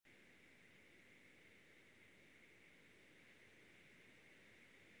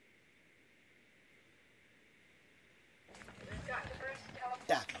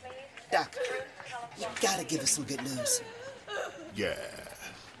You gotta give us some good news. Yeah,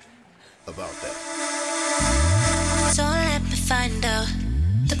 about that. So let me find out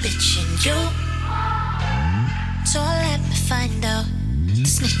the bitch in you. So let me find out the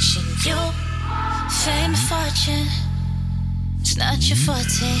snitch in you. Fame and fortune, it's not your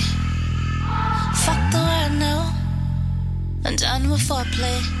forte. Fuck the world now, I'm done with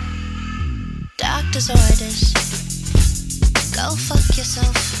foreplay. Doctor's orders, go fuck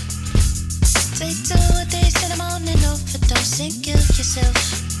yourself. Take 2 days in the morning, overdose and kill yourself.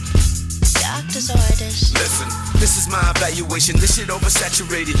 Doctor's orders. Listen, this is my evaluation. This shit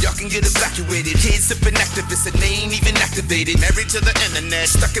oversaturated. Y'all can get evacuated. Kids sipping activists and they ain't even activated. Married to the internet,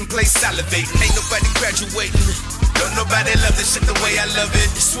 stuck in place salivating. Ain't nobody graduating. Don't nobody love this shit the way I love it.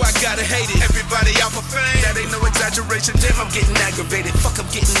 That's why I gotta hate it. Everybody out for fame. That ain't no exaggeration. Damn, I'm getting aggravated. Fuck, I'm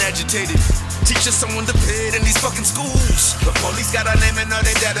getting agitated. Teaching someone to pit in these fucking schools. The police got our name in all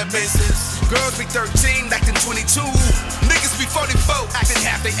their databases. Girls be 13, acting 22. Niggas be 44, acting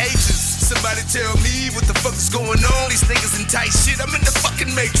half their ages. Somebody tell me what the fuck is going on. These niggas in tight shit, I'm in the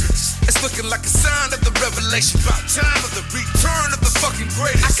fucking matrix. It's looking like a sign of the revelation. About time of the return of the fucking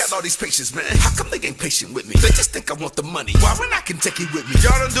greatest. I got all these patients, man. How come they ain't patient with me? They just think I want the money. Why when I can take it with me?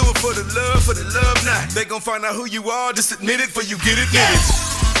 Y'all don't do it for the love not. They gon' find out who you are, just admit it before you get it.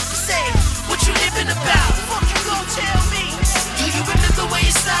 Say, what you living about? Fuck you gon' tell me? Do you remember where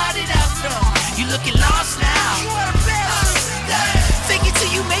you started out from? You looking lost now. You are the best. Fake it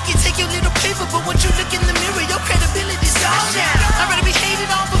till you make it, take your little paper. But once you look in the mirror, your credibility's gone now. I'd rather be hated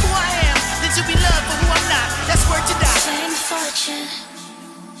on for who I am than to be loved for who I'm not. That's word to die. Fame and fortune,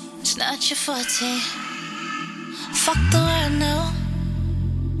 it's not your forte. Fuck the world now,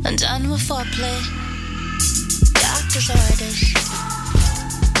 I'm done with foreplay. Doctor's orders,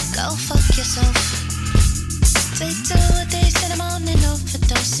 go fuck yourself. Take 2 days in the morning,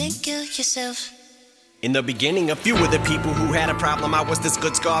 overdose and kill yourself. In the beginning, a few of the people who had a problem I was this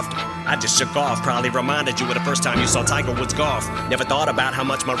good scoffed. I just shook off, probably reminded you of the first time you saw Tiger Woods golf. Never thought about how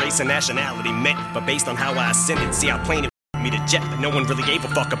much my race and nationality meant, but based on how I ascended, see how plain it me to jet, but no one really gave a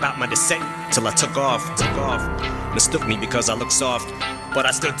fuck about my descent. Till I took off. Mistook me because I looked soft, but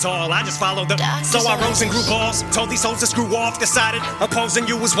I stood tall, I just followed them. So I rose and grew balls, told these hoes to screw off. Decided opposing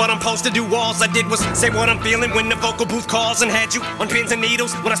you was what I'm supposed to do. All I did was say what I'm feeling when the vocal booth calls, and had you on pins and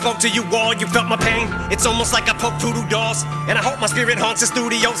needles. When I spoke to you all, you felt my pain. It's almost like I poke voodoo dolls, and I hope my spirit haunts the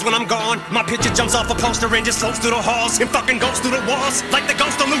studios when I'm gone. My picture jumps off a poster and just floats through the halls, and fucking goes through the walls like the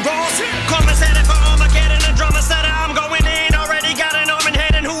ghost of Lou Rawls. Karma's headed for Armageddon, a drama setter, I'm going in. Already got an arm in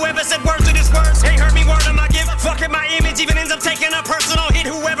head, and whoever said words to this words ain't heard me word of my give. Fuck it, my image even ends up taking a personal hit.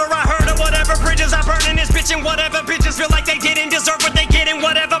 Whoever I heard or whatever bridges I burn in this bitch, and whatever bitches feel like they didn't deserve what they get, and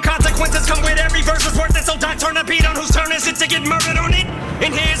whatever consequences come with every verse is worth it. So Doc, turn the beat on whose turn is it to get murdered on it.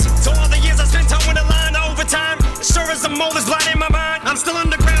 And here's to all the years I spent towing the line overtime. Sure as the mold is blind in my mind, I'm still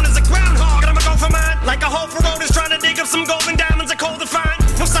underground as a groundhog, and I'ma go for mine. Like a hole for road is trying to dig up some golden diamonds, are cold to find.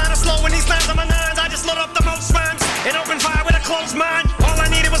 No sign of slowing these lines on my nines. I just load up the most rhymes and open fire with a closed mind. All I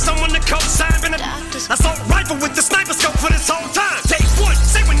needed was someone to co-sign. Been an assault rifle with the sniper scope for this whole time. Take one,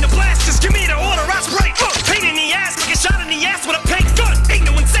 say when the blast, just give me the order, I spray. Pain in the ass, like a shot in the ass with a paint gun. Ain't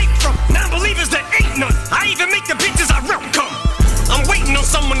no one safe from non-believers, there ain't none. I even make the bitches I run come. I'm waiting on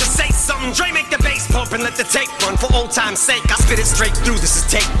someone to say something. Dre make the bass pump and let the tape run. For old time's sake, I spit it straight through, this is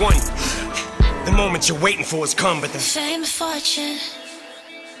take one. The moment you're waiting for has come, but the fame and fortune,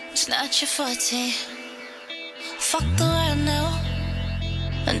 it's not your forte. Fuck the world now,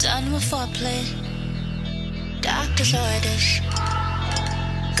 I'm done with foreplay. Doctor's orders,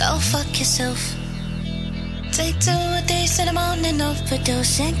 go fuck yourself. Take 2 days in the morning,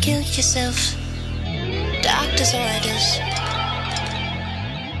 overdose and kill yourself. Doctor's orders,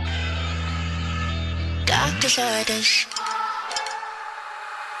 doctor's orders.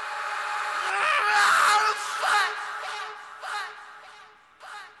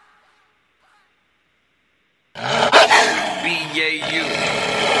 B-A-U.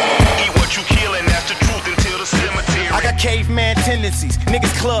 Eat what you kill, and that's the truth until the cemetery. I got caveman tendencies.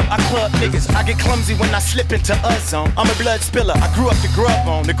 Niggas club, I club niggas. I get clumsy when I slip into a zone. I'm a blood spiller, I grew up to grub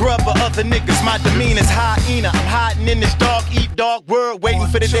on. The grub of other niggas, my demeanor's hyena. I'm hiding in this dog eat dog world, waiting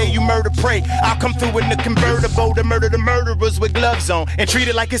for the day you murder prey. I'll come through in the convertible to murder the murderers with gloves on, and treat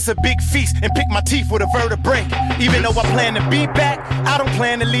it like it's a big feast, and pick my teeth with a vertebrae. Even though I plan to be back, I don't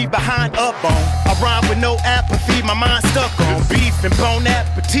plan to leave behind a bone. I rhyme with no apathy, my mind stuck on beef and bon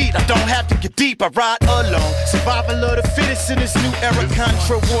appetit. I don't have to get deep, I ride alone. Survival of the fittest in this new era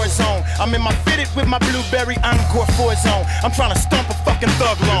Contra war zone. I'm in my fitted with my blueberry Encore 4 zone. I'm trying to stomp a fucking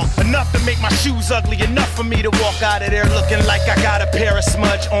thug long. Enough to make my shoes ugly, enough for me to walk out of there looking like I got a pair of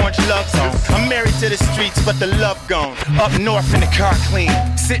smudge orange lugs on. I'm married to the streets, but the love gone. Up north in the car clean,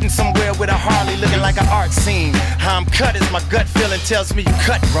 sitting somewhere with a Harley looking like an art scene. How I'm cut is my gut feeling tells me you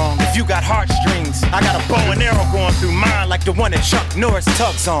cut wrong. If you got heartstrings, I got a bow and arrow going through mine like the one that Chuck Norris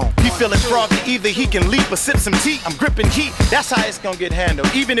tugs on. He feeling froggy, either he can leap or sip some tea. I'm gripping heat, that's how it's gonna get handled.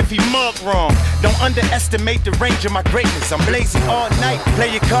 Even if he mug wrong, don't underestimate the range of my greatness. I'm blazing all night,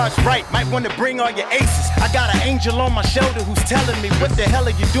 play your cards right. Might wanna bring all your aces. I got an angel on my shoulder who's telling me what the hell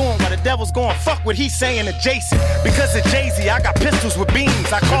are you doing while the devil's going fuck what he's saying adjacent. Because of Jay-Z, I got pistols with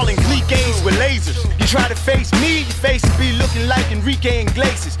beams. I call in Glee games with lasers. You try to face me, your face will be looking like Enrique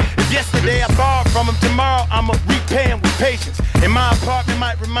Iglesias. If yesterday I borrowed from him, tomorrow I'ma repay him with patience. In my apartment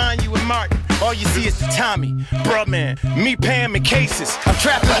might remind you of Martin. All you see is the Tommy, bruh man, me paying in cases. I'm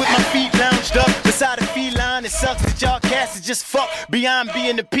trapping with my feet lounged up beside a feline. It sucks that y'all cats is just fuck beyond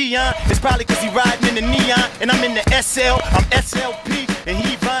being the peon. It's probably cause he riding in the neon and I'm in the SL, I'm SLP and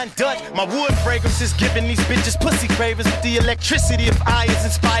he Von Dutch. My wood fragrance is giving these bitches pussy cravings with the electricity of I is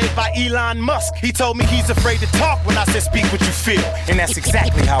inspired by Elon Musk. He told me he's afraid to talk when I said speak what you feel. And that's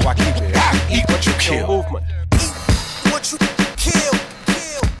exactly how I keep it. Eat what you kill. Movement. Eat what you kill.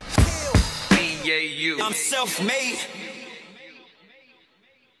 I'm self-made.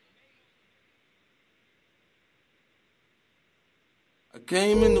 I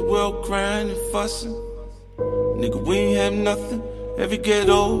came in the world crying and fussing. Nigga, we ain't have nothing. Every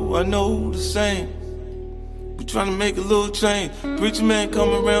ghetto, I know the same. We tryna make a little change. Preacher man come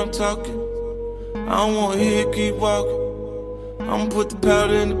around talking. I don't wanna hear it, keep walking. I'ma put the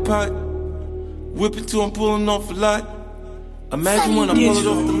powder in the pot. Whip it till I'm pulling off a lot. Imagine when I pull it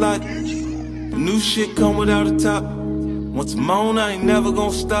off the lot. The new shit come without a top. Once I'm on, I ain't never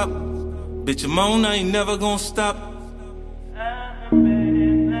gonna stop. Bitch, I'm on, I ain't never gonna stop.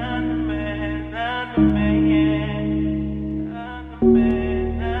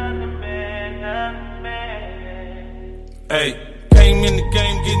 Hey, came in the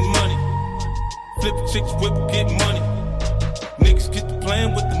game getting money. Flip chicks, whip, get money. Niggas get to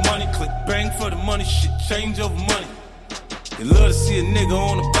playing with the money. Click bang for the money, shit change over money. They love to see a nigga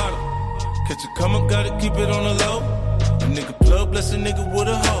on the bottom. Catch a come up, gotta keep it on the low. A nigga plug, bless a nigga with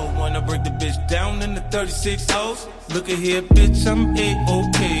a hoe. Wanna break the bitch down in the 36 hoes. Look at here, bitch, I'm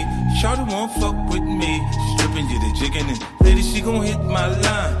A-OK. Shawty won't fuck with me. She stripping, you the jigging, and lady, she gon' hit my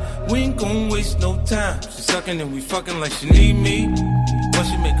line. We ain't gon' waste no time. She sucking and we fucking like she need me. Once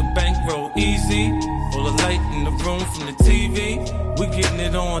she make a bankroll easy. All the light in the room from the TV. We getting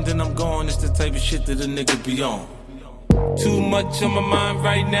it on, then I'm gone. It's the type of shit that a nigga be on. Too much on my mind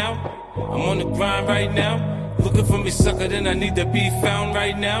right now. I'm on the grind right now. Looking for me, sucker, then I need to be found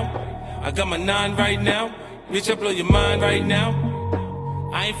right now. I got my 9 right now. Bitch, I blow your mind right now.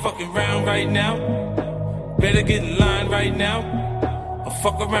 I ain't fucking round right now. Better get in line right now. I'll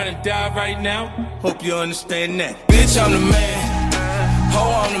fuck around and die right now. Hope you understand that. Bitch, I'm the man. Ho,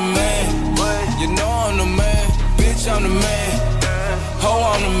 I'm the man. You know I'm the man. Bitch, I'm the man. Ho,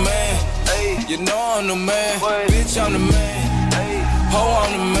 I'm the man. You know I'm the man. Bitch, I'm the man. Ho,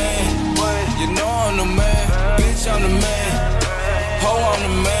 I'm the man. You know I'm the man. Bitch, I'm the man. Ho, I'm the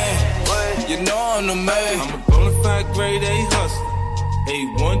man. You know I'm the man. I'm a bona fide grade A hustler. Hey,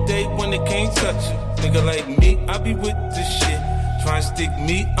 one day when they can't touch it. Nigga like me, I be with this shit. Try and stick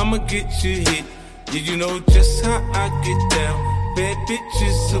me, I'ma get you hit. Yeah, you know just how I get down. Bad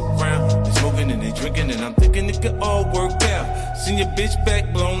bitches around. They smoking and they drinking and I'm thinking it could all work out. Seen your bitch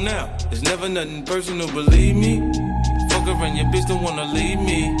back blown out. There's never nothing personal, believe me. Fuck her and your bitch don't wanna leave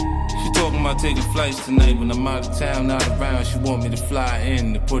me. She talking about taking flights tonight when I'm out of town, not around. She want me to fly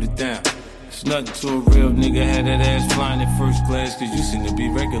in and put it down. It's nothing to a real nigga, had that ass flying in first class. Cause you seem to be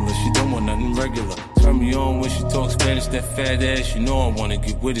regular, she don't want nothing regular. Turn me on when she talks Spanish, that fat ass. You know I wanna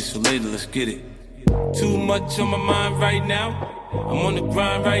get with it, so later let's get it. Too much on my mind right now. I'm on the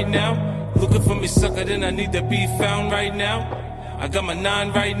grind right now. Looking for me, sucker, then I need to be found right now. I got my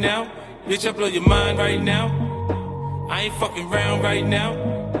 9 right now. Bitch, I blow your mind right now. I ain't fucking round right now.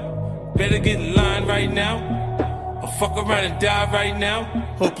 Better get in line right now. I'll fuck around and die right now.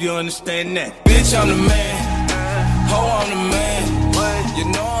 Hope you understand that. Bitch, I'm the man. Ho, I'm the man. You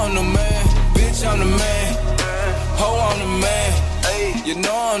know I'm the man. Bitch, I'm the man. Ho, I'm the man. You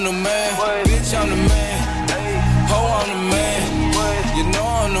know I'm the man. Bitch, I'm the man. Ho, I'm the man. You know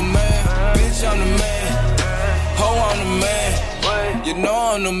I'm the man. Bitch, I'm the man. Ho, I'm the man. You know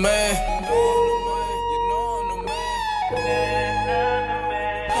I'm the man. You know I'm the man.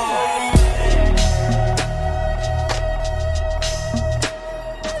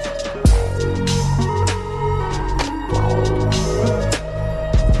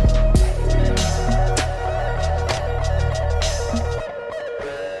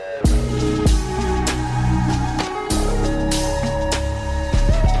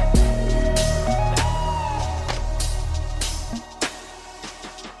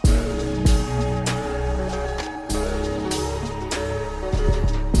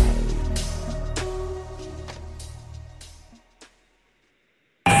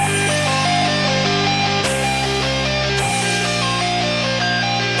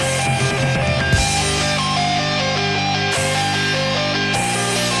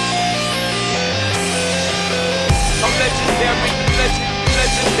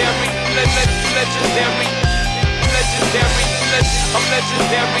 The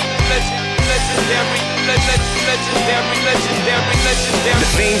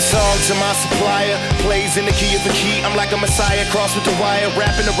theme song to my supplier plays in the key of a key. I'm like a messiah, crossed with the wire,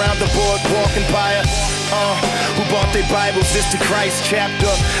 rapping around the boardwalk empire. Who bought their Bibles? This the Christ chapter.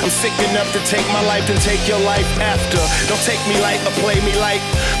 I'm sick enough to take my life and take your life after. Don't take me light or play me like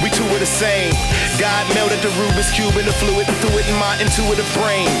we two are the same. God melted the Rubik's Cube in the fluid and threw it in my intuitive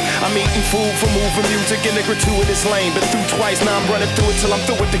brain. I'm eating food for moving music in a gratuitous lane. Been through twice, now I'm running through it till I'm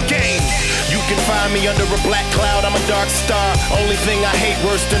through with the game. You can find me under a black cloud, I'm a dark star. Only thing I hate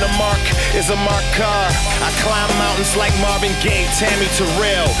worse than a mark is a marked car. I climb mountains like Marvin Gaye, Tammy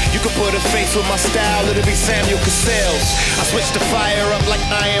Terrell. You could put a face with my style, it'll be Samuel Cassell's. I switch the fire up like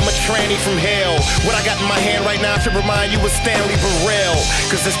I am a tranny from hell. What I got in my hand right now should remind you of Stanley Burrell.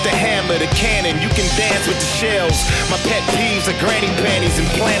 Cause it's the hammer, the cannon, you can dance with the shells. My pet peeves are granny panties and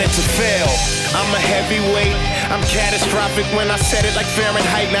planet to fail. I'm a heavyweight, I'm catastrophic when I said it like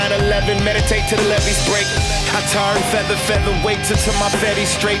Fahrenheit 9/11. Meditate till the levees break. I tar and feather weights until my fetty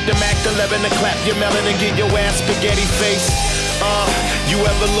straight. The Mac 11 to clap your melon and get your ass spaghetti face. You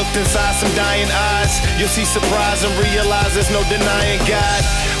ever looked inside some dying eyes? You'll see surprise and realize there's no denying God.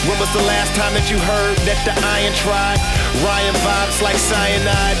 When was the last time that you heard that the iron tried? Ryan vibes like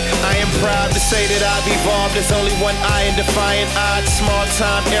cyanide. I am proud to say that I've evolved. There's only one iron defying odds. Small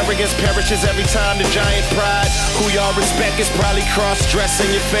time arrogance perishes every time the giant pride. Who y'all respect is probably cross-dressing.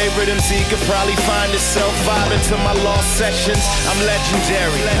 Your favorite MC could probably find itself vibing to my lost sessions. I'm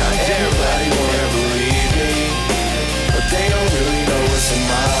legendary. Everybody wanna believe me, but they don't really know what's in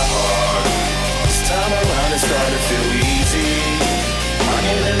my heart. This time around it's starting to feel easy. My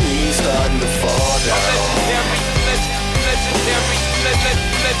enemy's starting to fall down.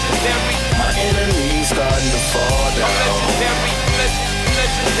 My enemy's starting to fall down. Fall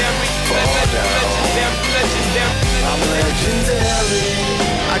down. I'm legendary.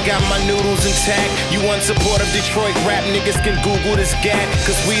 I got my noodles intact. You unsupportive Detroit rap niggas can Google this gap.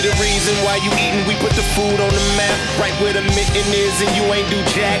 Cause we the reason why you eatin', we put the food on the map. Right where the mitten is and you ain't do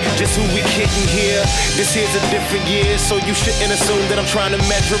jack. Just who we kidding here. This here's a different year, so you shouldn't assume that I'm trying to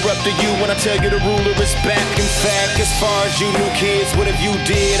measure up to you when I tell you the ruler is back. In fact, as far as you new kids, what have you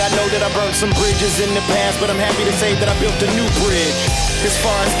did? I know that I burned some bridges in the past, but I'm happy to say that I built a new bridge. As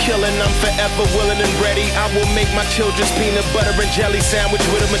far as killing, I'm forever willing and ready. I will make my children's peanut butter and jelly sandwich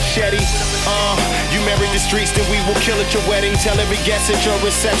with a machete. You married the streets, then we will kill at your wedding. Tell every guest at your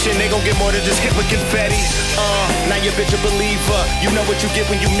reception they gon' get more than just hit with confetti. Now your bitch a believer. You know what you get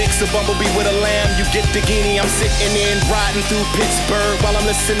when you mix a bumblebee with a lamb. You get the guinea. I'm sitting in, riding through Pittsburgh while I'm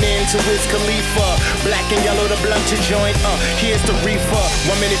listening to Wiz Khalifa. Black and yellow, the blunt to joint. Here's the reefer.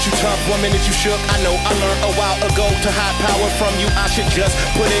 1 minute you tough, 1 minute you shook. I know I learned a while ago to hide power from you. I should just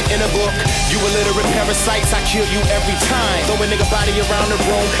put it in a book. You illiterate parasites, I kill you every time. Throw a nigga body around the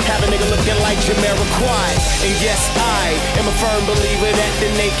room, have a nigga looking like Jamiroquai. And yes, I am a firm believer that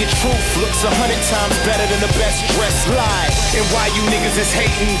the naked truth looks 100 times better than the best dressed lie. And why you niggas is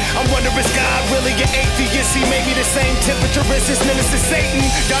hating? I wonder is God really an atheist? He made me the same temperature as his nemesis Satan.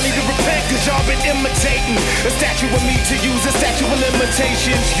 Y'all need to repent cause y'all been imitating a statue of me to use a statue of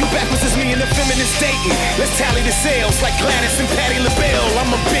limitations. You backwards is me in the feminist dating. Let's tally the sales like Gladys and Patti LaBelle. I'm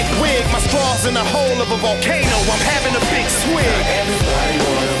a big wig, my straw's in the hole of a volcano. I'm having a big swig. Everybody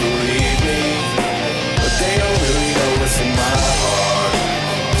wanna believe me, but they don't really know what's in my heart.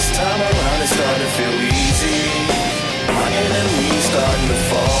 This time around it's starting to feel easy. My enemy's starting to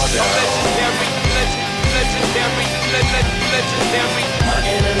fall down. Legendary. My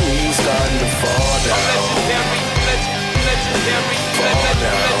enemy's starting to fall down. Fall down. I'm legendary.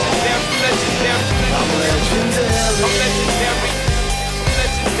 I'm legendary.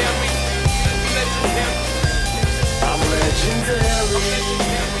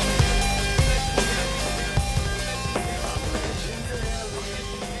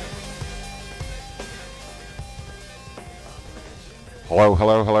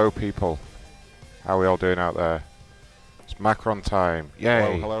 Hello, people. How are we all doing out there? It's Macron time.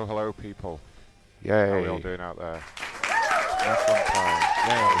 Yay. Hello, people. Yay. How are we all doing out there? It's Macron time.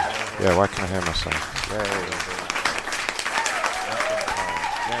 Yay. Yeah, why can I hear myself? Yay.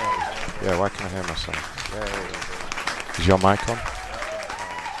 Yeah, why can I hear myself? Yay. Is your mic on?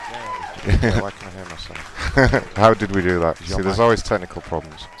 Yeah, why can I hear myself? How did we do that? See, there's always technical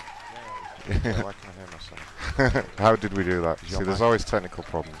problems. Yeah, why can I hear myself? How did we do that? See, there's always technical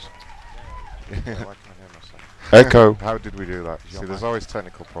problems. Yeah, why can I hear myself? Echo. How did we do that? See, there's always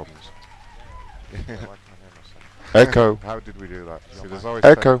technical problems. Yeah, why can I hear myself? Echo. How did we do that? See, there's always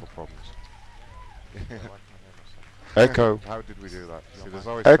technical problems. Yeah, why can I hear myself? Echo. How did we do that? See, there's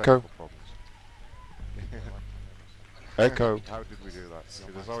always technical problems. Echo. How did we do that? See,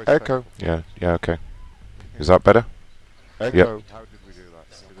 there's always Echo. Yeah, okay. Is that better? Echo. Yep. How did we do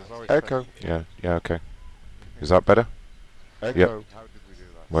that? See, there's always Echo. Yeah, okay. Is that better? Echo. Yep. How did we do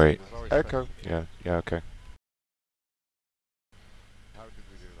that? Wait. Echo. Yeah, okay. How did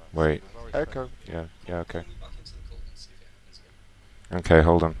we do that? Wait. Echo. Yeah, okay. Okay,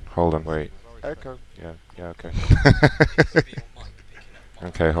 hold on, wait. Echo. Yeah, okay.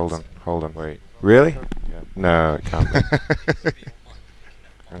 Okay, hold on, wait. Really? Yeah. No, it can't be.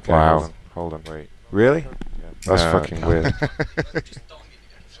 Okay, wow. Hold on, wait. Really? Yeah. That's fucking weird.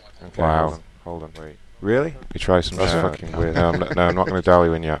 Okay, wow. Hold on, wait. Really? You try some. That's fucking weird. No, I'm not going to dial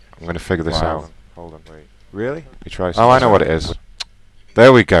you in yet. I'm going to figure this out. Hold on, wait. Really? You try some. Oh, I know what it is.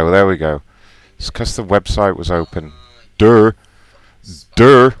 There we go. It's because the website was open. Durr.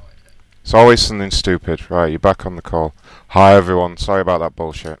 It's always something stupid. Right, you're back on the call. Hi everyone, sorry about that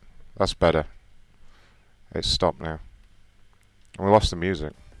bullshit. That's better. It's stopped now. And we lost the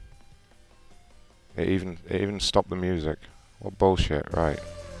music. It even stopped the music. What bullshit, right.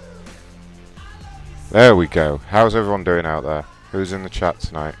 There we go. How's everyone doing out there? Who's in the chat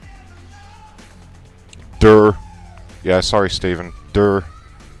tonight? Durr. Yeah, sorry Stephen. Durr.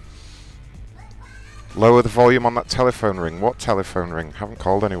 Lower the volume on that telephone ring. What telephone ring? Haven't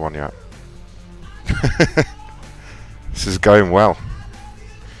called anyone yet. This is going well.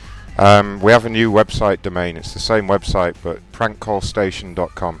 We have a new website domain. It's the same website, but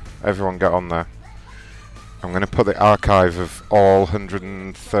prankcallstation.com. Everyone get on there. I'm going to put the archive of all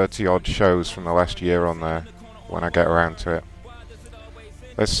 130 odd shows from the last year on there when I get around to it.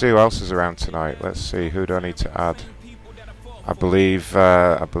 Let's see who else is around tonight. Let's see, who do I need to add? I believe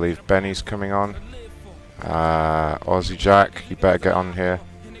Benny's coming on. Aussie Jack, you better get on here.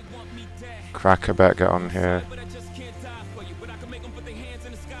 Cracker better get on here.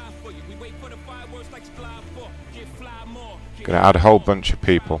 Gonna add a whole bunch of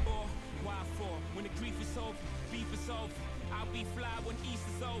people.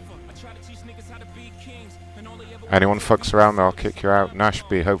 Anyone fucks around though, I'll kick you out.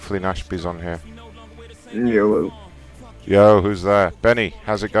 Nashby, hopefully Nashby's on here. Yo, who's there? Benny,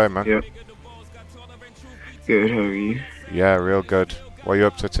 how's it going, man? Yep. Good, how are you? Yeah, real good. What are you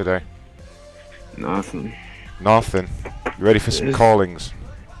up to today? Nothing. You ready for some callings?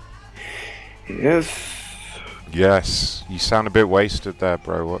 Yes. Yes. You sound a bit wasted there,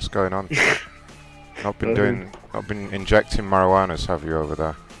 bro. What's going on? Not been injecting marijuanas, have you, over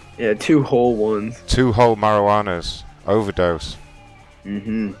there? Yeah, 2 whole ones. 2 whole marijuanas. Overdose.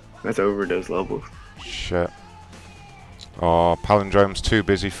 That's overdose levels. Shit. Oh, Palindrome's too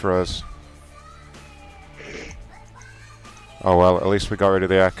busy for us. Oh well, at least we got rid of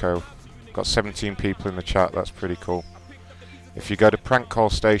the echo. Got 17 people in the chat, that's pretty cool. If you go to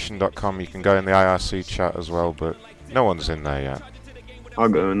prankcallstation.com, you can go in the IRC chat as well, but no one's in there yet. I'll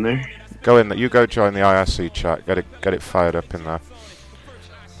go in there. Go in there. You go join the IRC chat. Get it fired up in there.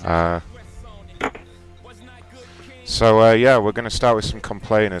 Yeah, we're going to start with some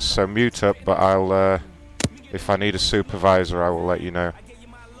complainers. So mute up, but I'll if I need a supervisor, I will let you know.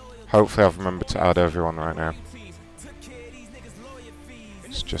 Hopefully, I've remembered to add everyone right now.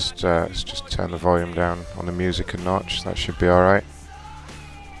 Let's just turn the volume down on the music a notch. That should be all right.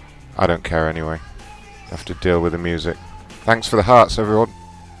 I don't care anyway. I have to deal with the music. Thanks for the hearts, everyone.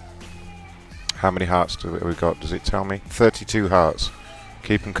 How many hearts do we got? Does it tell me? 32 hearts.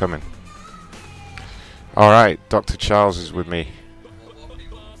 Keep them coming. All right, Dr. Charles is with me.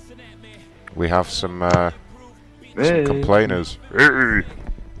 We have some complainers.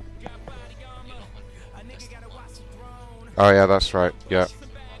 Oh yeah, that's right. Yeah.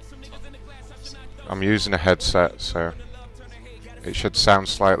 I'm using a headset, so it should sound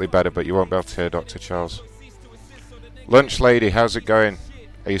slightly better, but you won't be able to hear Dr. Charles. Lunch Lady, how's it going?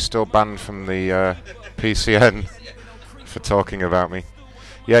 Are you still banned from the PCN for talking about me?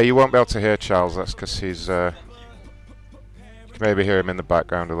 Yeah, you won't be able to hear Charles. That's because he's... you can maybe hear him in the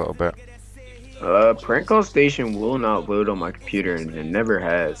background a little bit. Prank Call Station will not load on my computer, and it never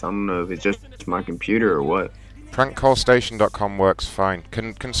has. I don't know if it's just my computer or what. Prankcallstation.com works fine.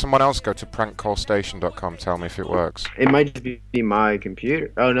 Can someone else go to prankcallstation.com? Tell me if it works. It might just be my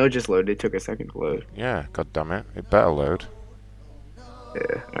computer. Oh no, it just loaded. It took a second to load. Yeah, god damn it. It better load.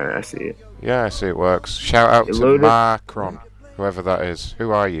 Yeah, alright, I see it. Yeah, I see it works. Shout out to Macron, whoever that is.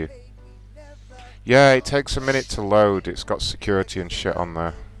 Who are you? Yeah, it takes a minute to load. It's got security and shit on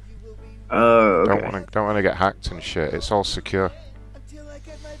there. Oh, okay. Don't want to get hacked and shit. It's all secure.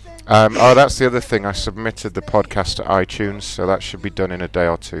 Oh, that's the other thing. I submitted the podcast to iTunes, so that should be done in a day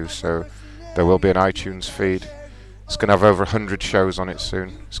or two. So there will be an iTunes feed. It's going to have over 100 shows on it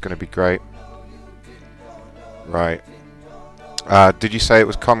soon. It's going to be great. Right. Did you say it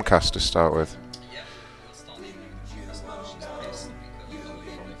was Comcast to start with?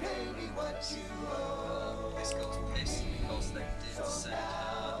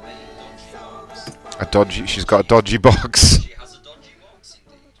 A dodgy. She's got a dodgy box.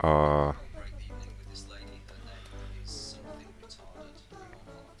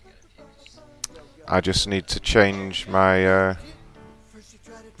 I just need to change my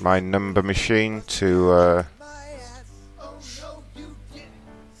my number machine to.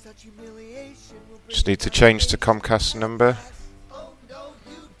 Just need to change to Comcast number.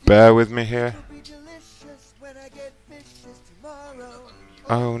 Bear with me here.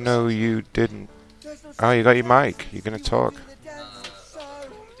 Oh no, you didn't. Oh, you got your mic. You're gonna talk.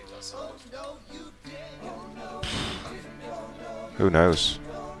 Who knows?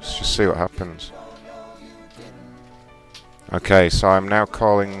 Let's just see what happens. Okay, so I'm now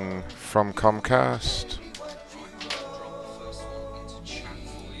calling from Comcast.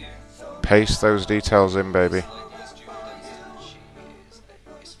 Paste those details in, baby.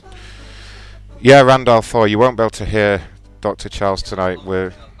 Yeah, Randolph Thor, you won't be able to hear Dr. Charles tonight.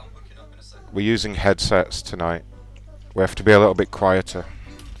 We're using headsets tonight. We have to be a little bit quieter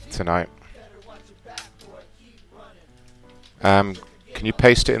tonight. Can you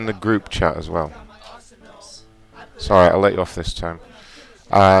paste it in the group chat as well? Sorry, I'll let you off this time.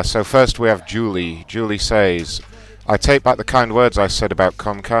 So first we have Julie. Julie says, I take back the kind words I said about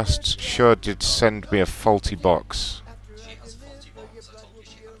Comcast. Sure did send me a faulty box.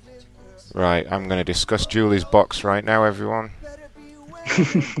 Right, I'm going to discuss Julie's box right now, everyone.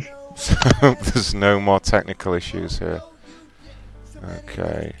 So there's no more technical issues here.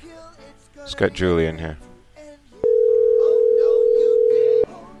 Okay. Let's get Julie in here.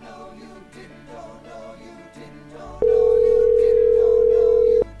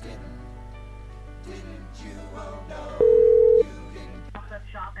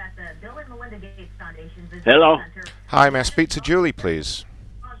 Hello. Hi, may I speak to Julie, please?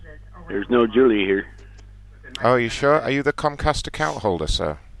 There's no Julie here. Oh, are you sure? Are you the Comcast account holder,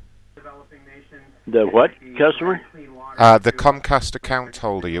 sir? The what customer? The Comcast account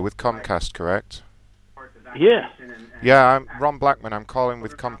holder. You're with Comcast, correct? Yeah. Yeah, I'm Ron Blackman. I'm calling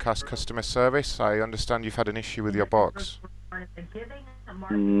with Comcast customer service. I understand you've had an issue with your box.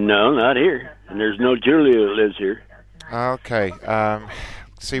 No, not here. And there's no Julie who lives here. Okay.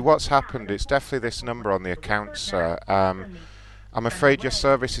 See, what's happened, it's definitely this number on the account, sir. I'm afraid your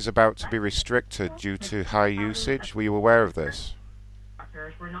service is about to be restricted due to high usage. Were you aware of this?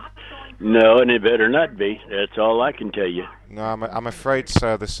 No, and it better not be. That's all I can tell you. No, I'm afraid,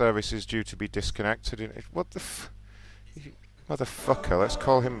 sir, the service is due to be disconnected. What the motherfucker, let's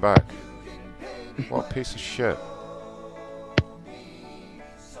call him back. What a piece of shit.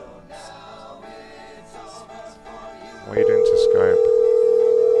 What are you doing to Skype?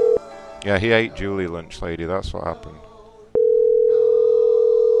 Yeah, he ate Julie lunch, lady. That's what happened.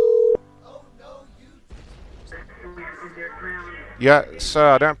 Yeah,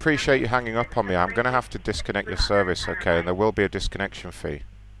 sir, I don't appreciate you hanging up on me. I'm going to have to disconnect your service, okay? And there will be a disconnection fee.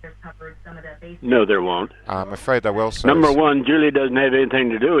 No, there won't. I'm afraid there will, sir. Number one, Julie doesn't have anything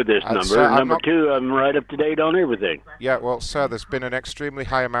to do with this number. Sir, Number two, I'm right up to date on everything. Yeah, well, sir, there's been an extremely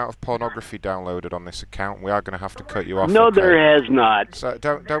high amount of pornography downloaded on this account. We are going to have to cut you off. No, okay? there has not. So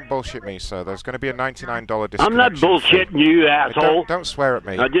don't bullshit me, sir. There's going to be a $99 disconnection. I'm not bullshitting you, asshole. Don't swear at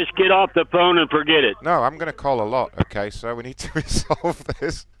me. Now just get off the phone and forget it. No, I'm going to call a lot, okay, sir? We need to resolve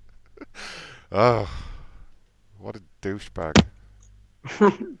this. Oh, what a douchebag.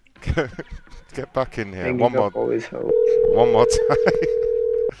 Get back in here. One more time.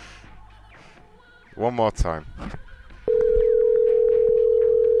 One more time.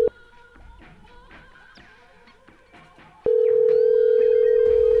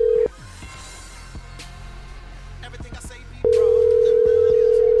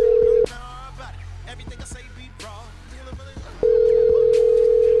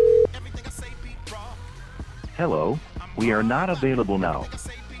 Hello, we are not available now.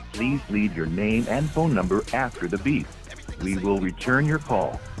 Please leave your name and phone number after the beep. We will return your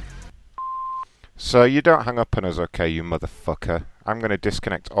call. So you don't hang up on us, okay, you motherfucker. I'm going to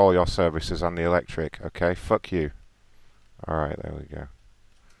disconnect all your services on the electric, okay? Fuck you. Alright, there we go.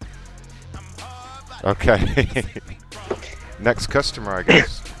 Okay. Next customer, I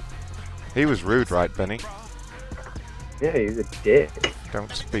guess. He was rude, right, Benny? Yeah, he's a dick.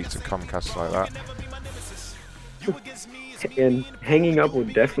 Don't speak to Comcast like that. And hanging up will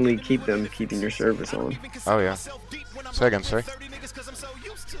definitely keep them keeping your service on. Oh yeah. Say again, sorry.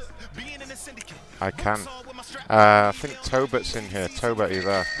 I can. I think Tobit's in here. Tobit, are you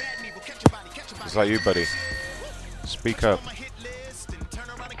there? Is that you, buddy? Speak up.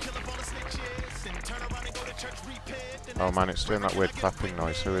 Oh man, it's doing that weird clapping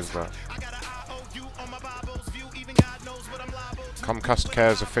noise. Who is that? Comcast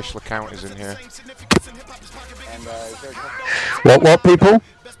Care's official account is in here. What people?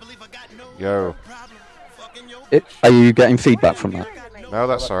 Yo. Are you getting feedback from that? No,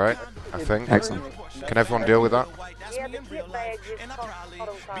 that's alright, I think. Excellent. Can everyone deal with that?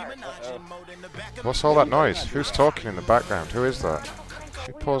 What's all that noise? Who's talking in the background? Who is that?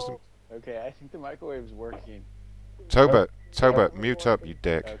 Can you pause them? Okay, I think the microwave's working. Tobit, mute up, you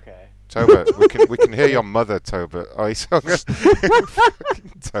dick. Okay. Tobit, we can hear your mother, Tobit. Oh, he's fucking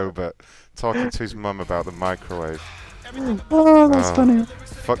Tobit talking to his mum about the microwave. Oh, that's funny.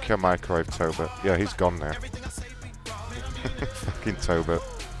 Fuck your microwave, Tobit. Yeah, he's gone now. Fucking Tobit.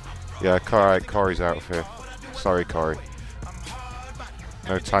 Yeah, alright, Corey's out of here. Sorry, Corey.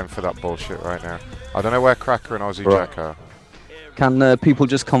 No time for that bullshit right now. I don't know where Cracker and Aussie Jack are. Can people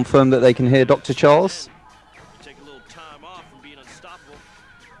just confirm that they can hear Dr. Charles? Take a little time off from being unstoppable,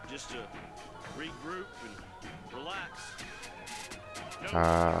 just to regroup and relax.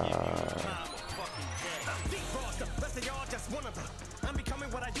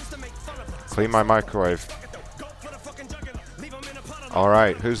 Clean my microwave.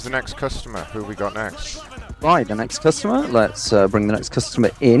 Alright, who's the next customer? Who we got next? Right, the next customer. Let's bring the next customer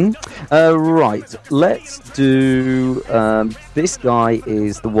in. Right, let's do... this guy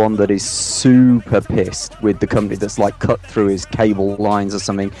is the one that is super pissed with the company that's like cut through his cable lines or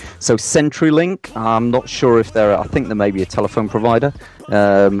something. So CenturyLink, I'm not sure if they're... I think they may be a telephone provider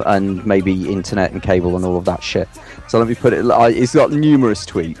and maybe internet and cable and all of that shit. So let me put it... he's got numerous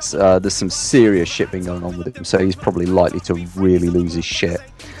tweets. There's some serious shit been going on with him, so he's probably likely to really lose his shit.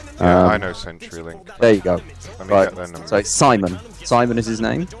 Yeah, I know CenturyLink. There you go. Let me get their number. So it's Simon. Simon is his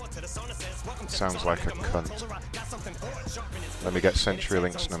name. Sounds like a cunt. Let me get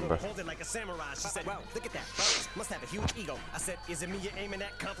CenturyLink's number.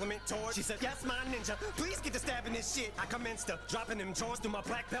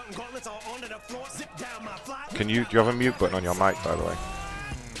 Do you have a mute button on your mic, by the way?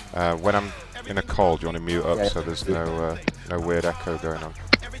 When I'm in a call, do you want to mute up so there's no weird echo going on?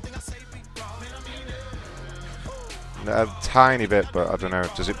 A tiny bit, but I don't know.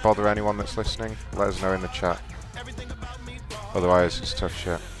 Does it bother anyone that's listening? Let us know in the chat. Otherwise, it's tough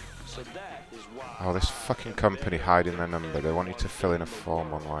shit. Oh, this fucking company hiding their number. They want you to fill in a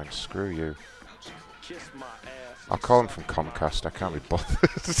form online. Screw you. I'll call them from Comcast. I can't be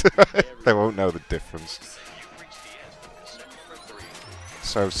bothered. They won't know the difference.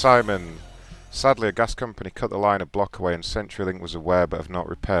 So, Simon. Sadly, a gas company cut the line a block away and CenturyLink was aware but have not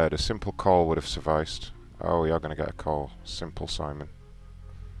repaired. A simple call would have sufficed. Oh, we are going to get a call. Simple, Simon.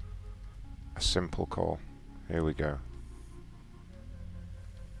 A simple call. Here we go.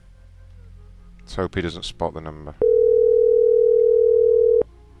 Let's hope he doesn't spot the number.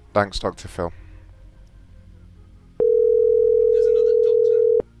 Thanks, Dr. Phil.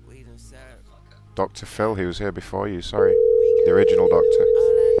 Dr. Phil, he was here before you, sorry. The original doctor.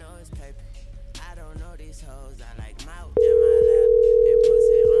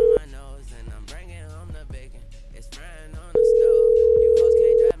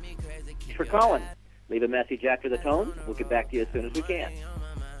 For calling. Leave a message after the tone. We'll get back to you as soon as we can.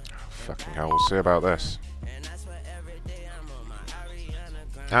 Fucking hell, we'll see about this.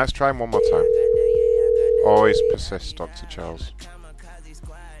 Let's try him one more time. Always persist, Dr. Charles.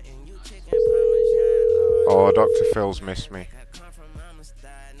 Oh, Dr. Phil's missed me.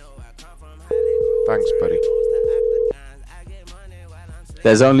 Thanks, buddy.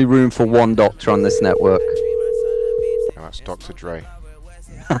 There's only room for one doctor on this network. And that's Dr. Dre.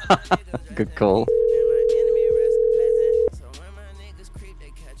 Good call.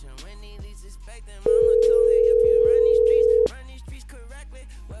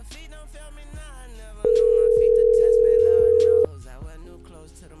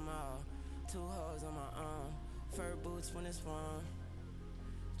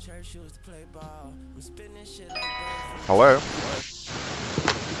 Hello?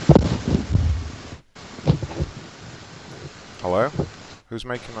 Hello? Who's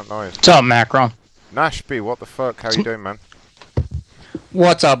making that noise? What's up, Macron? Nashby, what the fuck? How you doing, man?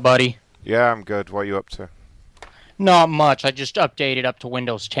 What's up, buddy? Yeah, I'm good. What are you up to? Not much. I just updated up to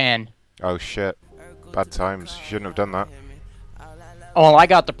Windows 10. Oh, shit. Bad times. You shouldn't have done that. Oh, I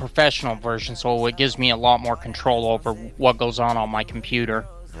got the professional version, so it gives me a lot more control over what goes on my computer.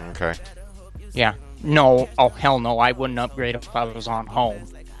 Okay. Yeah. No. Oh, hell no. I wouldn't upgrade if I was on home.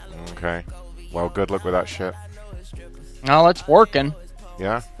 Okay. Well, good luck with that shit. No, it's working.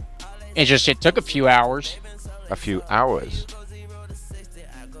 Yeah? It took a few hours. A few hours?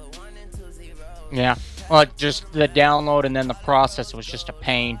 Yeah. Well, just the download and then the process was just a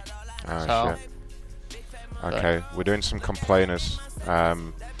pain. Oh, so. Shit. Okay, we're doing some complainers.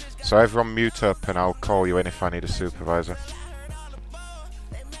 So everyone mute up and I'll call you in if I need a supervisor.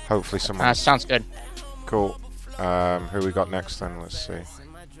 Hopefully someone... sounds good. Cool. Who we got next then? Let's see.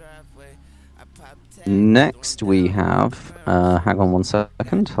 Next we have, hang on 1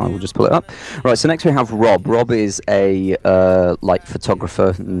 second, I will just pull it up. Right, so next we have Rob. Rob is a like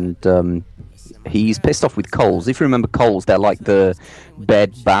photographer, and he's pissed off with Kohl's. If you remember Kohl's, they're like the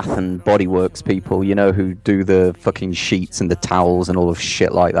bed, bath and body works people, you know, who do the fucking sheets and the towels and all of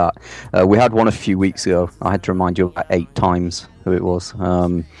shit like that. We had one a few weeks ago. I had to remind you about 8 times who it was.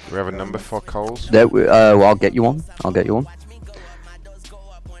 Do we have a number for Kohl's? Well, I'll get you one.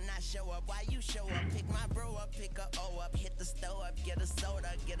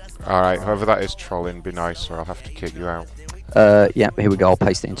 Alright, whoever that is trolling, be nice or I'll have to kick you out. Yeah, here we go. I'll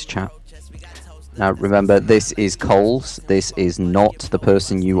paste it into chat. Now, remember, this is Kohl's. This is not the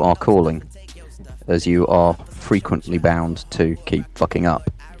person you are calling, as you are frequently bound to keep fucking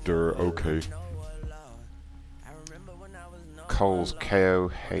up. Okay. Kohl's,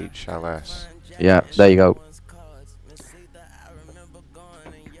 K-O-H-L-S. Yeah, there you go.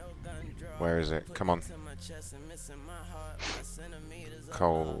 Where is it? Come on.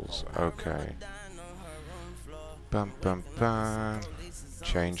 Kohl's, okay. Bum bum bum.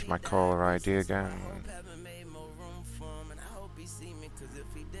 Change my caller ID again.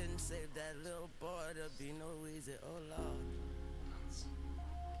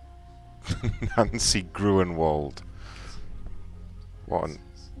 Nancy Gruenwald. What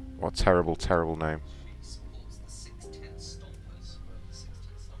terrible, terrible name.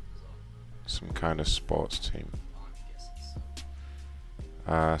 Some kind of sports team.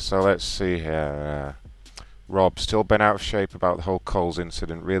 So let's see here. Rob, still been out of shape about the whole Kohl's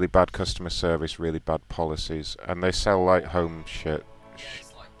incident. Really bad customer service, really bad policies. And they sell like home shit.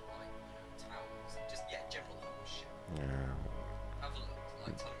 Yeah.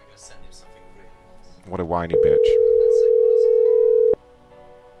 What a whiny bitch.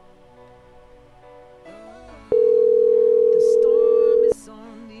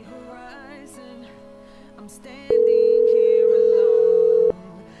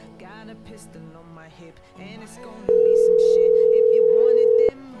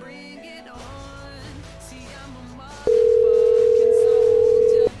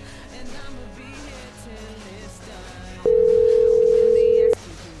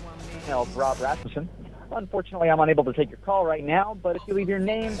 Rob Rasmussen. Unfortunately, I'm unable to take your call right now, but if you leave your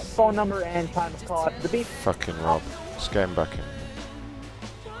name, phone number, and time of call after the beep. Fucking Rob. Let's get him back in.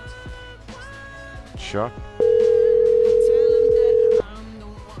 Sure.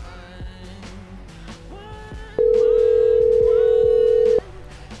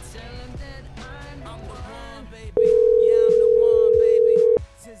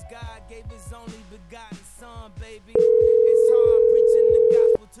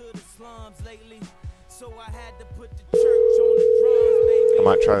 I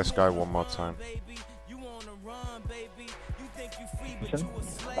might try this guy one more time.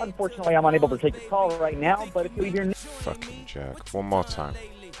 Unfortunately, I'm unable to take your call right now, but if you leave your name... Fucking jerk. One more time.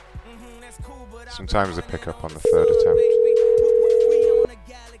 Sometimes they pick up on the third attempt.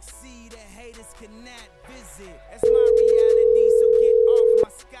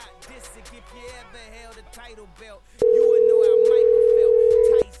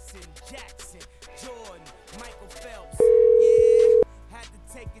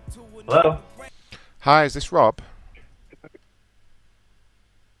 Hello? Hi, is this Rob?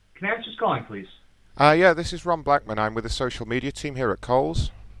 Can I ask who's calling, please? Yeah, this is Ron Blackman. I'm with the social media team here at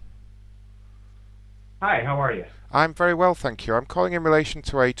Kohl's. Hi, how are you? I'm very well, thank you. I'm calling in relation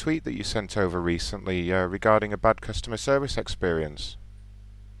to a tweet that you sent over recently regarding a bad customer service experience.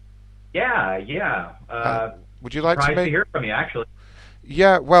 Yeah. Would you like to surprised to hear from you, actually.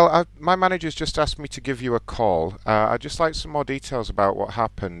 Yeah, well, my manager's just asked me to give you a call. I'd just like some more details about what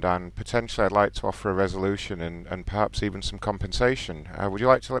happened, and potentially I'd like to offer a resolution and perhaps even some compensation. Would you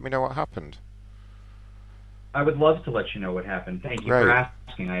like to let me know what happened? I would love to let you know what happened. Thank you for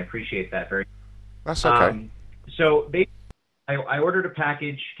asking. I appreciate that very much. That's okay. So, basically, I ordered a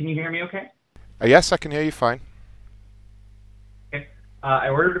package. Can you hear me okay? Yes, I can hear you fine. Okay. I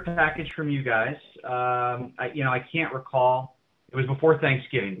ordered a package from you guys. I can't recall. It was before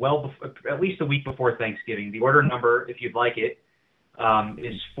Thanksgiving, at least a week before Thanksgiving. The order number, if you'd like it,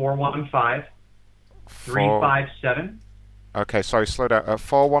 is 415-357. Okay, sorry, slow down.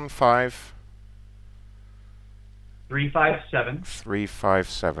 415... 357.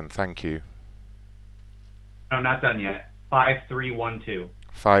 357, thank you. No, not done yet. 5312.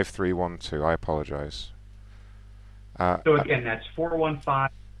 5312, I apologize. So again, that's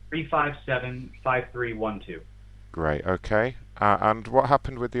 415-357-5312. Great. Okay. And what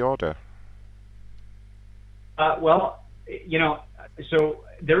happened with the order? Well, so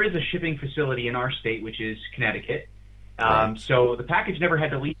there is a shipping facility in our state, which is Connecticut. Right. So the package never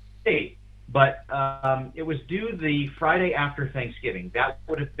had to leave the state, but it was due the Friday after Thanksgiving. That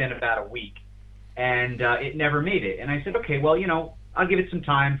would have been about a week, and it never made it. And I said, okay, well, I'll give it some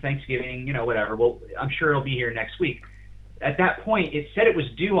time, Thanksgiving, whatever. Well, I'm sure it'll be here next week. At that point, it said it was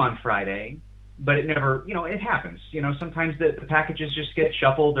due on Friday, but it never, it happens. Sometimes the packages just get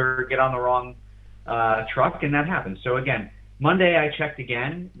shuffled or get on the wrong truck, and that happens. So again, Monday I checked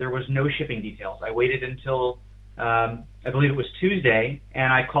again. There was no shipping details. I waited until I believe it was Tuesday,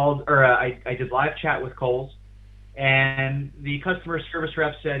 and I called, or I did live chat with Kohl's, and the customer service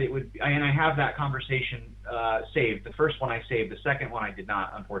rep said it would, and I have that conversation saved. The first one I saved, the second one I did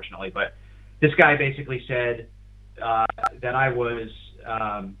not, unfortunately. But this guy basically said that I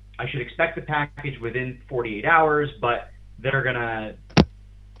should expect the package within 48 hours, but they're gonna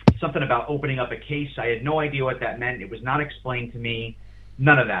something about opening up a case. I had no idea what that meant. It was not explained to me.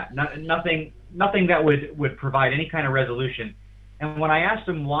 None of that. Nothing that would provide any kind of resolution. And when I asked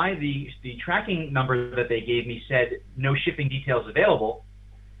him why the tracking number that they gave me said no shipping details available,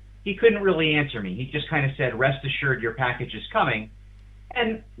 he couldn't really answer me. He just kind of said, rest assured your package is coming.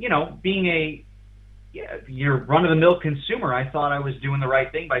 And, being your run-of-the-mill consumer, I thought I was doing the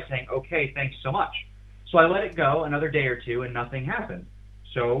right thing by saying, okay, thanks so much. So I let it go another day or two, and nothing happened.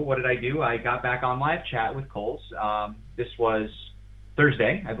 So what did I do? I got back on live chat with Kohl's. This was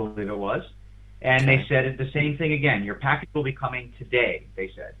Thursday, I believe it was. And they said the same thing again. Your package will be coming today,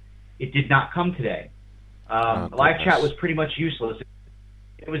 they said. It did not come today. Live chat was pretty much useless.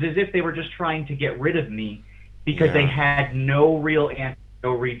 It was as if they were just trying to get rid of me because they had no real answer,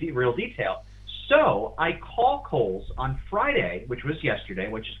 no real detail. So I call Kohl's on Friday, which was yesterday,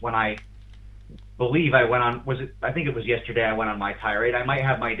 which is when I believe I went on, I think it was yesterday I went on my tirade. I might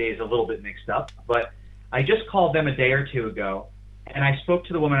have my days a little bit mixed up, but I just called them a day or two ago, and I spoke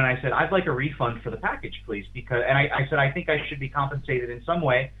to the woman and I said, I'd like a refund for the package, please, and I said, I think I should be compensated in some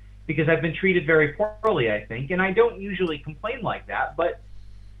way because I've been treated very poorly, I think, and I don't usually complain like that, but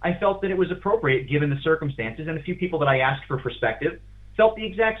I felt that it was appropriate given the circumstances, and a few people that I asked for perspective felt the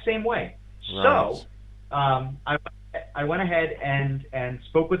exact same way. Right. So I went ahead and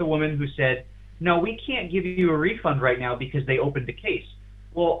spoke with a woman who said, no, we can't give you a refund right now because they opened a case.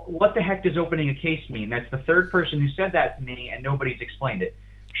 Well, what the heck does opening a case mean? That's the third person who said that to me, and nobody's explained it.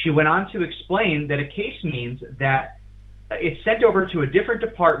 She went on to explain that a case means that it's sent over to a different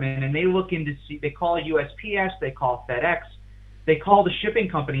department, and they look into they call USPS, they call FedEx, they call the shipping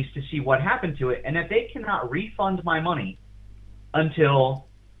companies to see what happened to it, and that they cannot refund my money until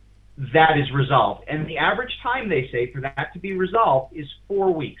that is resolved. And the average time, they say, for that to be resolved is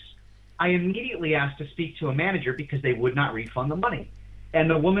 4 weeks. I immediately asked to speak to a manager because they would not refund the money. And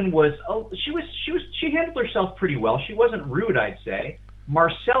the woman she handled herself pretty well. She wasn't rude, I'd say.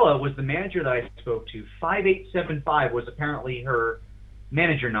 Marcella was the manager that I spoke to. 5875 was apparently her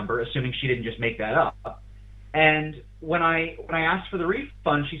manager number, assuming she didn't just make that up. And when I asked for the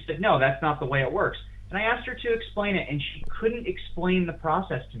refund, she said, no, that's not the way it works. And I asked her to explain it, and she couldn't explain the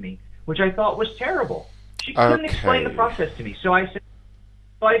process to me, which I thought was terrible. She couldn't explain the process to me. So I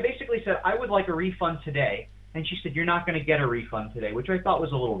basically said, I would like a refund today. And she said, you're not going to get a refund today, which I thought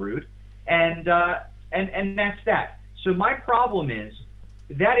was a little rude. And that's that. So my problem is,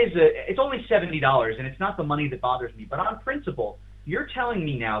 it's only $70, and it's not the money that bothers me. But on principle, you're telling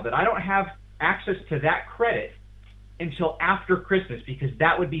me now that I don't have access to that credit until after Christmas, because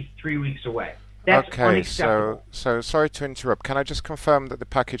that would be 3 weeks away. That's unacceptable. So sorry to interrupt. Can I just confirm that the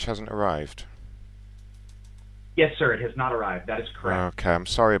package hasn't arrived? Yes, sir. It has not arrived. That is correct. Okay, I'm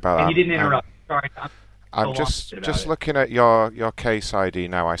sorry about that. And you didn't interrupt. Sorry. I'm just looking at your case ID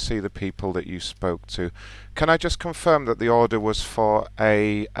now. I see the people that you spoke to. Can I just confirm that the order was for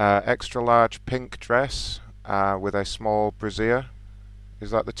a extra large pink dress with a small brassiere?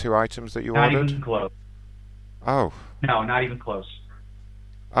 Is that the two items that you ordered? Not even close. Oh. No, not even close.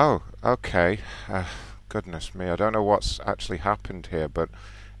 Oh, okay. Goodness me, I don't know what's actually happened here, but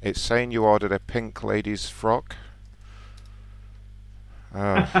it's saying you ordered a pink lady's frock.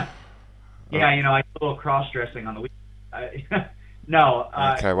 Yeah, I did a little cross-dressing on the weekend. No.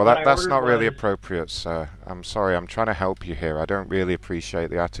 Okay, well, that's not really appropriate, sir. I'm sorry, I'm trying to help you here. I don't really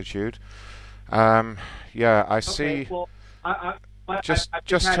appreciate the attitude. Yeah, I see. Well,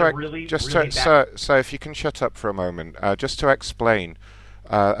 So if you can shut up for a moment, just to explain,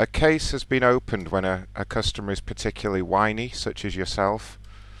 a case has been opened when a customer is particularly whiny, such as yourself.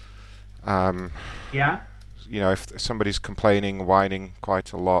 Yeah? if somebody's complaining, whining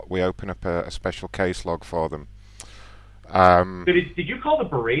quite a lot, we open up a special case log for them. So did you call the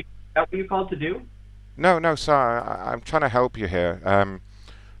berate? Is that what you called to do? No, sir. I'm trying to help you here.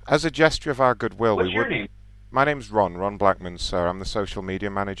 As a gesture of our goodwill, What's your name? My name's Ron Blackman, sir. I'm the social media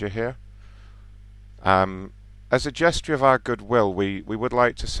manager here. As a gesture of our goodwill, we would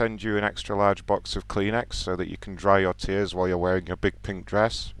like to send you an extra large box of Kleenex so that you can dry your tears while you're wearing your big pink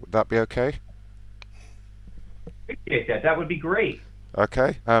dress. Would that be okay? Appreciate that. That would be great.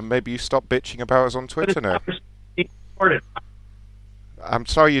 Okay. Maybe you stop bitching about us on Twitter now. I'm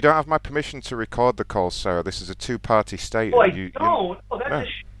sorry, you don't have my permission to record the call, sir. This is a two-party state. Oh, I don't. Oh, that's no. a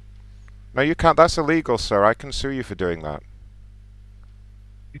No, you can't. That's illegal, sir. I can sue you for doing that.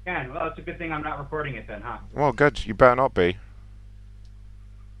 You can. Well, it's a good thing I'm not recording it then, huh? Well, good. You better not be.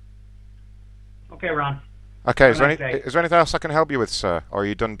 Okay, Ron. Okay, Have is a there, nice day. is there anything else I can help you with, sir? Or are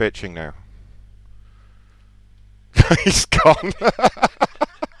you done bitching now? He's gone.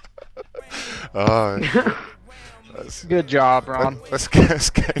 Oh, good job, Ron. Let's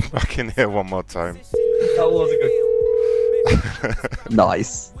get him back in here one more time. That was a good.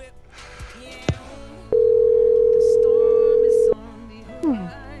 Nice.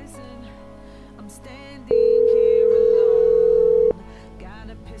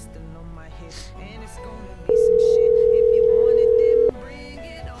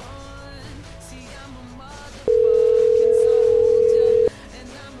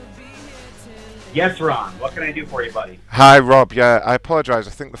 Yes, Ron. What can I do for you, buddy? Hi, Rob. Yeah, I apologise. I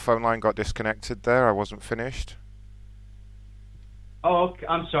think the phone line got disconnected there. I wasn't finished. Oh, okay.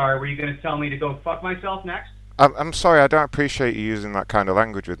 I'm sorry. Were you going to tell me to go fuck myself next? I'm sorry. I don't appreciate you using that kind of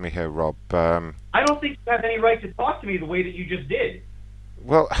language with me here, Rob. I don't think you have any right to talk to me the way that you just did.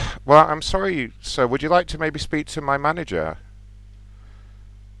 Well, I'm sorry, sir. Would you like to maybe speak to my manager?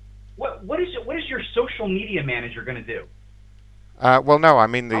 What is your social media manager going to do? Well, no. I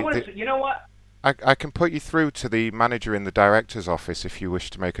mean you know what? I can put you through to the manager in the director's office if you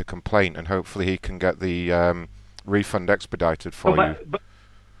wish to make a complaint, and hopefully he can get the refund expedited for you. But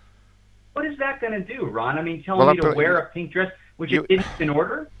what is that going to do, Ron? I mean, telling me to wear a pink dress, which is in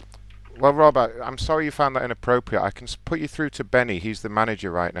order? Well, Rob, I'm sorry you found that inappropriate. I can put you through to Benny. He's the manager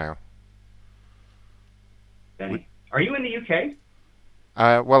right now. Benny? Are you in the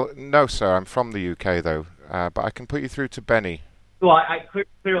UK? Well, no, sir. I'm from the UK, though. But I can put you through to Benny. Well,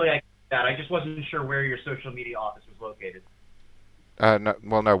 clearly I that. I just wasn't sure where your social media office was located.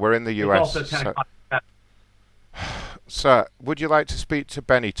 No, we're in the US. It's also Sir, would you like to speak to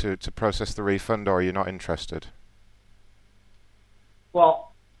Benny to process the refund, or are you not interested?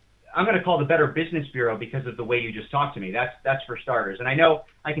 Well, I'm going to call the Better Business Bureau because of the way you just talked to me. That's for starters. And I know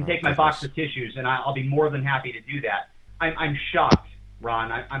I can take my box of tissues, and I'll be more than happy to do that. I'm shocked,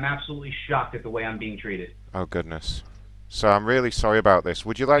 Ron. I'm absolutely shocked at the way I'm being treated. Oh, goodness. So I'm really sorry about this.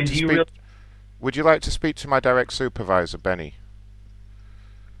 Would you like to speak? Would you like to speak to my direct supervisor, Benny?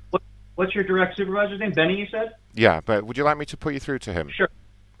 What's your direct supervisor's name? Benny, you said? Yeah, but would you like me to put you through to him? Sure.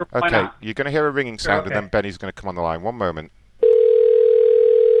 Why Okay, not? you're going to hear a ringing sound, okay. and then Benny's going to come on the line. One moment.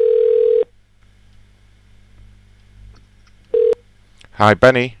 Hi,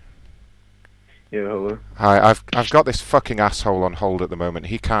 Benny. Yeah, hello. Hi, I've got this fucking asshole on hold at the moment.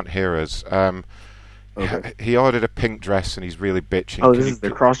 He can't hear us. Okay. He ordered a pink dress and he's really bitching. Oh, this is the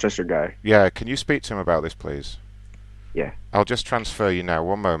crossdresser guy. Yeah, can you speak to him about this, please? Yeah. I'll just transfer you now.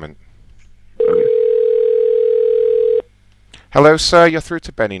 One moment. Okay. Hello, sir. You're through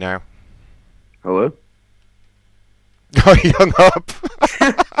to Benny now. Hello? Oh, he hung up.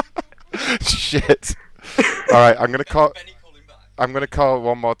 Shit. All right, I'm gonna call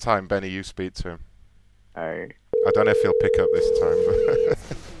one more time, Benny. You speak to him. All right. I don't know if he'll pick up this time.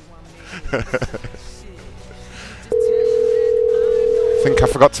 I think I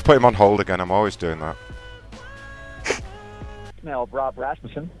forgot to put him on hold again. I'm always doing that. Now, Rob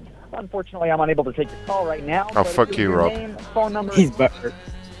Rasmussen. Unfortunately, I'm unable to take your call right now. Oh, fuck you, Rob. Name, phone number. He's better.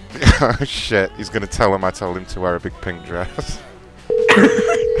 Oh, shit. He's going to tell him I told him to wear a big pink dress.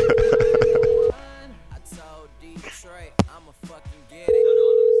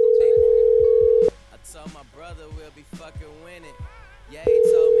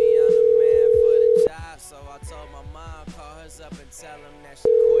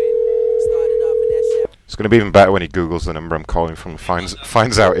 It's going to be even better when he Googles the number I'm calling from and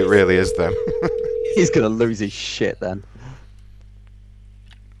finds out it really is them. He's going to lose his shit then.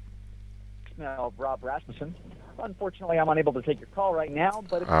 Now, Rob Rasmussen. Unfortunately, I'm unable to take your call right now,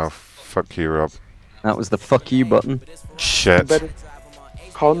 but... Oh, fuck you, Rob. That was the fuck you button. Shit.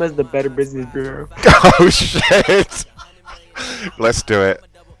 Call him as the Better Business Bureau. Oh, shit. Let's do it.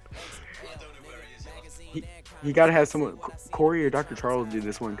 You gotta have someone, Corey or Dr. Charles, do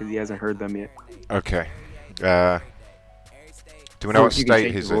this one because he hasn't heard them yet. Okay. Do we know what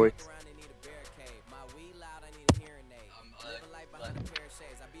state he's in?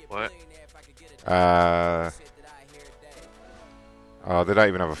 What? Oh, they don't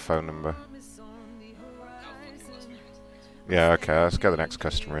even have a phone number. Yeah, okay, let's get the next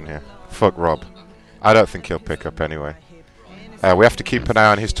customer in here. Fuck Rob. I don't think he'll pick up anyway. We have to keep an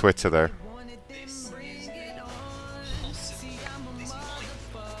eye on his Twitter, though.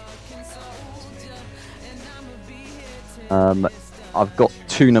 I've got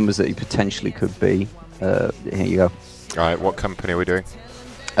 2 numbers that he potentially could be. Here you go. Alright, what company are we doing?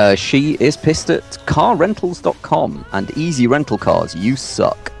 She is pissed at carrentals.com and Easy Rental Cars. You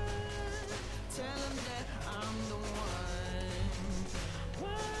suck.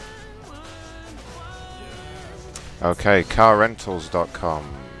 Okay, carrentals.com.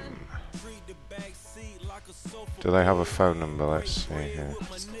 Do they have a phone number? Let's see here.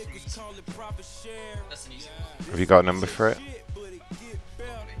 Have you got a number for it?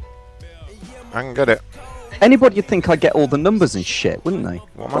 I can get it. Anybody would think I get all the numbers and shit, wouldn't they?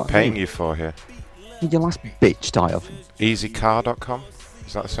 What am I paying you for here? Your last bitch die off. Easycar.com?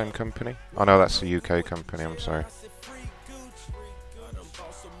 Is that the same company? Oh no, that's the UK company, I'm sorry.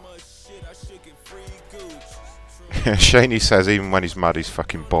 Shaney says even when he's mad he's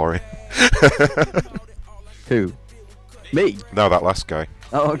fucking boring. Who? Me? No, that last guy.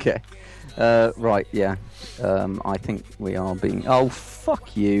 Oh, okay. Right, yeah. I think we are being... Oh,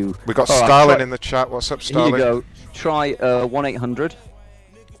 fuck you. We got All Starlin right, in the chat. What's up, Starlin? Here you go. Try 1-800.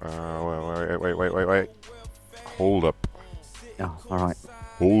 Wait. Hold up. Oh, alright.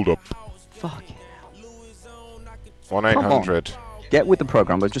 Hold up. Fuck. 1-800. Get with the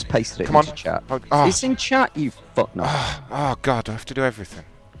program, but just pasted it into chat. Oh. It's in chat, you fucknut. Oh, God, I have to do everything.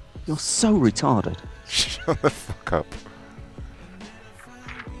 You're so retarded. Shut the fuck up.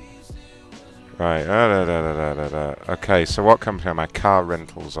 Right. Okay, so what company am I? Car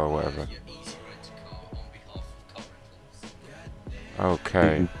Rentals or whatever.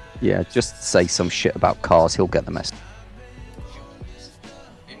 Okay. Yeah, just say some shit about cars, he'll get the message.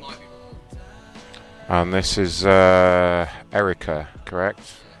 And this is Erica,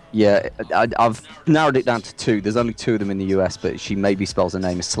 correct? Yeah, I've narrowed it down to 2. There's only 2 of them in the US, but she maybe spells her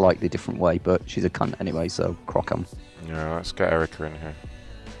name a slightly different way, but she's a cunt anyway, so crock 'em. Yeah, let's get Erica in here.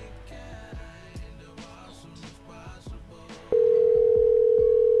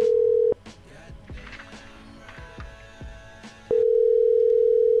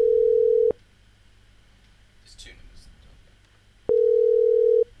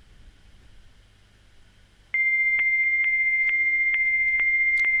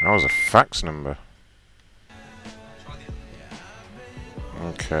 That was a fax number.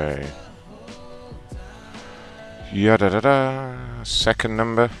 Okay. Yada-da-da. Second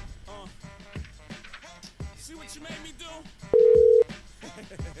number.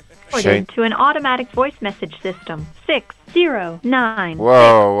 Shane. To an automatic voice message system. 609.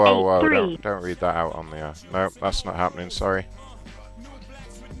 Whoa. Don't read that out on the air. No, that's not happening, sorry.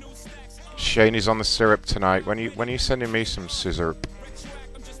 Shane is on the syrup tonight. When are you sending me some syrup?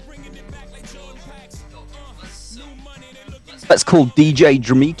 Let's call DJ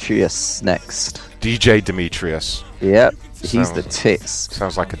Demetrius next. DJ Demetrius. Yep, he's the tits.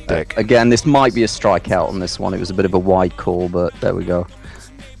 Sounds like a dick. Again, this might be a strikeout on this one. It was a bit of a wide call, but there we go.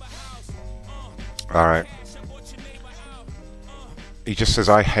 Alright. He just says,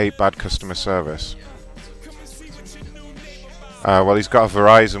 I hate bad customer service. Well, he's got a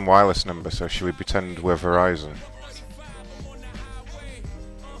Verizon wireless number, so should we pretend we're Verizon?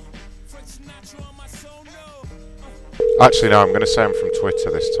 Actually, no, I'm going to say I'm from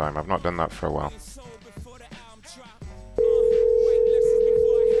Twitter this time. I've not done that for a while.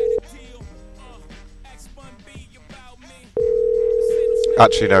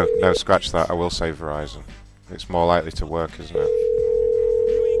 Actually, no, scratch that. I will say Verizon. It's more likely to work, isn't it?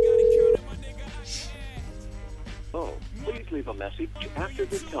 Oh, please leave a message after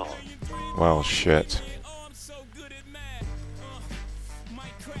the tone. Well, shit.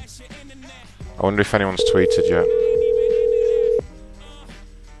 I wonder if anyone's tweeted yet.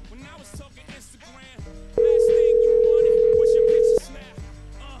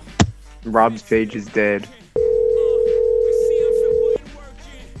 Rob's page is dead.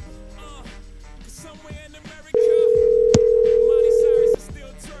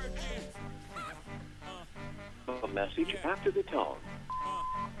 A message after the tone.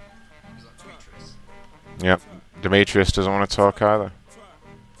 Yep. Demetrius doesn't want to talk either.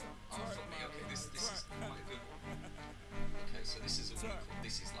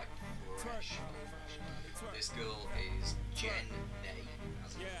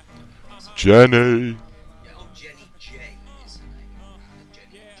 Jenny.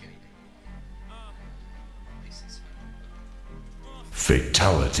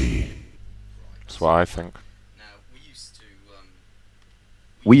 Fatality. That's what I think.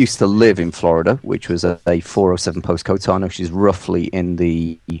 We used to live in Florida, which was a 407 postcode, so I know she's roughly in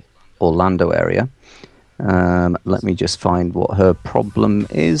the Orlando area. Let me just find what her problem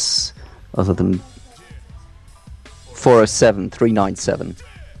is, other than 407-397.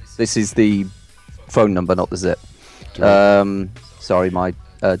 This is the phone number, not the zip. Sorry, my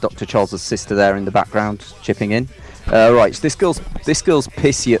Dr. Charles's sister there in the background chipping in. Right, so this girl's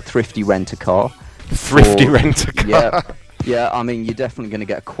pissy at Thrifty Rent-A-Car. Thrifty Rent-A-Car? Yeah, I mean, you're definitely going to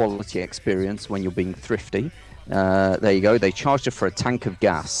get a quality experience when you're being thrifty. There you go. They charged her for a tank of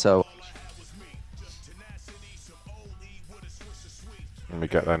gas, so... Let me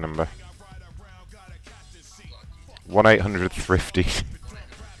get their number. 1-800-THRIFTY.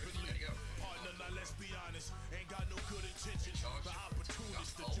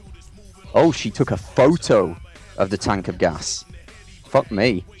 Oh, she took a photo of the tank of gas. Fuck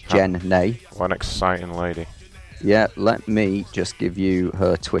me, Jen Nay. One exciting lady. Yeah, let me just give you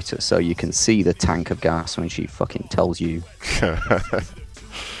her Twitter so you can see the tank of gas when she fucking tells you.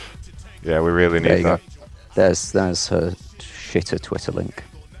 Yeah, we really need that. There's her shitter Twitter link.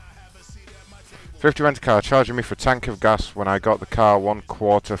 Thrifty Rent-A-Car charging me for a tank of gas when I got the car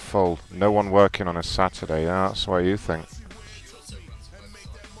 1/4 full. No one working on a Saturday. Yeah, that's what you think.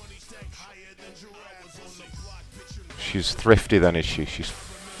 She's thrifty then, is she? She's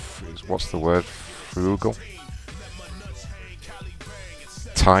what's the word? Frugal?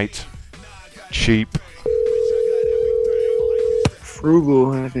 Tight? Cheap?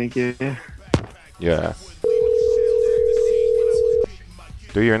 Frugal, I think, yeah. Yeah.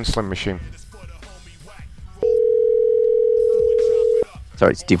 Do your insulin machine.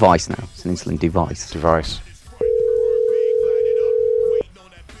 Sorry, it's device now. It's an insulin device. Device.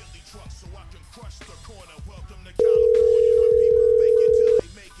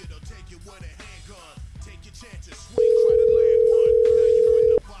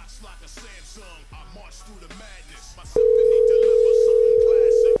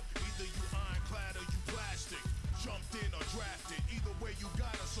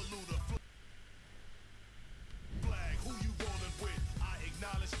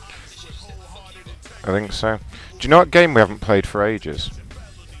 I think so. Do you know what game we haven't played for ages?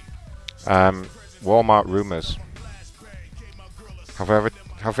 Walmart Rumours. Have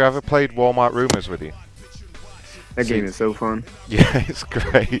we ever played Walmart Rumours with you? That game is so fun. Yeah, it's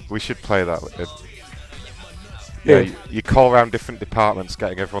great. We should play that. Yeah, you call around different departments,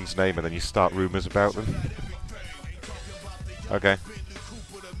 getting everyone's name, and then you start rumours about them. Okay.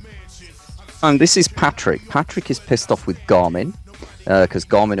 And this is Patrick. Patrick is pissed off with Garmin because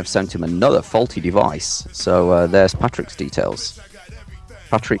Garmin have sent him another faulty device. So there's Patrick's details.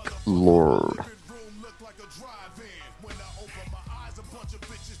 Patrick Lord.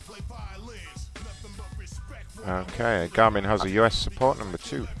 Okay, Garmin has a US support number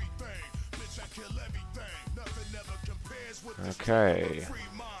too. Okay.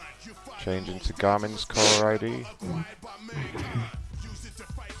 Changing to Garmin's caller ID.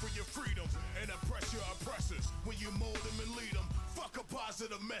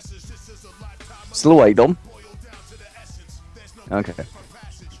 Still away, Dom? Okay.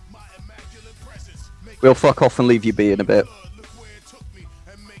 We'll fuck off and leave you be in a bit.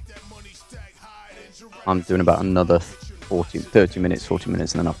 I'm doing about another 30 minutes, 40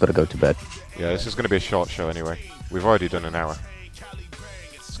 minutes, and then I've got to go to bed. Yeah, this is going to be a short show anyway. We've already done an hour.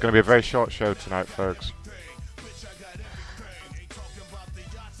 It's going to be a very short show tonight, folks.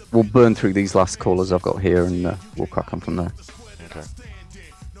 We'll burn through these last callers I've got here, and we'll crack on from there. Okay.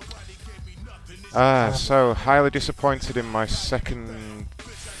 So, highly disappointed in my second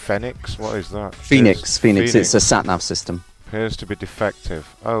Phoenix. What is that? Phoenix. It's a sat-nav system. Appears to be defective.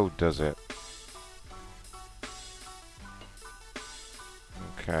 Oh, does it?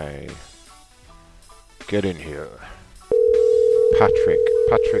 Okay. Get in here. Patrick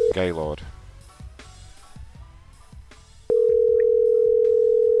Gaylord.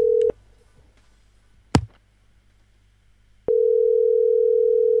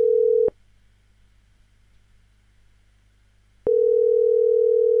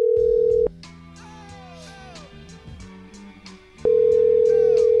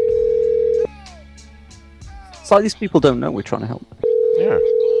 It's like these people don't know we're trying to help. Yeah.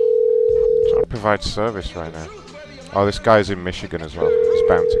 Trying to provide service right now. Oh, this guy's in Michigan as well. It's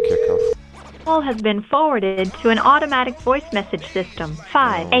bound to kick off. Call has been forwarded to an automatic voice message system.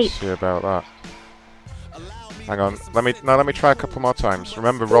 5, 8. Let's see about that. Hang on. Let me try a couple more times.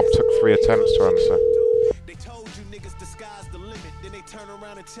 Remember, Rob took 3 attempts to answer. They told you niggas the sky's the limit. Then they turn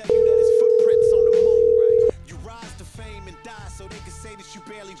around and tell you that it's footprints on the moon. You rise to fame and die so they can say that you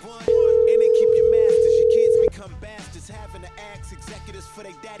barely won. And they keep your masters. Your kids become bastards. Having to ask executives for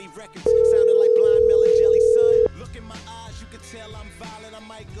their daddy records. Sounding like blind Miller Jelly son. Look in my eyes, you can tell I'm violent. I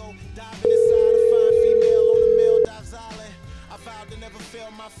might go diving inside a fine female on the male dives island. I vowed to never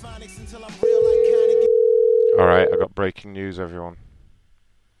fail my phonics until I'm real iconic. Alright, I got breaking news, everyone.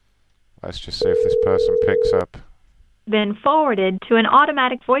 Let's just see if this person picks up. Been forwarded to an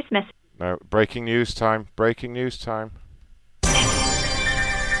automatic voice message. No, breaking news time. Breaking news time.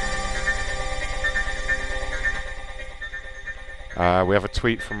 We have a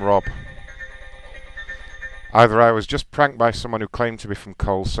tweet from Rob. Either I was just pranked by someone who claimed to be from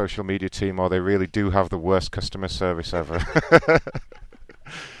Cole's social media team, or they really do have the worst customer service ever.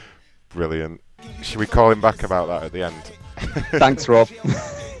 Brilliant. Should we call him back about that at the end? Thanks, Rob.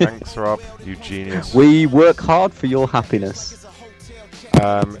 Thanks, Rob. You genius. We work hard for your happiness.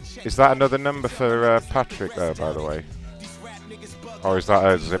 Is that another number for Patrick there, by the way? Or is that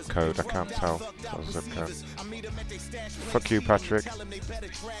a zip code? I can't tell. That's a zip code. Fuck you, Patrick.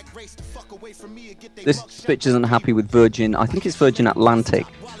 This bitch isn't happy with Virgin. I think it's Virgin Atlantic.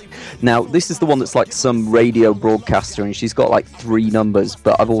 Now, this is the one that's like some radio broadcaster, and she's got like 3 numbers,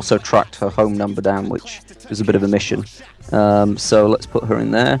 but I've also tracked her home number down, which is a bit of a mission. So let's put her in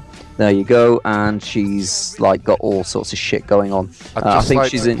there. There you go, and she's like got all sorts of shit going on. I think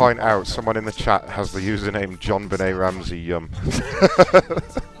she's to point out, someone in the chat has the username John Benet Ramsey Yum.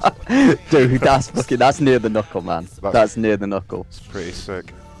 Dude, that's near the knuckle, man. That's near the knuckle. It's pretty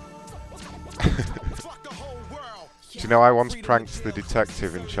sick. Do you know I once pranked the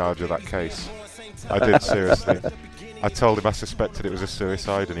detective in charge of that case? I did, seriously. I told him I suspected it was a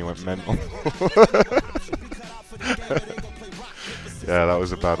suicide and he went mental. Yeah, that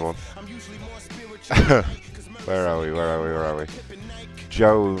was a bad one. Where are we?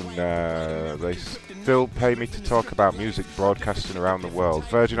 Joan, they still pay me to talk about music broadcasting around the world.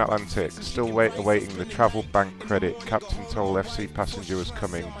 Virgin Atlantic, still awaiting the travel bank credit. Captain told FC passenger was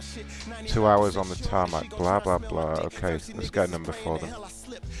coming. 2 hours on the tarmac. Blah, blah, blah. Okay, let's get a number for them.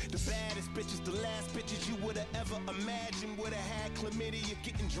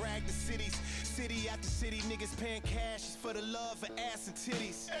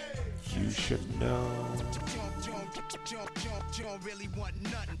 You should know.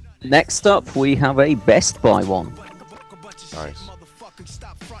 Next up, we have a Best Buy one. Nice.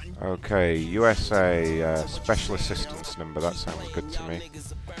 Okay, USA special assistance number. That sounds good to me.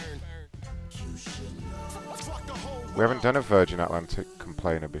 We haven't done a Virgin Atlantic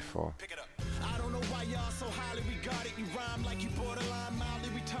complainer before.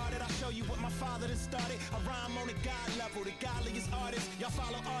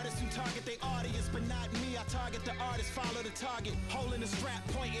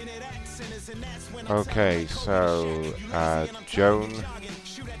 Okay, so Joan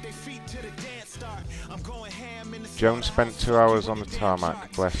spent 2 hours on the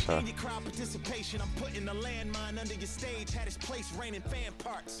tarmac, bless her.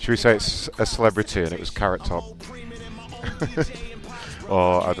 Should we say it's a celebrity and it was Carrot Top?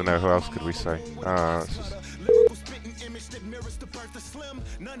 Or, I don't know, who else could we say?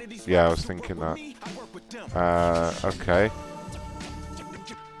 Yeah, I was thinking that. Okay.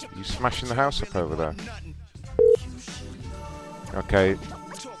 You smashing the house up over there? Okay.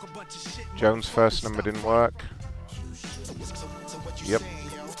 Joan's first number didn't work. Yep.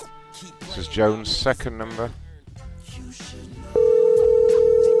 This is Joan's second number. I'll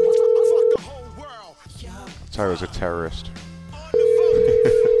tell you, was a terrorist.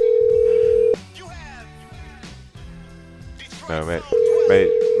 No,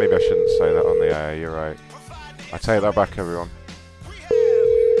 maybe I shouldn't say that on the air, you're right. I take that back, everyone.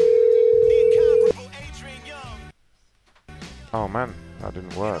 Oh man, that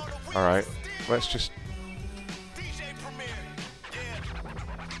didn't work. Alright, let's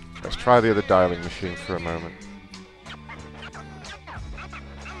try the other dialing machine for a moment.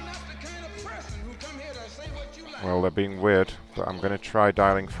 Well, they're being weird, but I'm going to try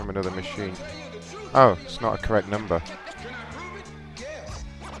dialing from another machine. Oh, it's not a correct number.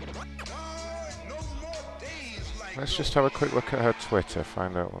 Let's just have a quick look at her Twitter,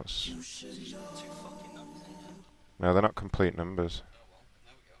 find out what's... No, they're not complete numbers.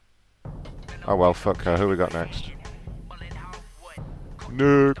 Oh well, fuck her. Who we got next?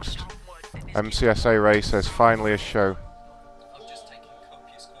 Next! MCSA Ray says, finally a show.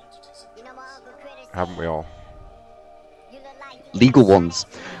 Haven't we all? Legal ones.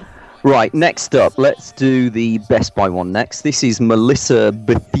 Right, next up, let's do the Best Buy one next. This is Melissa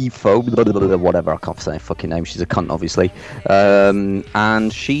Bethifo, whatever, I can't say her fucking name, she's a cunt, obviously.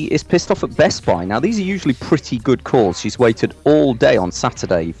 And she is pissed off at Best Buy. Now, these are usually pretty good calls. She's waited all day on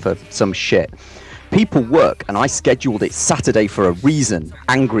Saturday for some shit. People work, and I scheduled it Saturday for a reason.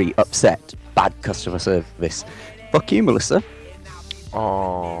 Angry, upset, bad customer service. Fuck you, Melissa.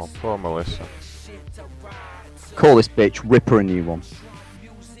 Oh, poor Melissa. Call this bitch, rip her a new one.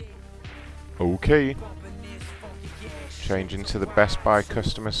 Okay. Changing to the Best Buy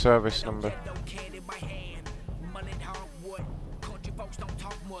customer service number.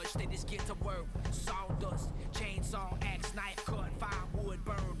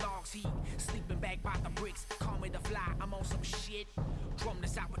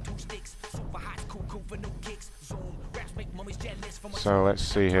 So let's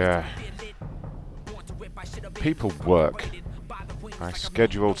see here. People work. I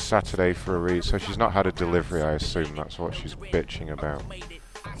scheduled Saturday for a read, so she's not had a delivery, I assume. That's what she's bitching about.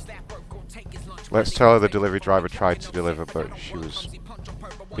 Let's tell her the delivery driver tried to deliver, but she was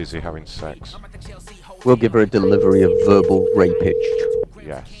busy having sex. We'll give her a delivery of verbal rapage.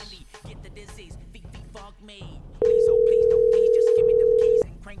 Yes.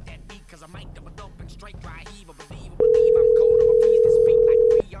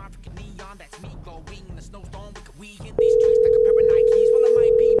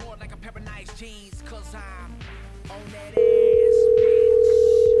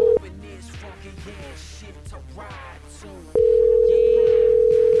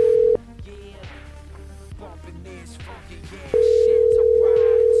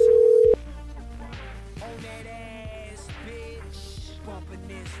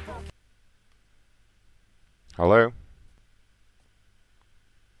 Hello?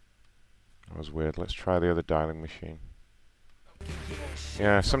 That was weird. Let's try the other dialing machine.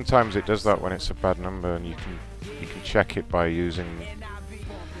 Yeah, sometimes it does that when it's a bad number, and you can check it by using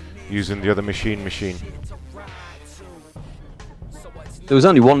the other machine. There was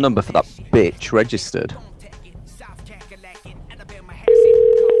only one number for that bitch registered.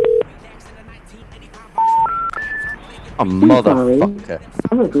 A motherfucker.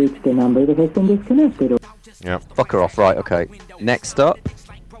 I have reached a number that has been disconnected. Yeah. Fuck her off. Right, okay. Next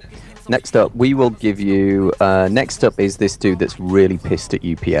up, we will give you... next up is this dude that's really pissed at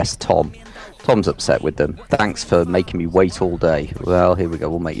UPS, Tom. Tom's upset with them. Thanks for making me wait all day. Well, here we go.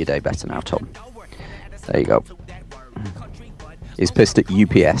 We'll make your day better now, Tom. There you go. He's pissed at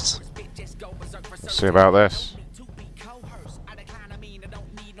UPS. Let's see about this.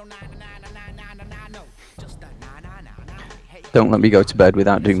 Don't let me go to bed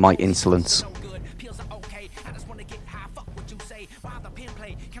without doing my insolence.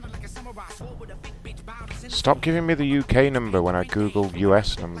 Stop giving me the UK number when I Google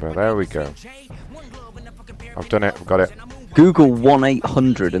US number. There we go. I've done it. I've got it. Google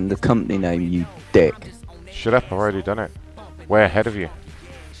 1-800 and the company name, you dick. Shut up. I've already done it. Way ahead of you.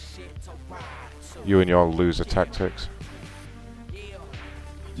 You and your loser tactics.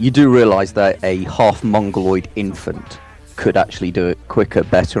 You do realise that a half-mongoloid infant could actually do it quicker,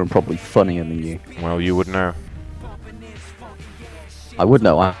 better, and probably funnier than you. Well, you would know. I would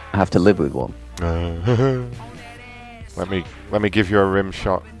know. I have to live with one. Let me give you a rim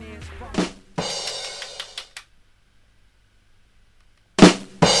shot.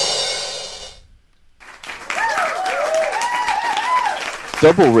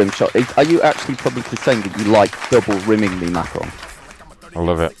 Double rim shot. Are you actually publicly saying that you like double rimming me, Macron? I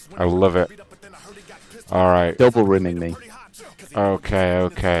love it. I love it. All right. Double rimming me.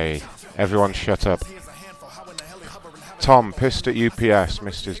 Okay. Everyone shut up. Tom, pissed at UPS,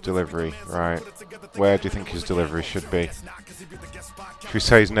 missed his delivery. Right. Where do you think his delivery should be? Should we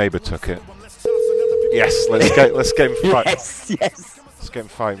say his neighbour took it? Yes, let's get him fighting. Yes. Let's get him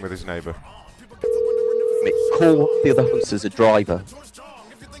fighting with his neighbour. Call the other host as a driver.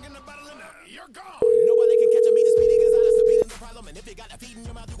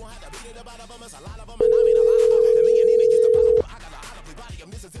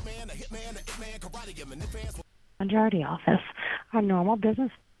 Majority office. Our normal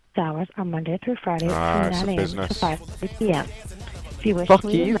business hours are Monday through Friday from 9 a.m. to 5 p.m. If you wish Fuck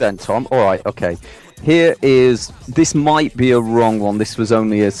to you then, Tom. Alright, okay. Here is... This might be a wrong one. This was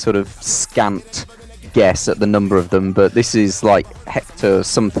only a sort of scant guess at the number of them, but this is like Hector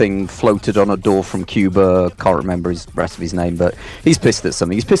something floated on a door from Cuba. Can't remember his rest of his name, but he's pissed at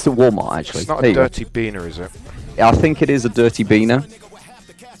something. He's pissed at Walmart, actually. It's not a dirty beaner, is it? I think it is a dirty beaner.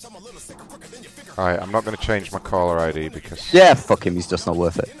 Alright, I'm not going to change my caller ID because... Yeah, fuck him, he's just not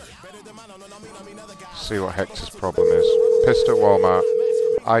worth it. See what Hector's problem is. Pissed at Walmart.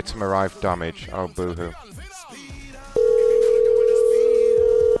 Item arrived damage. Oh, boo-hoo.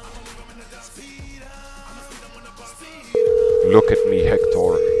 Look at me,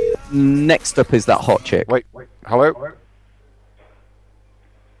 Hector. Next up is that hot chick. Wait. Hello?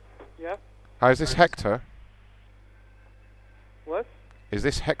 Yeah? Hi, is this Hector? What? Is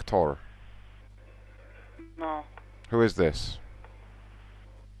this Hector? No. Who is this?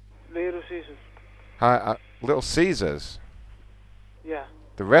 Little Caesars. Hi, Little Caesars? Yeah.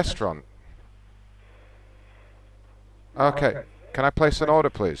 The restaurant? Okay. Can I place an order,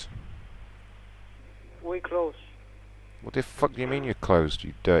 please? We close. What the fuck do you mean you're closed,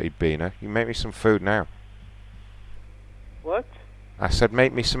 you dirty beaner? You make me some food now. What? I said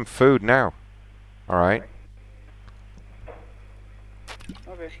make me some food now. Alright?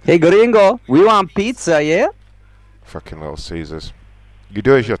 Okay. Hey, gringo, we want pizza, yeah? Fucking Little Caesars. You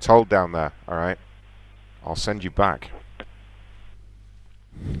do as you're told down there, alright? I'll send you back.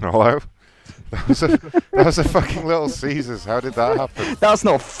 Hello? That was a fucking Little Caesars. How did that happen? That's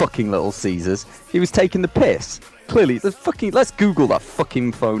not fucking Little Caesars. He was taking the piss. Clearly, the fucking. Let's Google that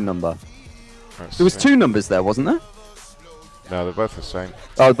fucking phone number. There was 2 numbers there, wasn't there? No, they're both the same.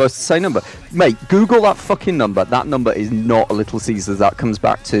 Oh, they're both the same number. Mate, Google that fucking number. That number is not a Little Caesars. That comes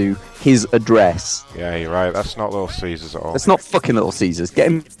back to his address. Yeah, you're right. That's not Little Caesars at all. That's not fucking Little Caesars. Get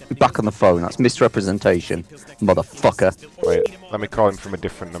him back on the phone. That's misrepresentation, motherfucker. Wait, let me call him from a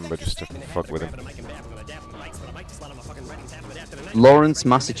different number just to fuck with him. Lawrence,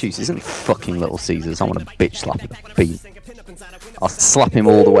 Massachusetts isn't fucking Little Caesars. I want to bitch slap him. Beat. I'll slap him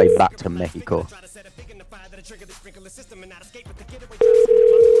all the way back to Mexico.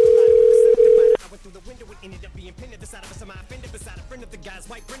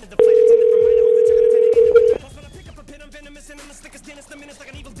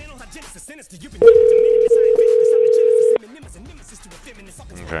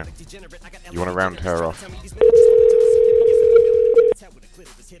 Okay. You want to round her off?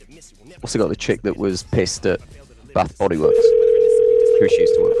 Also got the chick that was pissed at Bath Body Works, who she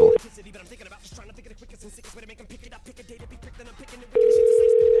used to work for.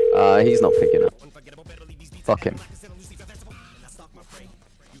 He's not picking up. Fuck him.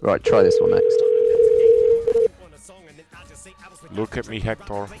 Right, try this one next. Look at me,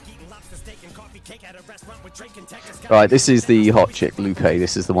 Hector. Right, this is the hot chick, Lupe.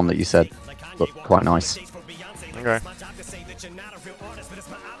 This is the one that you said looked quite nice. Okay.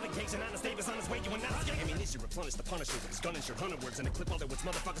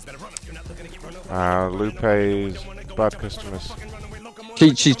 Lupe's bad customers.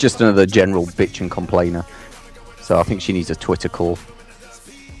 She's just another general bitch and complainer. So I think she needs a Twitter call.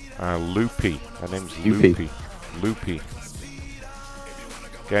 Loopy. Her name's Loopy. Loopy.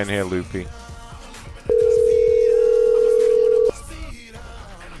 Get in here, Loopy.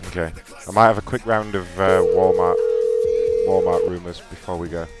 Okay. I might have a quick round of Walmart Rumours before we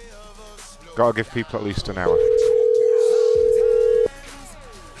go. Gotta give people at least an hour.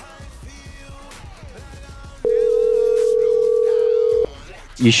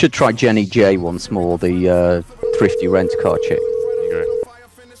 You should try Jenny J once more, the thrifty rent-a-car chick. Okay.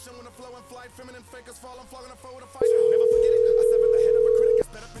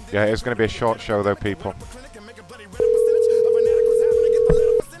 Yeah, it's going to be a short show though, people.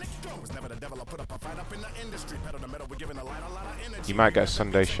 You might get a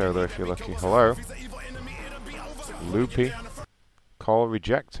Sunday show though if you're lucky. Hello? Loopy? Call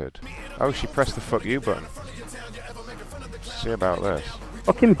rejected. Oh, she pressed the fuck you button. See about this.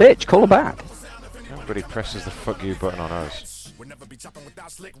 Fucking bitch, call her back. Nobody presses the fuck you button on us.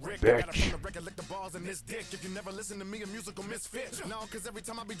 Bitch.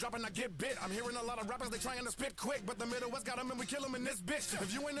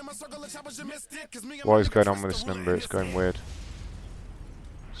 What is going on with this number? It's going weird.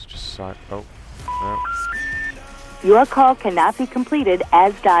 It's just like, oh, no. Your call cannot be completed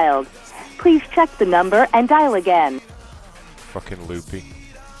as dialed. Please check the number and dial again. Fucking Loopy.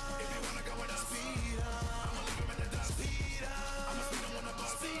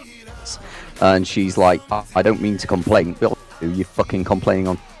 And she's like, I don't mean to complain. But you're fucking complaining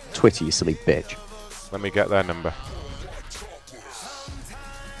on Twitter, you silly bitch. Let me get their number.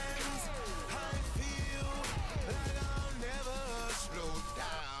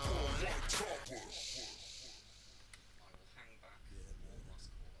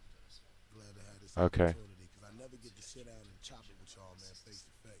 Okay.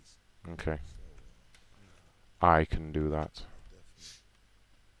 Okay. I can do that.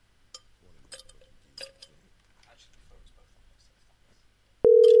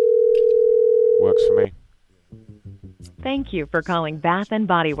 Works for me. Thank you for calling Bath and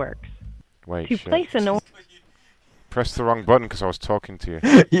Body Works. Wait, to shit. place an order. Press the wrong button because I was talking to you.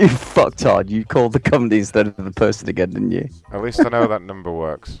 You fucktard. You called the company instead of the person again, didn't you? At least I know that number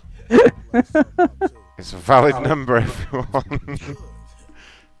works. It's a valid number, everyone.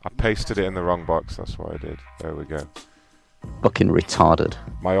 I pasted it in the wrong box, that's what I did. There we go. Fucking retarded.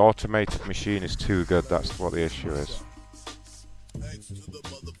 My automated machine is too good, that's what the issue is.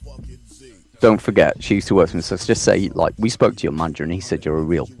 Don't forget, she used to work for me, so just say, like, we spoke to your manager and he said you're a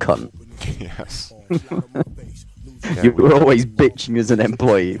real cunt. Yes. Yeah, you were always bitching as an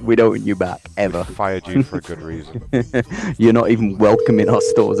employee. We don't want you back, ever. We fired you for a good reason. You're not even welcome in our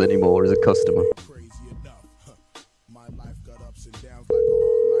stores anymore as a customer.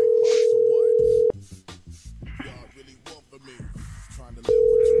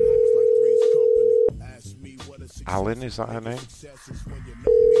 Alan, is that her name?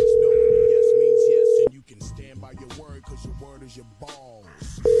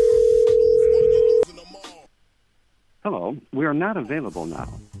 Hello, we are not available now.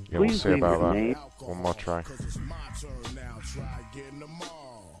 Yeah, we'll Please see leave about your that. name. One more try.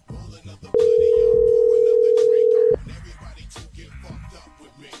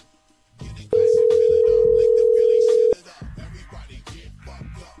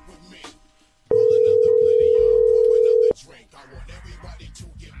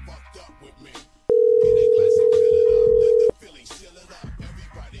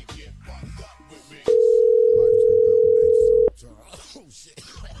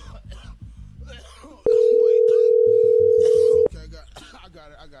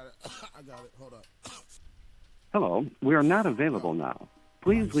 Hello, we are not available now.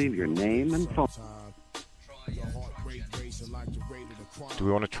 Please leave your name and phone. Do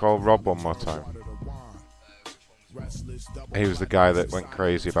we want to troll Rob one more time? He was the guy that went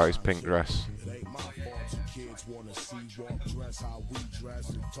crazy about his pink dress.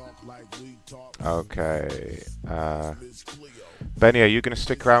 Okay. Benny, are you going to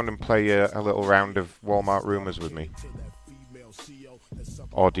stick around and play a little round of Walmart Rumours with me?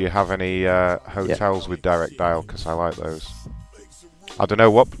 Or do you have any hotels with direct dial? Because I like those. I don't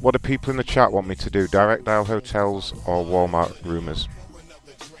know, what do people in the chat want me to do? Direct dial hotels or Walmart Rumours?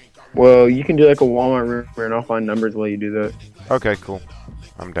 Well, you can do like a Walmart rumor and I'll find numbers while you do that. Okay, cool.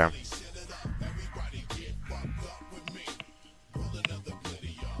 I'm down.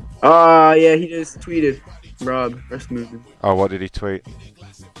 Yeah, he just tweeted. Rob, rest moving. Oh, what did he tweet?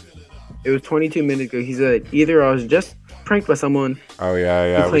 It was 22 minutes ago. He said, either I was just pranked by someone. Oh,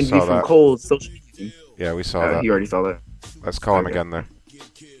 yeah, who we claimed saw to be that. from Cole's social media. Yeah, we saw that. You already saw that. Let's call him again, though.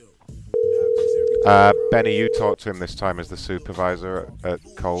 Benny, you talked to him this time as the supervisor at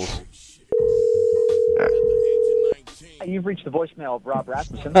Cole's. You've reached the voicemail of Rob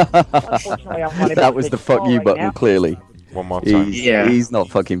Rasmussen. Unfortunately, I'm unable That was to the take fuck call you right button, now. clearly. One more time. He's not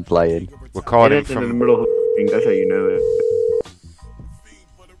fucking playing. We're calling him in the from... middle of the thing. That's how you know it.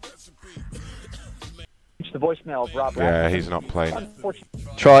 Reached the voicemail of Rob Yeah, Rasmussen. he's not playing.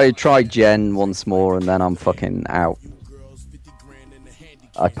 Unfortunately, Try Jen once more and then I'm fucking out.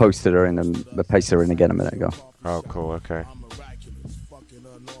 I pasted her in again a minute ago. Oh, cool, okay.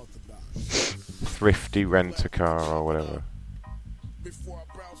 Thrifty rent-a-car or whatever.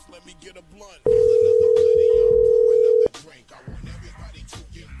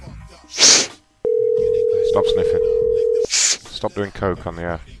 Stop sniffing. Stop doing coke on the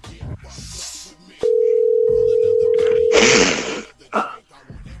air.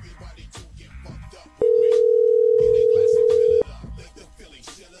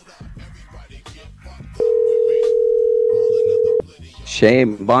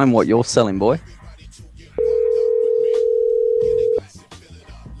 Shame, buying what you're selling, boy.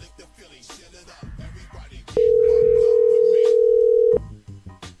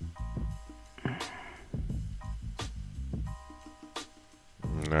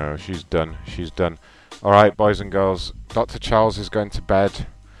 No, she's done. She's done. Alright, boys and girls. Dr. Charles is going to bed.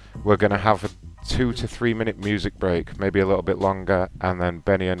 We're going to have a 2 to 3 minute music break, maybe a little bit longer, and then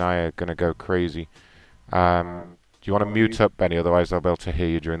Benny and I are going to go crazy. Do you want to mute up, Benny? Otherwise I'll be able to hear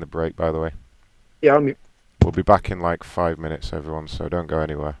you during the break, by the way. Yeah, I'll mute. We'll be back in like 5 minutes, everyone, so don't go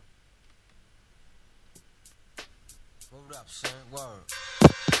anywhere. Hold up, son. Word.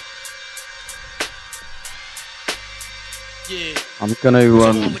 Yeah. I'm gonna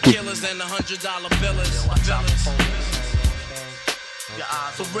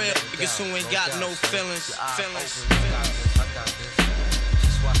For real, niggas who ain't got no feelings.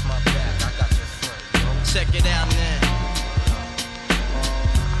 Check it out now.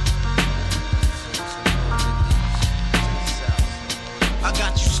 I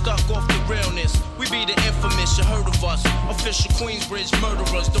got you stuck off the realness. murderous. We be the infamous, you heard of us. Official Queensbridge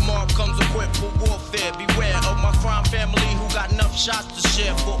murderers. The mob comes equipped for warfare. Beware of my crime family who got enough shots to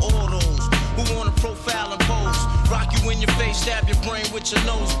share for all those who wanna profile and pose. Rock you in your face, stab your brain with your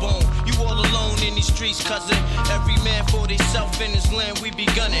nose bone. You all alone in these streets, cousin. Every man for theyself in his land, we be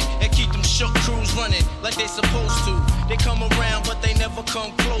gunning. And keep them shook crews running like they supposed to. They come around, but they never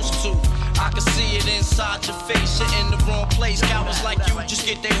come close to. I can see it inside your face, you're in the wrong place. Cowards like you just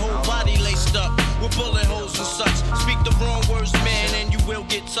get their whole body laced up with bullet holes and such. Speak the wrong words, man, and you will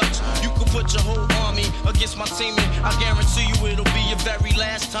get touched. You could put your whole army against my team, and I guarantee you it'll be your very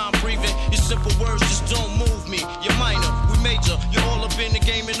last time breathing. Your simple words just don't move me. You're minor, we major. You're all up in the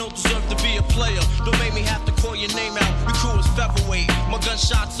game and don't deserve to be a player. Don't make me have to call your name out. Your crew is featherweight. My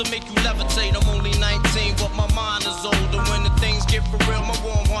gunshots will make you levitate. I'm only 19, but my mind is older. When the things get for real, my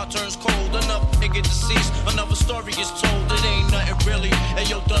warm heart turns cold. Another nigga deceased, another story is told. It ain't nothing really. And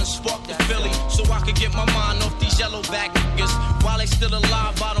yo, done sparked the Philly, so I could get my mind off these yellow back niggas. While they still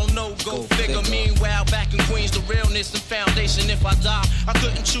alive, I don't know. Go figure. Meanwhile, back in Queens, the realness and foundation. If I die, I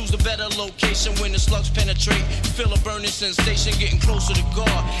couldn't choose a better location. When the slugs penetrate, you feel a burning sensation, getting closer to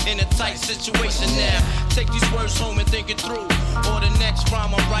God in a tight situation. Now, take these words home and think it through, or the next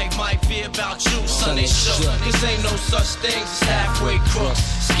rhyme I write might be about you. Son, they shook, cause ain't no such things as halfway crooks.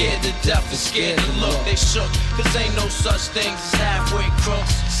 Scared to death and scared to look. They shook, cause ain't no such things as halfway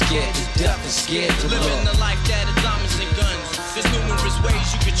crooks. Scared to death and scared to look. Living the life that is diamonds and guns. There's numerous ways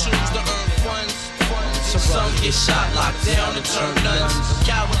you can choose to earn funds. Some get shot, locked down, and turn nuns.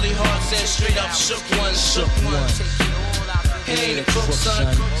 Cowardly hearts and straight up shook ones. Shook ones. He ain't a crook,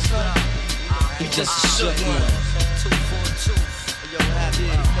 son. He just a shook one.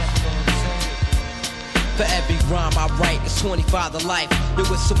 For every rhyme I write, it's 25 to life. There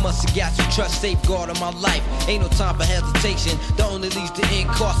was so much I got to trust, safeguard of my life. Ain't no time for hesitation, that only leads to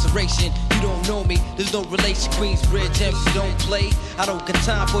incarceration. You don't know me, there's no relation. Queensbridge, and you don't play. I don't got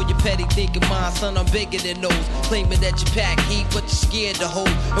time for your petty thinking, mind, son, I'm bigger than those. Claiming that you pack heat, but you're scared to hold.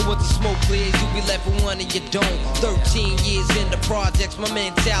 And once the smoke clears, you be left with one and you don't. 13 years in the projects, my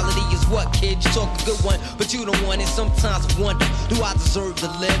mentality is what, kid? You talk a good one, but you don't want it. Sometimes I wonder, do I deserve to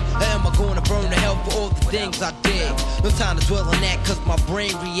live? Or am I going to burn to hell for all the things I did? No time to dwell on that, cause my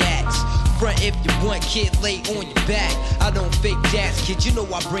brain reacts. Front if you want, kid, lay on your back. I don't fake jazz, kid, you know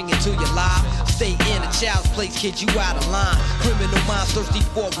I bring it to your life. Stay in a child's place, kid, you out of line. Criminal minds thirsty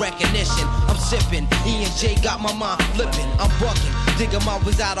for recognition. I'm sipping, E&J got my mind flipping. I'm bucking, digging my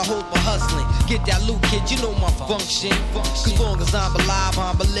ways out of hope for hustling. Get that loot, kid, you know my function. Cause long as I'm alive,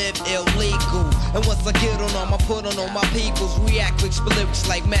 I'ma live illegal. And once I get on them, I put on all my peoples. React with lyrics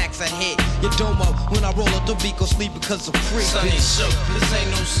like Max, I hit your dome up. When I roll up the beat, go sleep because I'm free. Son, they shook, this ain't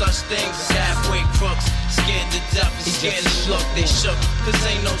no such thing as halfway crooks. Scared to death and scared to look. They shook, cause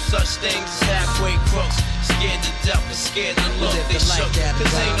ain't no such thing as halfway crooks. Scared to death and scared to look. They shook,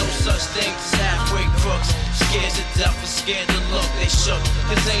 cause ain't no such thing as halfway crooks. Scared to death and scared to look. They shook,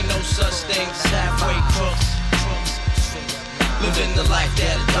 cause ain't no such thing as halfway crooks. Living the life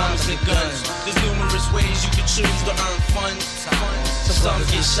that is diamonds and guns. There's numerous ways you can choose to earn funds. Some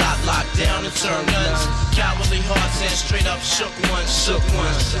get shot, locked down, and turn nuns. Cowardly hearts and straight up shook ones. Shook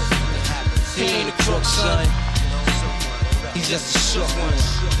ones. He ain't a crook, son. He's just a shook one.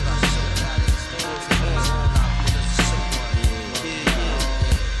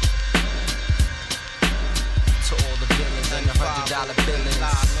 To all the villains and the $100 billings.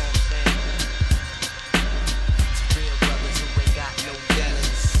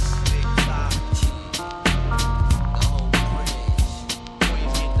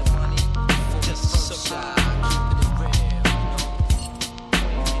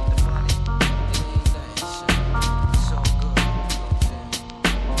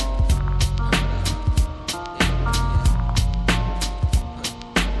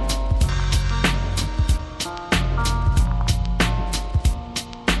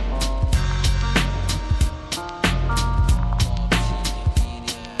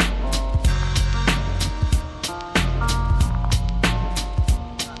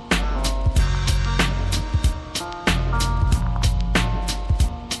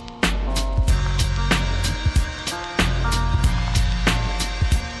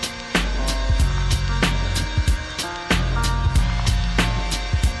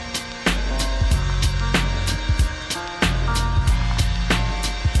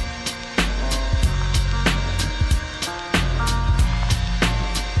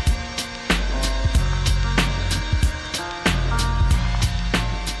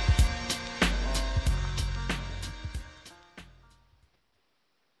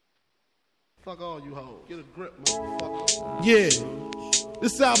 Fuck all you hoes. Get a grip, motherfucker. Yeah.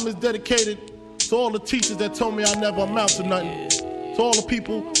 This album is dedicated To all the teachers that told me I never amount to nothing. To all the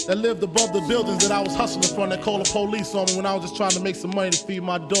people that lived above the buildings that I was hustling from that called the police on me when I was just trying to make some money to feed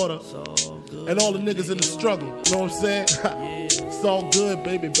my daughter. And all the niggas in the struggle, you know what I'm saying? It's all good,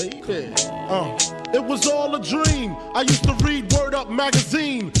 baby. It was all a dream. I used to read Word Up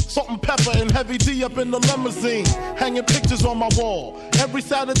magazine. Salt and Pepper and Heavy D up in the limousine. Hanging pictures on my wall. Every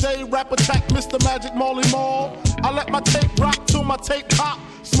Saturday, rap attack Mr. Magic Molly Mall. I let my tape rock till my tape pop.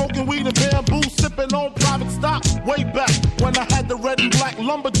 Smoking weed and bamboo, sipping on private stock. Way back when I had the red and black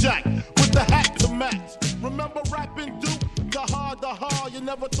lumberjack with the hat to match. Remember rapping Duke? The hard, you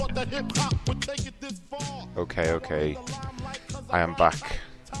never thought that hip-hop would take it this far. Okay. I am back.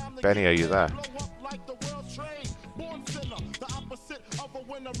 Benny, are you there?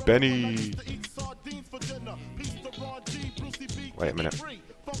 Benny! Wait a minute.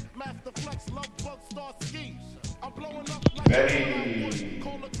 Benny!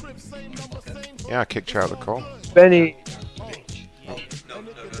 Yeah, I kicked you out of the call. Benny!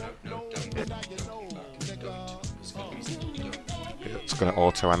 It's going to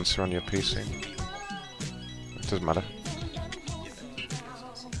auto-answer on your PC. It doesn't matter.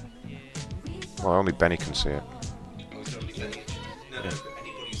 Well, only Benny can see it. Yeah.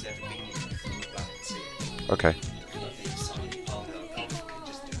 Okay.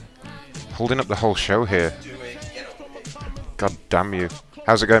 Holding up the whole show here. God damn you.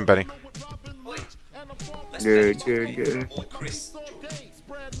 How's it going, Benny? Good.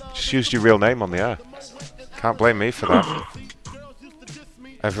 Just used your real name on the air. Can't blame me for that.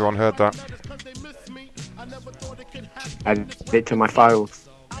 Everyone heard that? Add it to my files.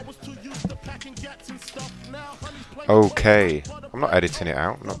 Okay. I'm not editing it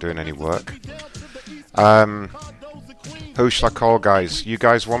out. I'm not doing any work. Who shall I call, guys? You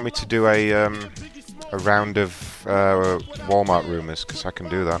guys want me to do a round of Walmart Rumours? Because I can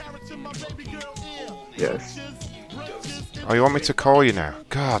do that. Yes. Oh, you want me to call you now?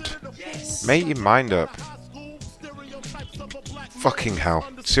 God. Make your mind up. Fucking hell.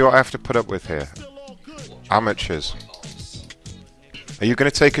 See what I have to put up with here? Amateurs. Are you going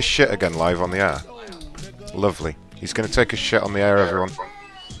to take a shit again live on the air? Lovely. He's going to take a shit on the air, everyone.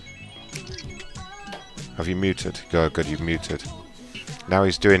 Have you muted? Good, you've muted. Now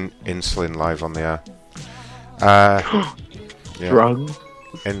he's doing insulin live on the air. Yeah. Drugs?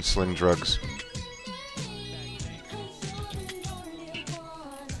 Insulin drugs.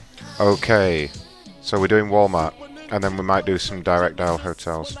 Okay. So we're doing Walmart. And then we might do some direct dial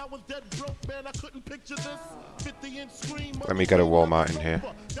hotels. Let me get a Walmart in here.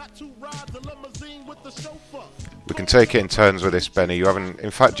 We can take it in turns with this, Benny. You haven't.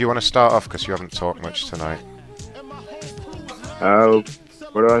 In fact, do you want to start off because you haven't talked much tonight? What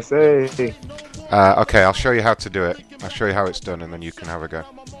do I say? Okay, I'll show you how to do it. I'll show you how it's done, and then you can have a go.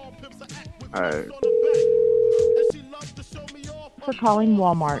 Alright. For calling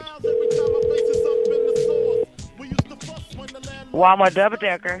Walmart. Walmart double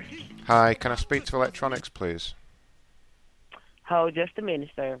decker. Hi, can I speak to electronics, please? Hold just a minute,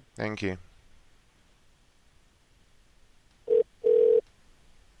 sir. Thank you.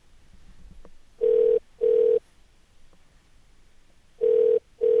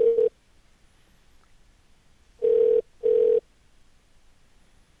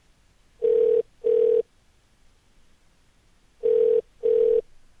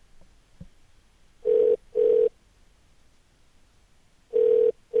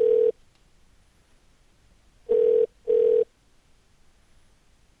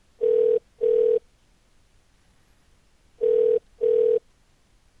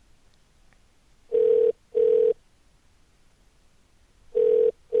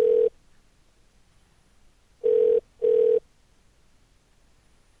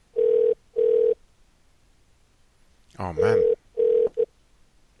 Oh, man.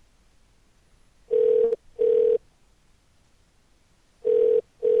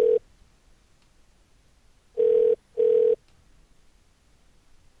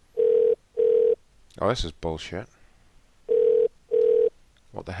 Oh, this is bullshit.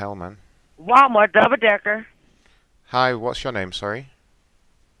 What the hell, man? Walmart double decker. Hi, what's your name, sorry?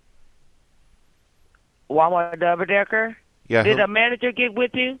 Walmart double decker. Yeah. Did a manager get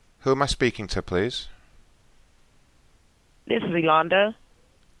with you? Who am I speaking to, please? This is Yolanda.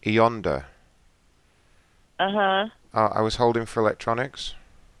 Yolanda. Uh-huh. I was holding for electronics.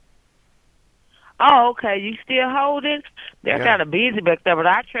 Oh, okay. You still holding? They're Yeah. kind of busy back there, but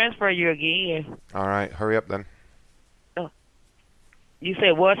I'll transfer you again. All right, hurry up then. Oh. You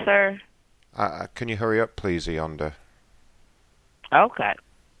said what, sir? Can you hurry up, please, Yolanda? Okay.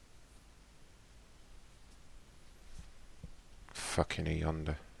 Fucking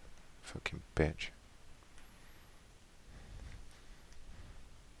Yolanda. Fucking bitch.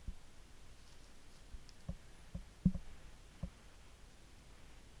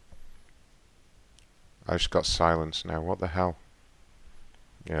 I just got silence now. What the hell?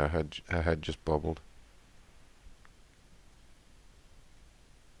 Yeah, her head just bubbled.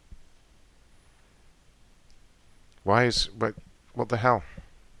 Why is... what the hell?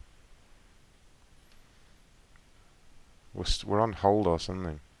 We're on hold or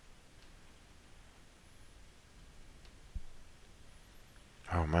something.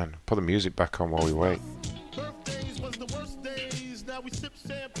 Oh man, put the music back on while we wait. Birthdays was the worst days. Now we sip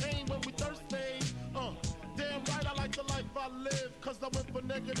champagne when we thirsty. Damn right, I like the life I live. Cause I went from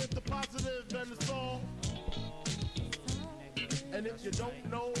negative to positive, and it's all. And if you don't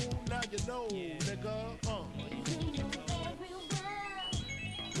know, now you know, nigga.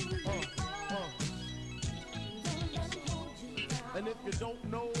 And if you don't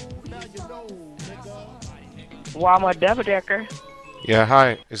know, now you know, nigga. Walmart double decker. Yeah,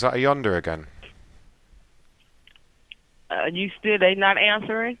 hi. Is that a Yonder again? They not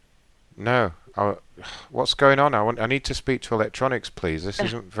answering? No. What's going on? I need to speak to electronics, please. This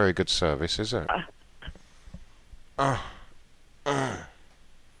isn't very good service, is it?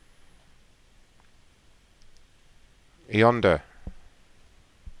 Yonder.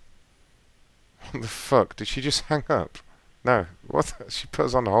 What the fuck? Did she just hang up? No. What? She put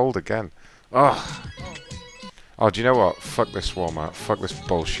us on hold again. Oh. Oh, do you know what? Fuck this Walmart. Fuck this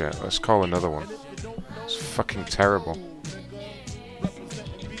bullshit. Let's call another one. It's fucking terrible.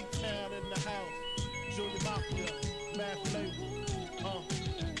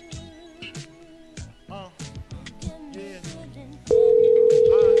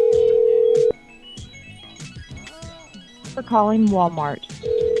 For calling Walmart.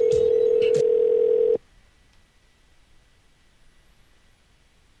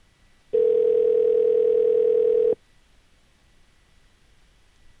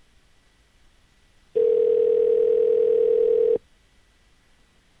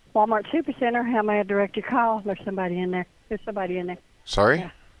 Walmart Supercenter, how may I direct your call? There's somebody in there. Sorry?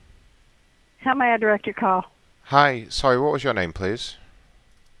 Yeah. How may I direct your call? Hi. Sorry, what was your name, please?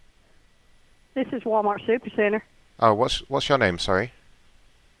 This is Walmart Supercenter. Oh, what's your name, sorry?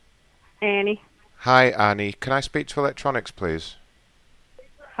 Annie. Hi, Annie. Can I speak to electronics, please?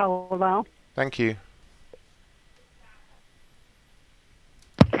 Hold on. Thank you.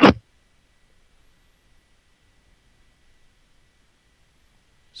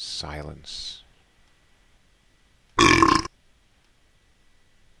 Silence.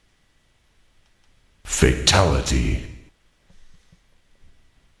 Fatality.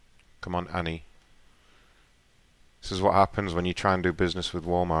 Come on, Annie. This is what happens when you try and do business with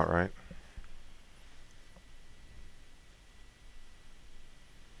Walmart, right?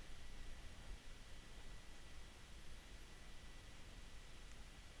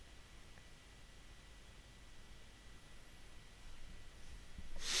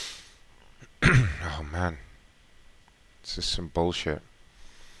 Oh man, this is some bullshit.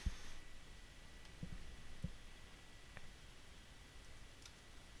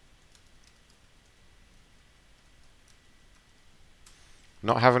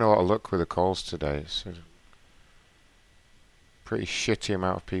 Not having a lot of luck with the calls today. It's a pretty shitty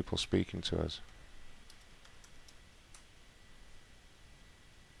amount of people speaking to us.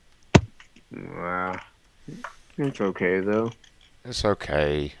 Wow. It's okay though. It's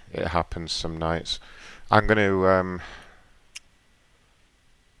okay. It happens some nights. I'm going to...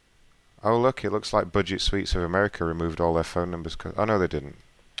 Oh, look, it looks like Budget Suites of America removed all their phone numbers. Oh, no, they didn't.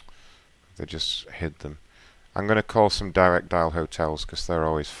 They just hid them. I'm going to call some direct dial hotels because they're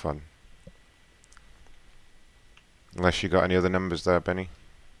always fun. Unless you got any other numbers there, Benny?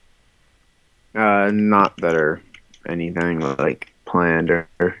 Not that are anything like planned or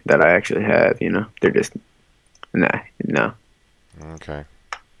that I actually have, you know? They're just... No. Okay.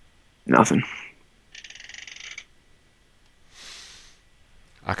 Nothing.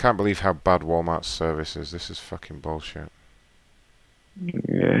 I can't believe how bad Walmart's service is. This is fucking bullshit.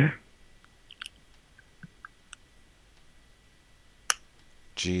 Yeah.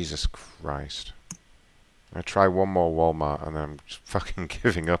 Jesus Christ. I try one more Walmart and then I'm just fucking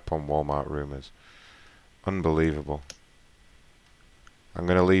giving up on Walmart Rumours. Unbelievable. I'm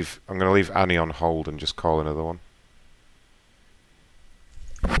gonna leave Annie on hold and just call another one.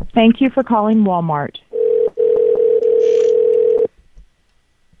 Thank you for calling Walmart.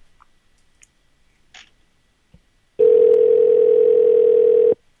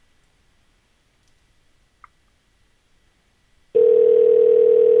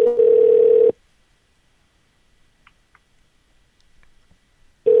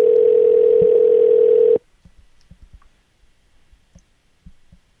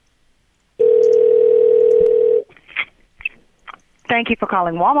 Thank you for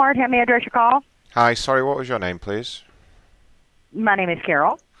calling Walmart. How may I address your call? Hi, sorry, what was your name, please? My name is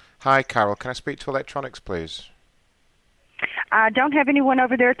Carol. Hi, Carol. Can I speak to electronics, please? I don't have anyone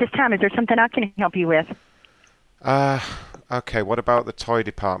over there at this time. Is there something I can help you with? Okay, what about the toy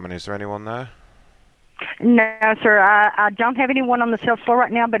department? Is there anyone there? No, sir. I don't have anyone on the sales floor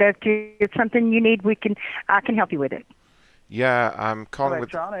right now, but if it's something you need, I can help you with it. Yeah, I'm calling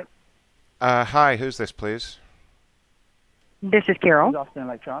Electronic. Hi, who's this, please? This is Carol. Austin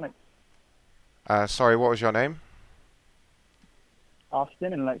Electronic. Sorry, what was your name?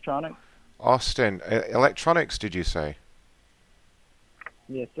 Austin Electronic. Austin. Electronics, did you say?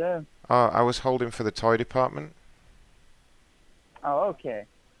 Yes, sir. Oh, I was holding for the toy department. Oh, okay.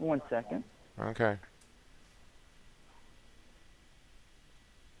 1 second. Okay.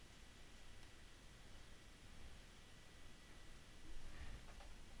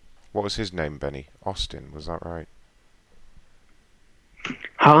 What was his name, Benny? Austin, was that right?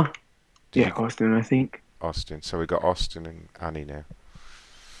 Huh? Yeah, Austin, I think. Austin. So we got Austin and Annie now.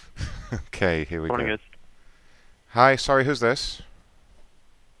 Okay, here we Morning, go. guys. Hi, sorry, who's this?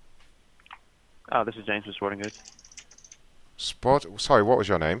 Oh, this is James from Sporting Goods. Sorry, what was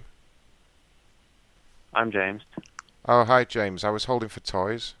your name? I'm James. Oh, hi, James. I was holding for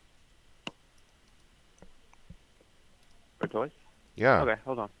toys. For toys? Yeah. Okay,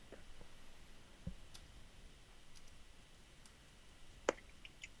 hold on.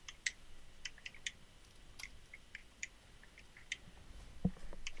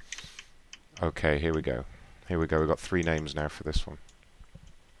 Okay, here we go. Here we go. We've got 3 names now for this one.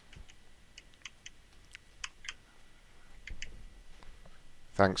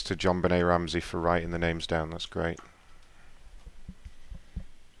 Thanks to John Benet Ramsey for writing the names down. That's great.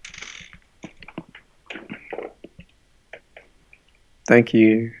 Thank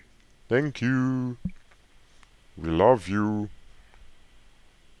you. Thank you. We love you.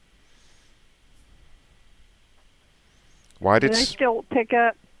 Why did they still pick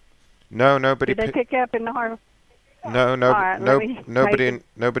up? No, nobody. Did they pick up in the hardware? No, right,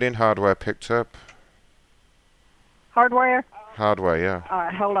 nobody in hardware picked up. Hardware? Hardware, yeah. All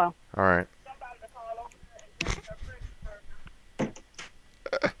right, hold on. All right.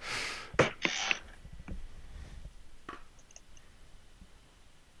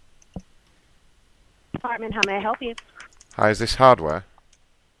 Department, how may I help you? Hi, is this hardware?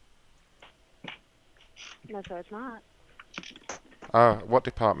 No, sir, it's not. What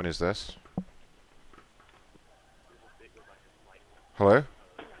department is this? Hello?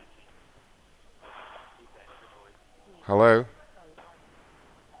 Hello?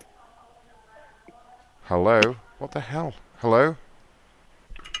 Hello? What the hell? Hello?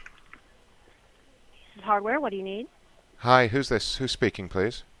 Hardware, what do you need? Hi, who's this? Who's speaking,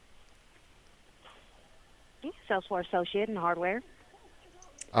 please? Salesforce Associate in hardware.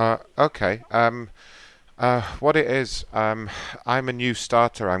 Okay. What it is, I'm a new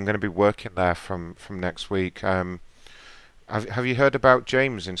starter. I'm going to be working there from next week. Have you heard about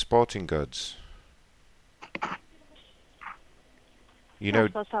James in Sporting Goods? You know, I'm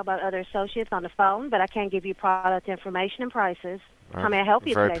supposed to talk about other associates on the phone, but I can't give you product information and prices. How may I help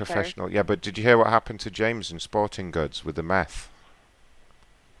you very today, professional. sir? Yeah, but did you hear what happened to James in Sporting Goods with the meth?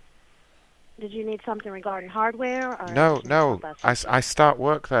 Did you need something regarding hardware? Or No. I start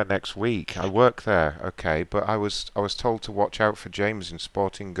work there next week. I work there, okay, but I was told to watch out for James in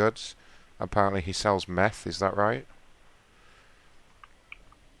Sporting Goods. Apparently he sells meth, is that right?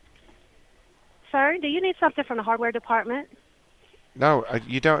 Sir, do you need something from the hardware department? No,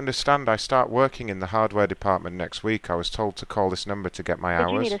 you don't understand. I start working in the hardware department next week. I was told to call this number to get my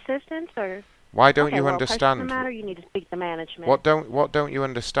hours. Did you need assistance or? Why don't you well, understand? Personal matter, you need to speak to management. What don't you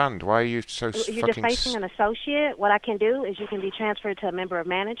understand? Why are you so You're just facing an associate. What I can do is you can be transferred to a member of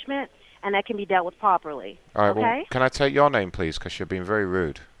management, and that can be dealt with properly. All right. Okay? Well, can I take your name, please? Because you're being very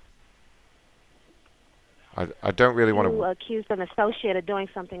rude. I don't really want to. You accused an associate of doing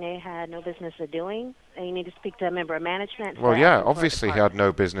something they had no business of doing, and you need to speak to a member of management. Well, yeah, obviously he had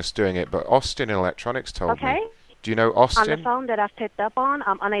no business doing it, but Austin Electronics told me. Do you know Austin? On the phone that I've picked up on,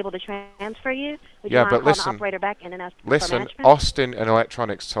 I'm unable to transfer you. Would yeah, you but mind calling listen. the operator back and then ask for Listen, management? Austin and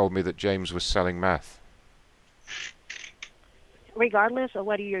Electronics told me that James was selling meth. Regardless of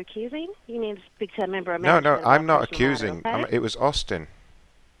whether you're accusing, you need to speak to a member of No, management. I'm not personal matter, accusing. okay? It was Austin.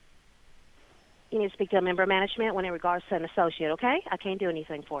 You need to speak to a member of management when in regards to an associate, okay? I can't do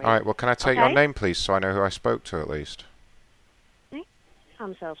anything for you. All right. Well, can I take your name, please, so I know who I spoke to at least? Okay.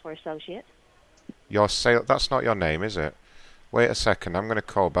 I'm Salesforce Associate. That's not your name, is it? Wait a second. I'm going to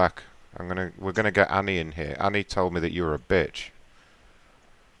call back. We're going to get Annie in here. Annie told me that you were a bitch.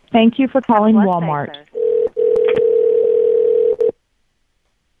 Thank you for calling Walmart.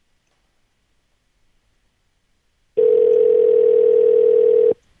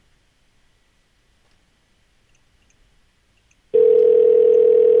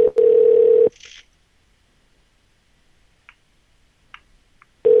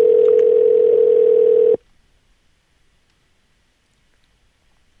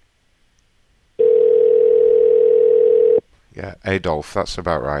 Yeah, Adolf, that's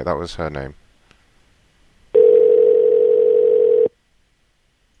about right. That was her name.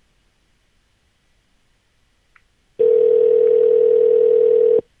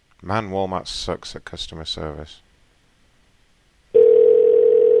 Man, Walmart sucks at customer service.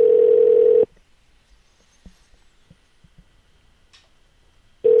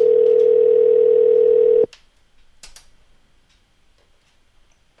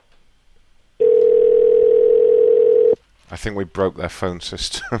 I think we broke their phone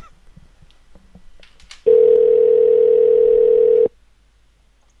system.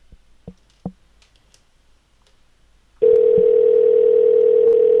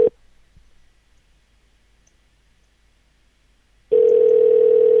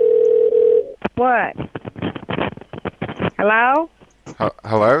 What? Hello?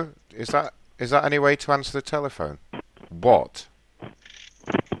 Hello? Is that any way to answer the telephone? What?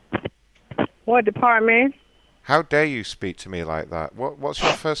 What department? How dare you speak to me like that? What's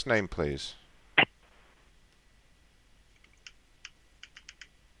your first name, please?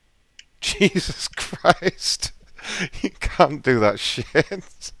 Jesus Christ. You can't do that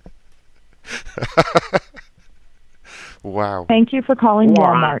shit. Wow. Thank you for calling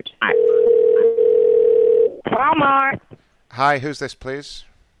Walmart. Walmart. Hi, who's this, please?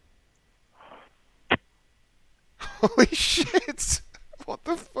 Holy shit! What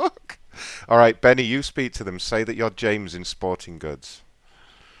the fuck? Alright, Benny, you speak to them. Say that you're James in Sporting Goods.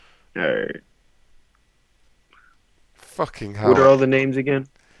 Alright. Fucking hell. What are all the names again?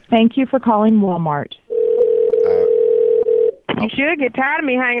 Thank you for calling Walmart. You should get tired of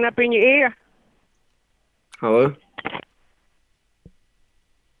me hanging up in your ear. Hello?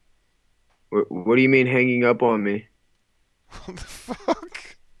 What do you mean hanging up on me? What the fuck?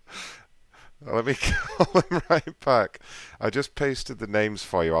 Let me call him right back. I just pasted the names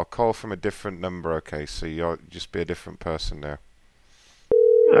for you. I'll call from a different number, okay? So you'll just be a different person now.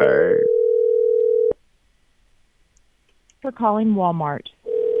 Alright. For calling Walmart.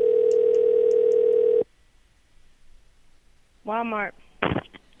 Walmart.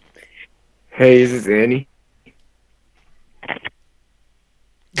 Hey, is this Annie?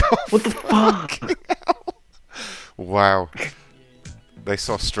 What the fuck? Wow. They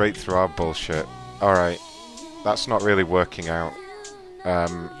saw straight through our bullshit. Alright. That's not really working out.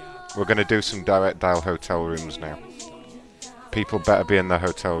 We're going to do some direct dial hotel rooms now. People better be in their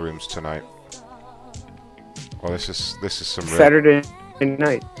hotel rooms tonight. Well, this is some real... Saturday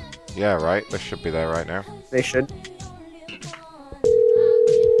night. Yeah, right. They should be there right now. They should.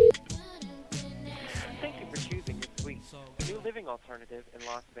 Thank you for choosing your suite. A new living alternative in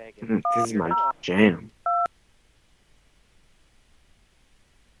Las Vegas. This is my jam.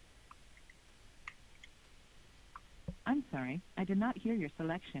 I'm sorry, I did not hear your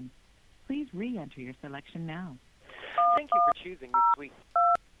selection. Please re-enter your selection now. Thank you for choosing your suite.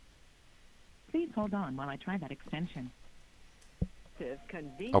 Please hold on while I try that extension.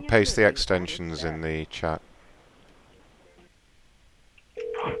 I'll paste the extensions in the chat.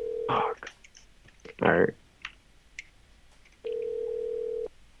 Fuck. Alright.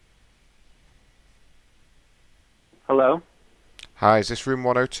 Hello? Hi, is this room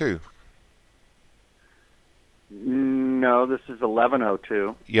 102? No, this is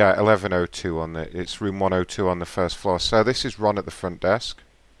 1102. Yeah, 1102 on the... It's room 102 on the first floor. So this is Ron at the front desk.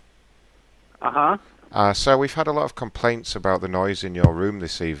 Uh-huh. So we've had a lot of complaints about the noise in your room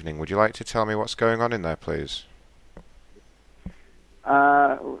this evening. Would you like to tell me what's going on in there, please?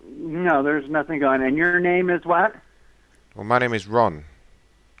 No, there's nothing going on. And your name is what? Well, my name is Ron.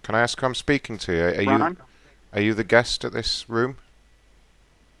 Can I ask who I'm speaking to? Ron? Are you the guest at this room?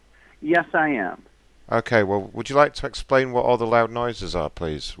 Yes, I am. Okay, well, would you like to explain what all the loud noises are,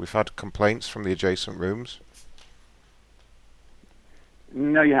 please? We've had complaints from the adjacent rooms.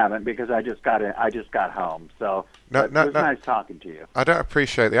 No, you haven't, because I just got home. So No, it was nice talking to you. I don't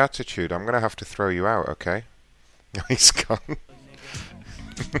appreciate the attitude. I'm going to have to throw you out, okay? He's gone.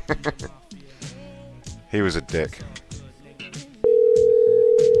 He was a dick.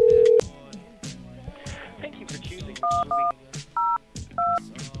 Thank you for choosing your suite.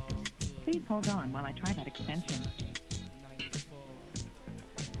 Please hold on while I try that extension.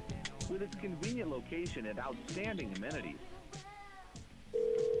 With its convenient location and outstanding amenities.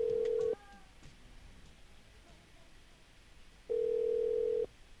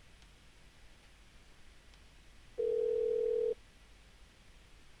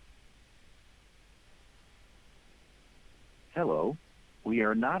 Hello. We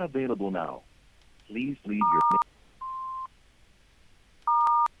are not available now. Please leave your...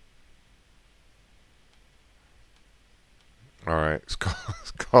 Alright, let's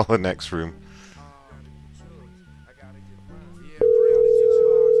call the next room.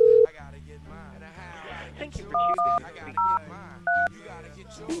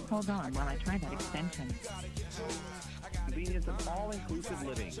 hold on while I try that extension. Convenience of all-inclusive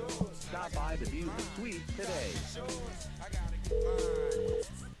living. Stop by the Views of Suites today.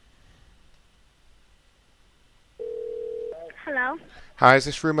 Hello? Hi, is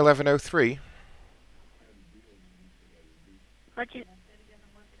this room 1103? What's your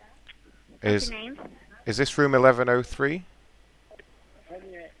name? Is this room 1103?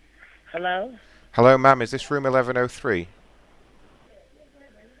 Hello? Hello, ma'am, is this room 1103?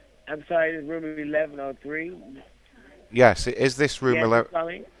 I'm sorry, this room 1103. Yes, is this room Yes, 11?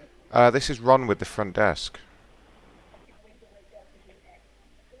 calling? This is Ron with the front desk.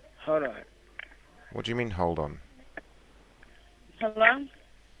 Hold on. What do you mean, hold on? Hello?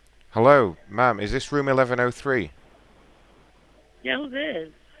 Hello, ma'am, is this room 1103? Yeah, who's this?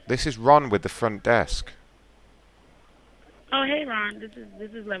 This is Ron with the front desk. Oh, hey, Ron. This is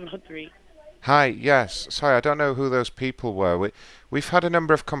 1103. Hi, yes. Sorry, I don't know who those people were. We've had a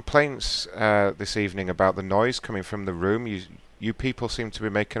number of complaints this evening about the noise coming from the room. You people seem to be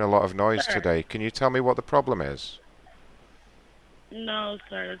making a lot of noise today. Can you tell me what the problem is? No,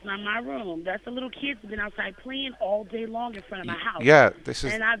 sir, it's not my room. That's the little kids who've been outside playing all day long in front of my house. Yeah, this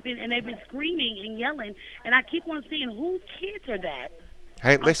is... And they've been screaming and yelling, and I keep on saying, whose kids are that?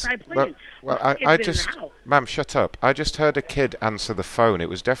 Hey, listen. Well, I just... Ma'am, shut up. I just heard a kid answer the phone. It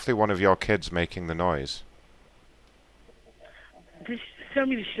was definitely one of your kids making the noise. Just tell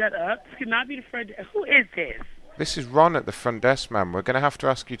me to shut up. This could not be the front desk. Who is this? This is Ron at the front desk, ma'am. We're going to have to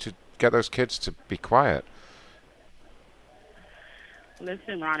ask you to get those kids to be quiet.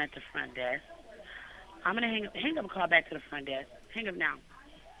 Listen, Ron at the front desk. I'm going to hang up and call back to the front desk. Hang up now.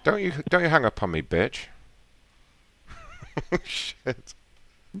 Don't you hang up on me, bitch. Shit.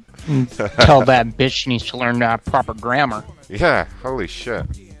 Tell that bitch she needs to learn proper grammar. Yeah, holy shit.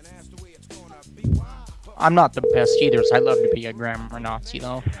 I'm not the best either, so I love to be a grammar Nazi,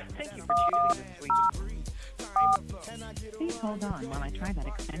 though. Thank you for choosing this suite. Please hold on while I try that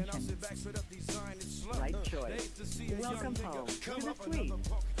extension. Right choice. Welcome home to the suite.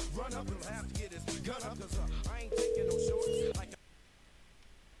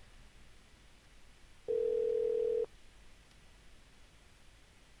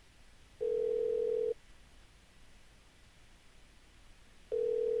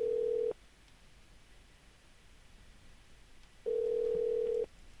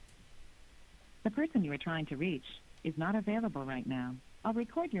 The person you are trying to reach is not available right now. I'll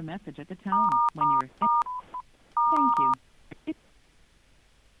record your message at the tone when you're finished. Thank you.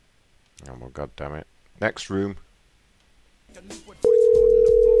 Oh, well, God damn it. Next room. Thank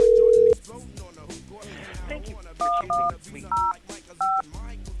you for choosing the suite.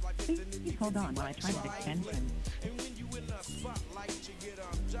 Please hold on while I try that extension.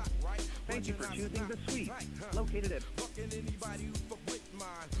 Thank you for choosing the suite. Located at...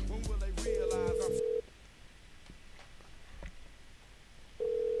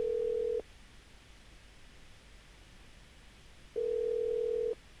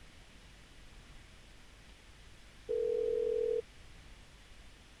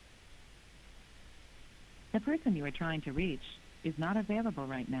 The person you are trying to reach is not available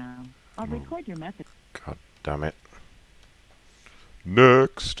right now. I'll record your message. God damn it.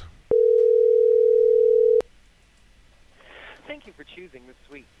 Next. Thank you for choosing the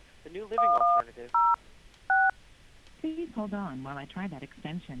suite, the new living alternative. Please hold on while I try that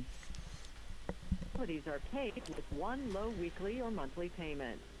extension. Utilities are paid with one low weekly or monthly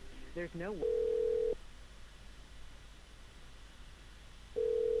payment. There's no...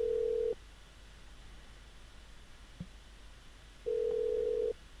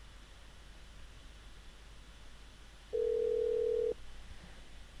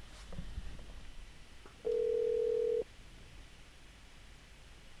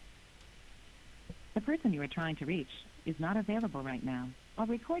 The person you are trying to reach is not available right now. I'll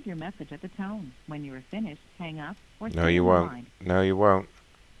record your message at the tone. When you are finished, hang up or No, you won't. No, you won't.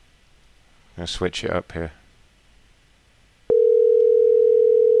 I'm going to switch it up here.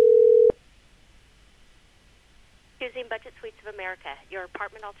 Choosing Budget Suites of America, your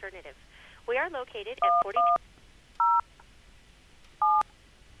apartment alternative. We are located at 42...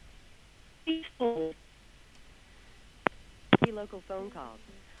 Peaceful. Local phone calls.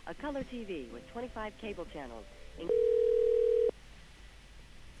 A color TV with 25 cable channels.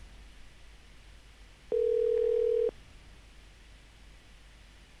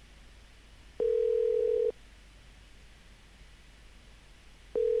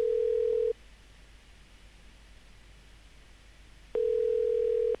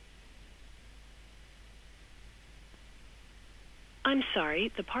 I'm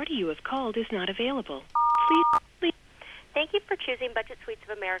sorry, the party you have called is not available. Please... Thank you for choosing Budget Suites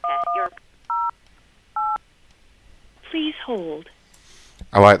of America. Please hold.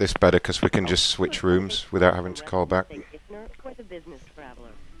 I like this better because we can just switch rooms without having to call back. For the business traveler.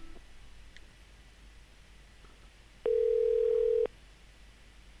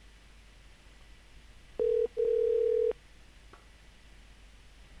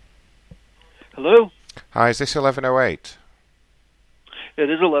 Hello? Hi, is this 1108? It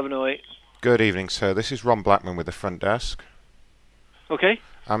is 1108. Good evening, sir. This is Ron Blackman with the front desk. Okay.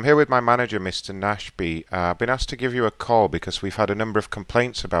 I'm here with my manager, Mr. Nashby. I've been asked to give you a call because we've had a number of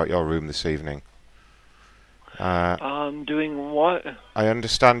complaints about your room this evening. Doing what? I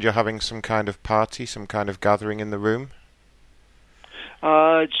understand you're having some kind of party, some kind of gathering in the room?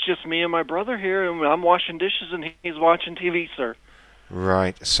 It's just me and my brother here, and I'm washing dishes and he's watching TV, sir.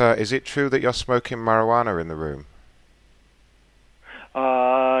 Right. Sir, is it true that you're smoking marijuana in the room?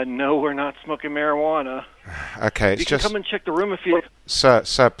 No, we're not smoking marijuana. Okay, it's you can come and check the room if you...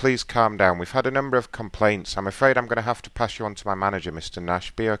 Sir, please calm down. We've had a number of complaints. I'm afraid I'm going to have to pass you on to my manager, Mr.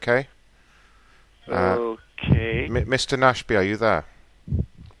 Nashby, okay? Okay. Mr. Nashby, are you there?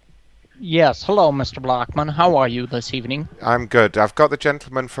 Yes, hello, Mr. Blackman. How are you this evening? I'm good. I've got the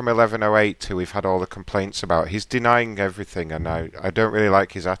gentleman from 1108 who we've had all the complaints about. He's denying everything, and I don't really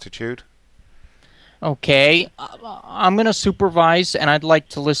like his attitude. Okay, I'm going to supervise, and I'd like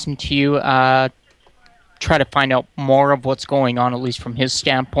to listen to you try to find out more of what's going on, at least from his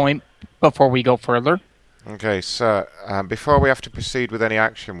standpoint, before we go further. Okay, sir, before we have to proceed with any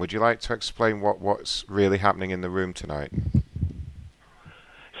action, would you like to explain what's really happening in the room tonight?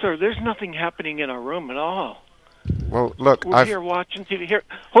 Sir, there's nothing happening in our room at all. Well, look, We're here watching TV. Here,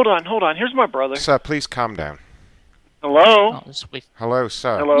 hold on. Here's my brother. Sir, please calm down. Hello? Oh, hello,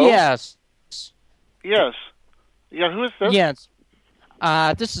 sir. Hello? Yes. Yes. Yeah, who is this? Yes.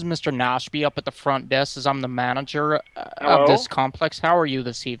 This is Mr. Nashby up at the front desk, as I'm the manager Hello? of this complex. How are you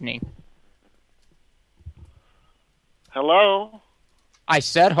this evening? Hello? I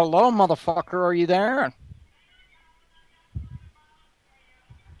said hello, motherfucker. Are you there?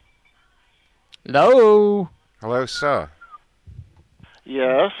 Hello? Hello, sir.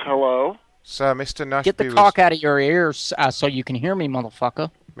 Yes, hello? Sir, Mr. Nashby Get the talk out of your ears so you can hear me, motherfucker.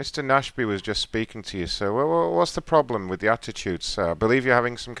 Mr. Nashby was just speaking to you, sir. What's the problem with the attitude, sir? I believe you're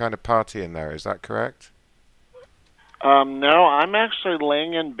having some kind of party in there. Is that correct? No, I'm actually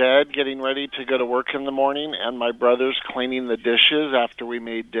laying in bed getting ready to go to work in the morning, and my brother's cleaning the dishes after we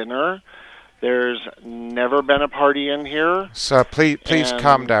made dinner. There's never been a party in here. Sir, please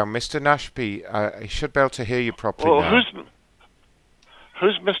calm down. Mr. Nashby, he should be able to hear you properly now.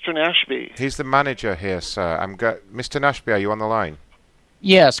 Who's Mr. Nashby? He's the manager here, sir. Mr. Nashby, are you on the line?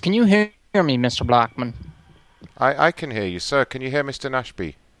 Yes, can you hear me, Mr. Blackman? I can hear you, sir. Can you hear Mr.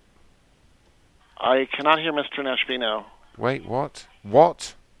 Nashby? I cannot hear Mr. Nashby now. Wait, what?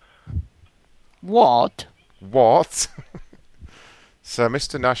 What? What? What? Sir,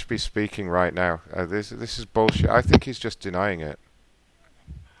 Mr. Nashby's speaking right now. This is bullshit. I think he's just denying it.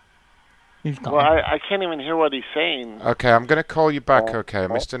 Well, I can't even hear what he's saying. Okay, I'm going to call you back, okay?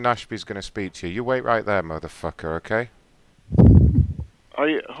 Mr. Nashby's going to speak to you. You wait right there, motherfucker, okay? Are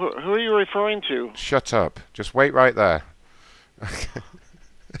you? Who are you referring to? Shut up. Just wait right there.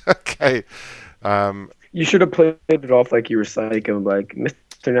 Okay. You should have played it off like you were psycho, like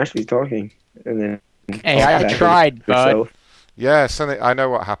Mr. Nashby's talking, and then. Hey, I tried, bud. Yes, and I know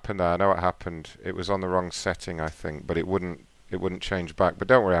what happened there. I know what happened. It was on the wrong setting, I think, but it wouldn't change back. But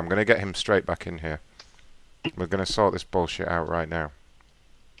don't worry, I'm going to get him straight back in here. We're going to sort this bullshit out right now.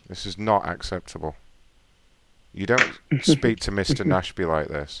 This is not acceptable. You don't speak to Mr. Nashby like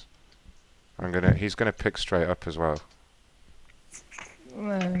this. He's gonna pick straight up as well.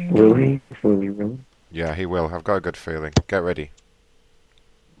 Will he? Really? Yeah, he will. I've got a good feeling. Get ready.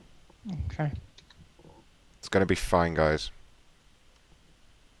 Okay. It's gonna be fine, guys.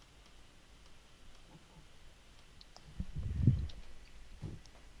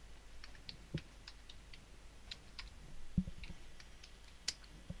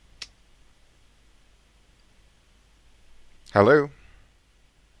 Hello?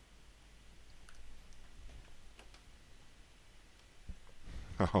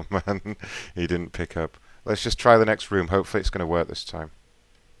 Oh man, he didn't pick up. Let's just try the next room. Hopefully it's going to work this time.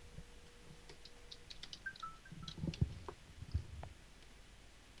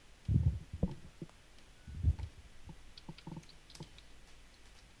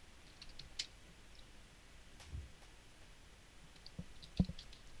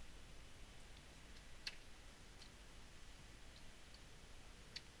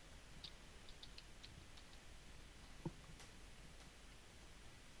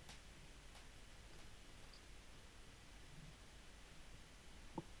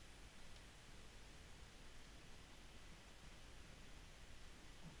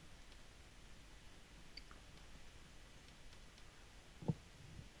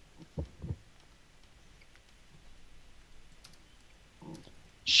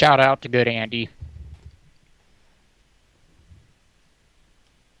 Shout out to good Andy.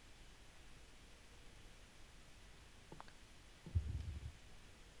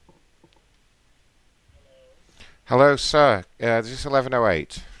 Hello, sir. This is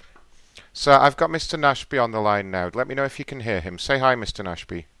 1108. Sir, I've got Mr. Nashby on the line now. Let me know if you can hear him. Say hi, Mr.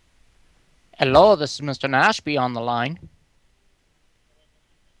 Nashby. Hello, this is Mr. Nashby on the line.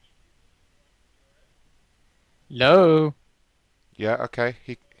 Hello? Yeah, okay.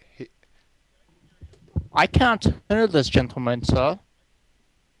 He... I can't hear this gentleman, sir.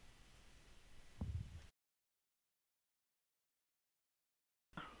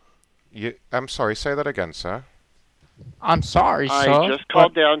 I'm sorry, say that again, sir. I'm sorry, sir. I just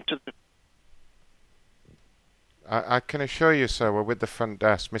called down to the... I can assure you, sir, we're with the front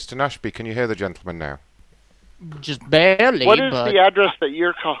desk. Mr. Nashby, can you hear the gentleman now? Just barely, What is the address that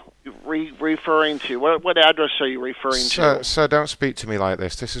you're referring to? What address are you referring to? Sir, don't speak to me like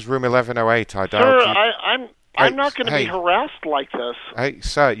this. This is room 1108. I doubt Sir, you... I'm not going to be harassed like this. Hey,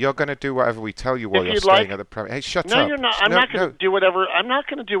 sir, you're going to do whatever we tell you while you're you'd staying like... at the premise. Hey, shut up. No, you're not. I'm not going to do whatever. I'm not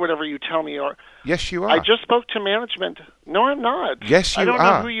going to do whatever you tell me. Or yes, you are. I just spoke to management. No, I'm not. Yes, you are. I don't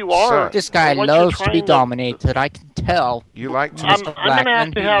know who you are. Sir. This guy loves to be dominated. I can tell. You like to... I'm going to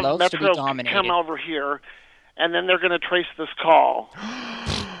have to have Metro come over here, and then they're going to trace this call.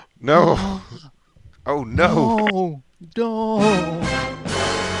 No. Oh, no. No.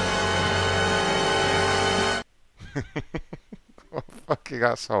 What a fucking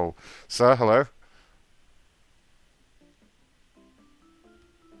asshole. Sir, hello?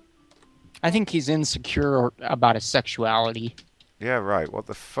 I think he's insecure about his sexuality. Yeah, right. What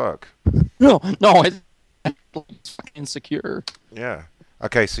the fuck? No, it's insecure. Yeah.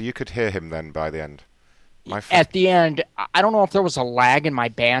 Okay, so you could hear him then by the end. At the end, I don't know if there was a lag in my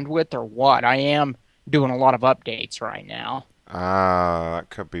bandwidth or what. I am doing a lot of updates right now. Ah, that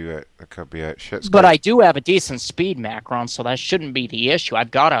could be it. That could be it. Shit's But good. I do have a decent speed, Macron, so that shouldn't be the issue.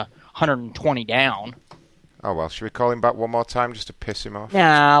 I've got 120 down. Oh, well, should we call him back one more time just to piss him off?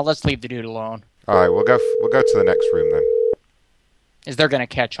 Nah, let's leave the dude alone. All right, we'll go to the next room then. They're going to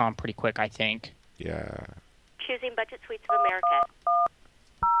catch on pretty quick, I think. Yeah. Choosing Budget Suites of America.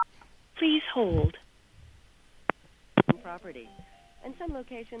 Please hold. Property. And some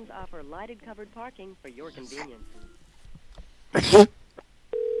locations offer lighted covered parking for your convenience.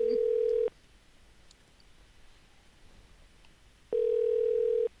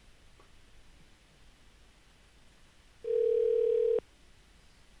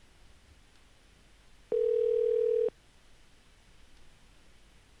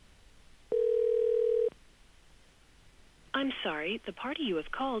 I'm sorry, the party you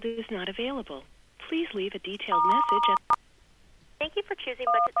have called is not available. Please leave a detailed message at... Thank you for choosing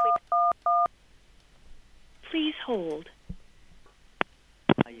Budget Suites. Please hold.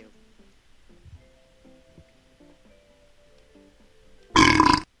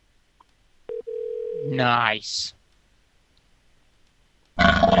 Nice.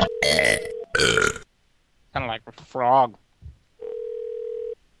 Kind of like a frog.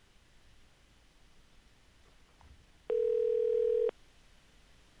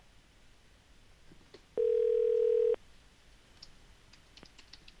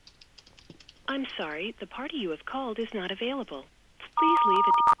 I'm sorry, the party you have called is not available. Please leave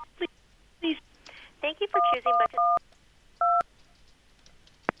a... Please... Thank you for choosing Budget...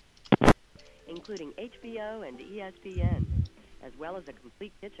 Including HBO and ESPN, as well as a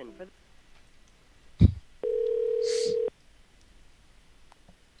complete kitchen for...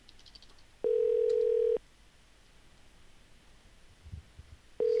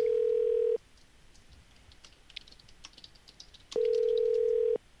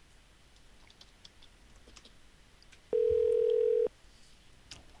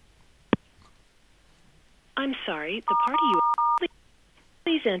 I'm sorry, the party you...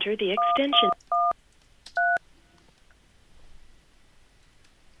 Please enter the extension...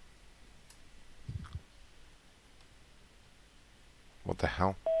 What the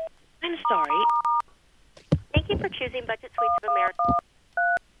hell? I'm sorry. Thank you for choosing Budget Suites of America.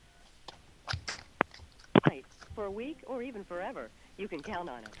 Right. For a week or even forever, you can count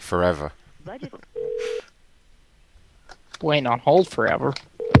on it. Forever. Budget... Waiting on hold forever.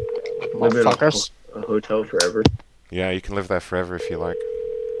 Live in Motherfuckers. a hotel forever. Yeah, you can live there forever if you like.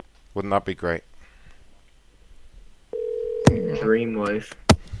 Wouldn't that be great? Dream life.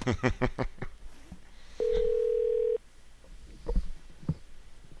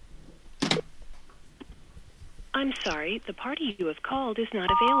 I'm sorry, the party you have called is not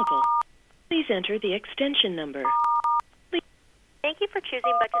available. Please enter the extension number. Thank you for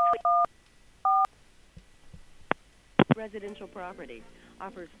choosing Budget Suites. Residential property.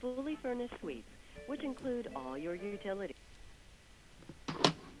 offers fully furnished suites, which include all your utilities.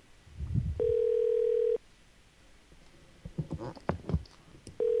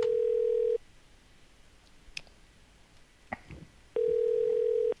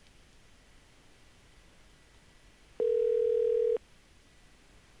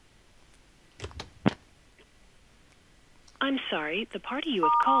 I'm sorry, the party you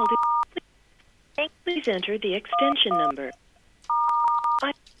have called is... Please enter the extension number.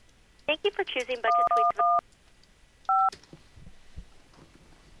 Thank you for choosing Budget Suites.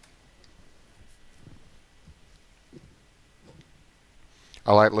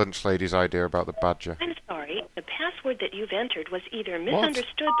 I like Lunch Lady's idea about the badger. I'm sorry, the password that you've entered was either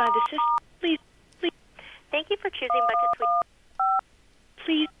misunderstood by the system... Please... Thank you for choosing Budget Suites.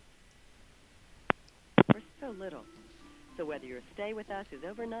 Please... For so little. So whether your stay with us is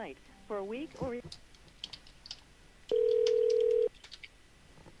overnight, for a week, or...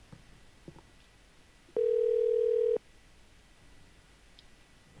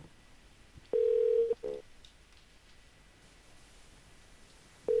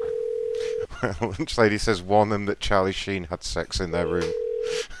 Lunch Lady says, warn them that Charlie Sheen had sex in their room.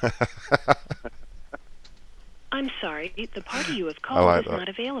 I'm sorry, the party you have called is not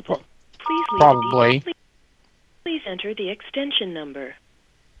available. Please leave Probably. Please enter the extension number.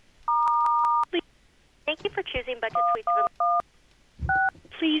 Thank you for choosing Budget Suites.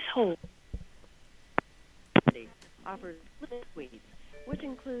 Please hold. Offers suites, which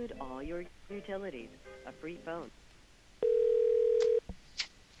include all your utilities, a free phone.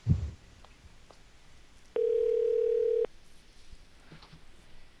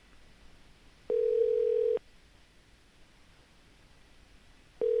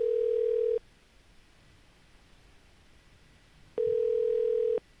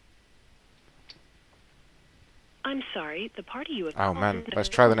 I'm sorry, the party you have Oh called man, is let's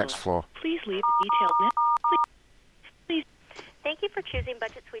try the available. next floor. Please leave a detailed message. Please. Thank you for choosing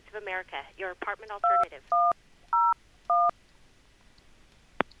Budget Suites of America, your apartment alternative.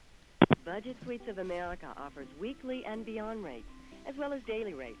 Budget Suites of America offers weekly and beyond rates, as well as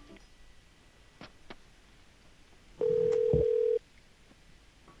daily rates.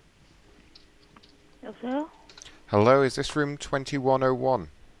 Hello? Hello, is this room 2101?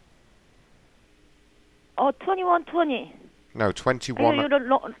 Oh, 2120. No, 21... You don't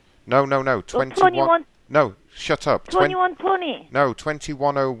know. No, 21... No, shut up. 2120. No,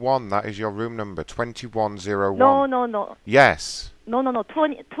 2101, that is your room number. 2101. No. Yes. No.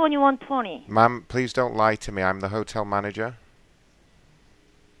 2120. Ma'am, please don't lie to me. I'm the hotel manager.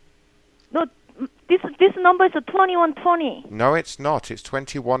 No, this number is 2120. No, it's not. It's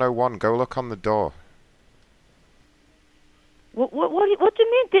 2101. Go look on the door. What do you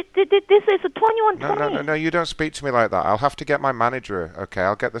mean? This is 2120. No, you don't speak to me like that. I'll have to get my manager. Okay,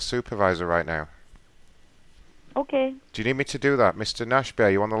 I'll get the supervisor right now. Okay. Do you need me to do that? Mr. Nashby, are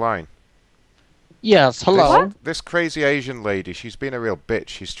you on the line? Yes, hello. This crazy Asian lady, she's been a real bitch.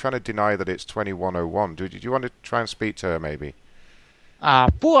 She's trying to deny that it's 2101. Do you want to try and speak to her, maybe?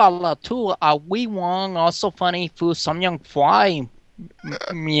 Tu we wang also funny fu samyang fly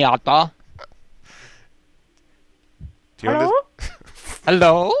miata. Hello?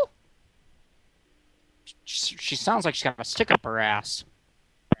 Hello? She sounds like she's got a stick up her ass.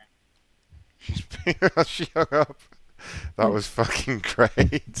 She hung up. That was fucking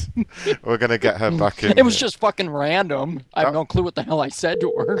great. We're going to get her back in. It was just fucking random. I have no clue what the hell I said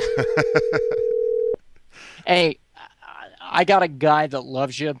to her. Hey, I got a guy that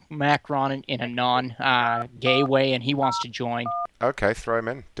loves you, Macron, in a non-gay way, and he wants to join. Okay, throw him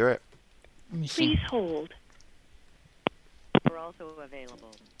in. Do it. Please hold. We're also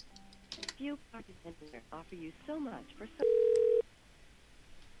available. Few parties here offer you so much for so...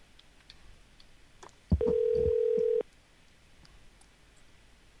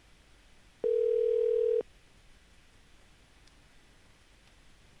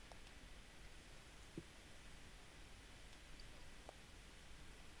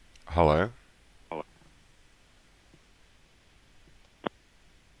 Hello?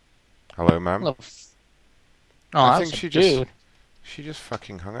 Hello, ma'am? Hello. I think she just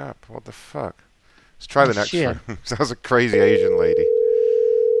fucking hung up. What the fuck? Let's try the next room. That was a crazy Asian lady.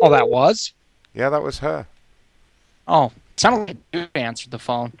 Oh, that was? Yeah, that was her. Oh, sounded like you answered the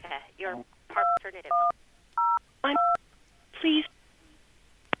phone. Your alternative. Please.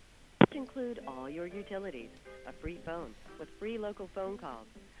 Include all your utilities, a free phone with free local phone calls.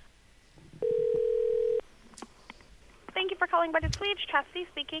 Thank you for calling Budget Suites. Chastity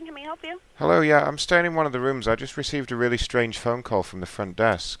speaking. Can we help you? Hello, yeah, I'm staying in one of the rooms. I just received a really strange phone call from the front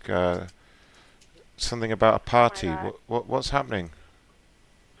desk. Something about a party. What's happening?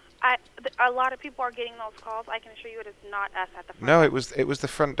 A lot of people are getting those calls. I can assure you it is not us at the front. No, it was the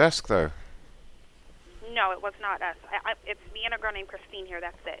front desk though. No, it was not us. It's me and a girl named Christine here.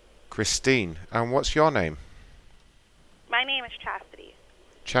 That's it. Christine. And what's your name? My name is Chastity.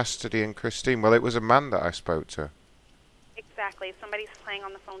 Chastity and Christine. Well, it was a man that I spoke to. Exactly. Somebody's playing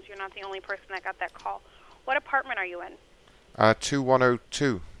on the phone, so you're not the only person that got that call. What apartment are you in?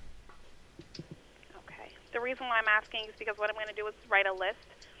 2102. Okay. The reason why I'm asking is because what I'm going to do is write a list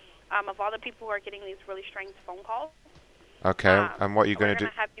of all the people who are getting these really strange phone calls. Okay. And what are you going to do?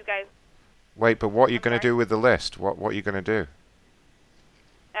 We're going to have you guys... Wait, but what are you going to do with the list? What are you going to do?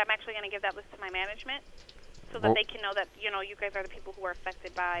 I'm actually going to give that list to my management so that they can know that, you guys are the people who are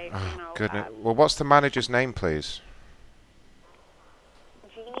affected by, Goodness. Well, what's the manager's name, please?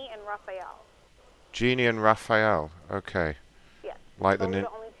 Jeannie and Raphael. Jeannie and Raphael. Okay. Yes. Like Those the are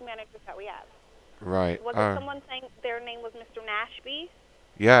the only two managers that we have. Right. Was there someone saying their name was Mr. Nashby?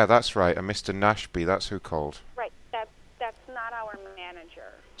 Yeah, that's right. A Mr. Nashby. That's who called. Right. That's not our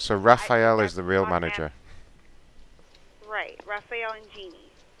manager. So Raphael is the real manager. Right. Raphael and Jeannie.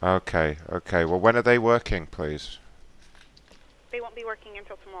 Okay. Well, when are they working, please? They won't be working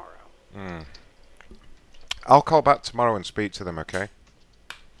until tomorrow. I'll call back tomorrow and speak to them, okay?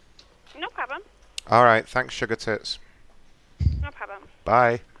 No problem. All right. Thanks, Sugar Tits. No problem.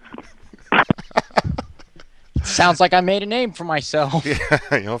 Bye. Sounds like I made a name for myself.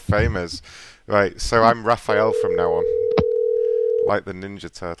 Yeah, you're famous. Right, so I'm Raphael from now on. Like the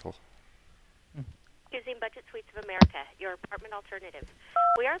Ninja Turtle. Choosing Budget Suites of America, your apartment alternative.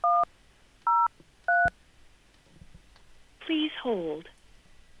 We are... Please hold.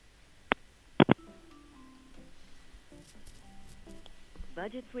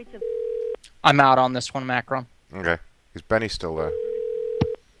 Budget Suites of... I'm out on this one, Macron. Okay. Is Benny still there?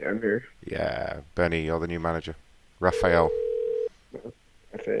 Yeah, I'm here. Yeah, Benny, you're the new manager. Raphael.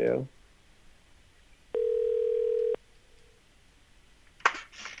 Raphael.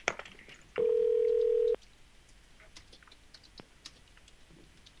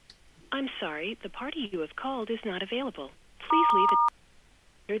 I'm sorry, the party you have called is not available. Please leave it.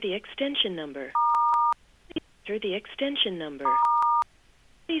 Enter the extension number. Please enter the extension number.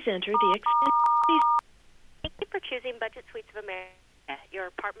 Please enter the extension. Thank you for choosing Budget Suites of America, your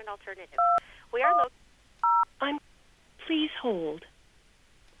apartment alternative. We are located... Please hold.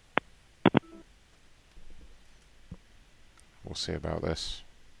 We'll see about this.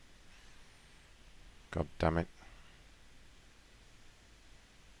 God damn it.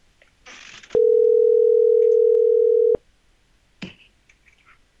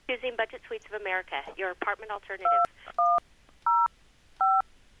 Choosing Budget Suites of America, your apartment alternative.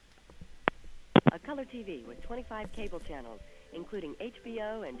 A color TV with 25 cable channels, including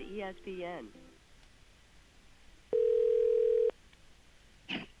HBO and ESPN.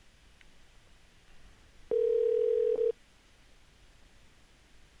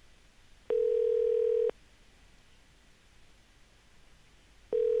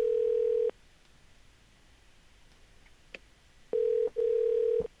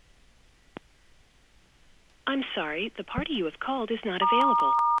 I'm sorry, the party you have called is not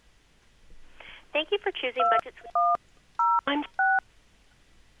available. Thank you for choosing Budget Suites.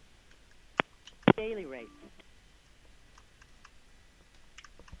 Daily rates.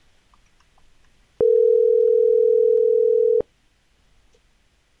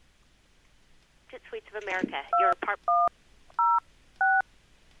 Budget Suites of America, your apartment...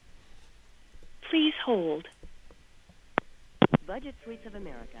 Please hold. Budget Suites of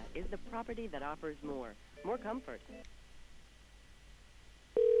America is the property that offers more comfort.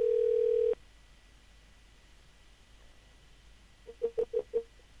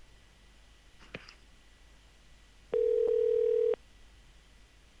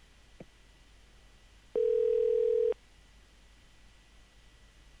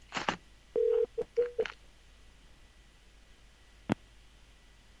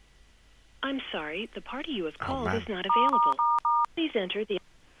 I'm sorry, the party you have called is not available. Please enter the...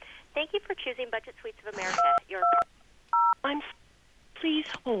 Thank you for choosing Budget Suites of America, your... Please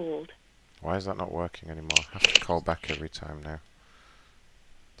hold. Why is that not working anymore? I have to call back every time now.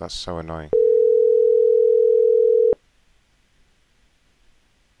 That's so annoying.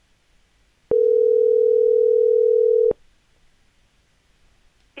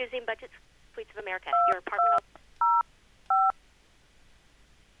 Choosing Budget Suites of America, your apartment...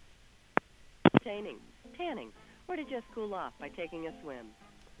 Tanning, or to just cool off by taking a swim.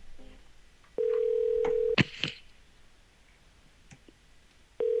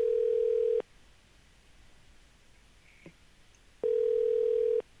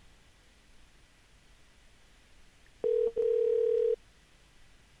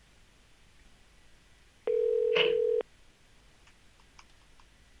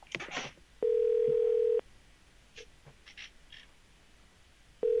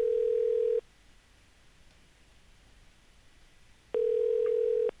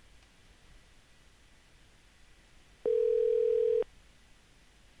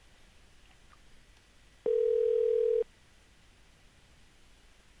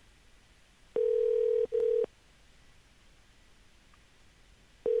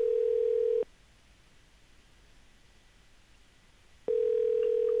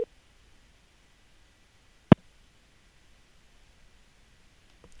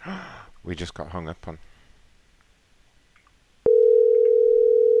 we just got hung up on.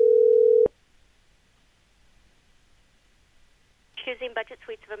 Choosing Budget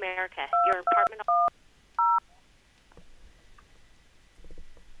Suites of America. Your apartment...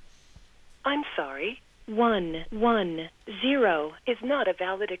 I'm sorry. 110 is not a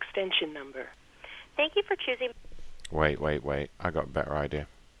valid extension number. Thank you for choosing... Wait. I got a better idea.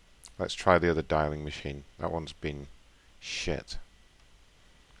 Let's try the other dialing machine. That one's been shit.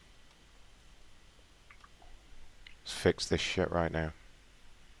 Let's fix this shit right now.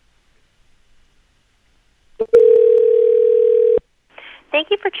 Thank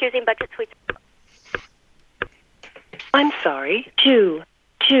you for choosing Budget Suites. I'm sorry.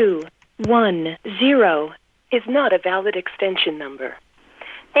 2210 is not a valid extension number.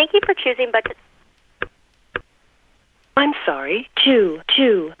 Thank you for choosing Budget... I'm sorry.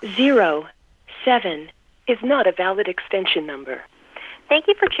 2207 is not a valid extension number. Thank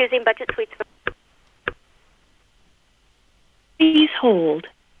you for choosing Budget Suites. Please hold.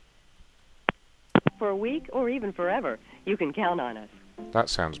 For a week or even forever, you can count on us. That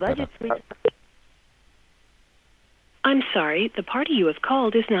sounds better. I'm sorry, the party you have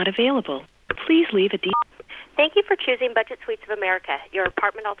called is not available. Please leave a Thank you for choosing Budget Suites of America, your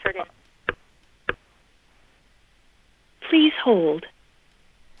apartment alternative. Please hold.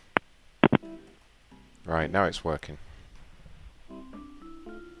 Right, now it's working.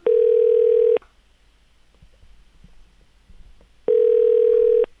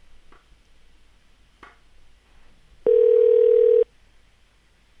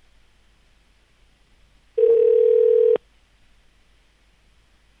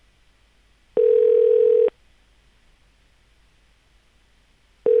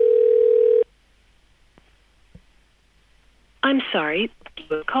 I'm sorry,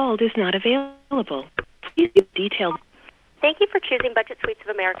 the call is not available. Please give detailed. Thank you for choosing Budget Suites of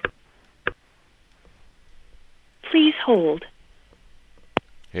America. Please hold.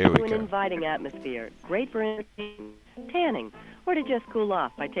 Here we To an go. inviting atmosphere, great for entertaining, tanning, or to just cool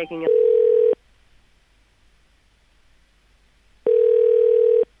off by taking a...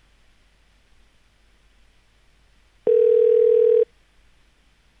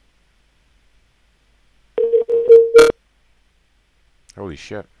 Holy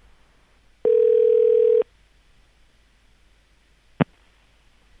shit.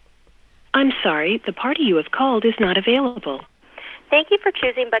 I'm sorry, the party you have called is not available. Thank you for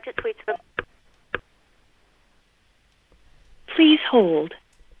choosing Budget Suites of... Please hold.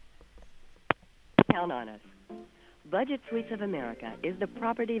 Count on us. Budget Suites of America is the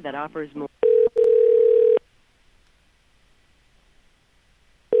property that offers more...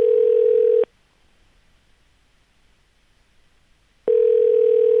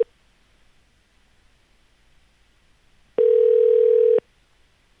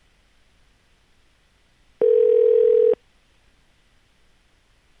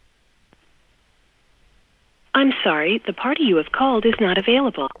 I'm sorry, the party you have called is not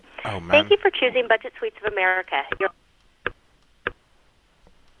available. Oh, man. Thank you for choosing Budget Suites of America, your...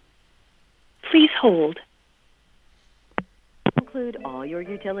 Please hold. Include all your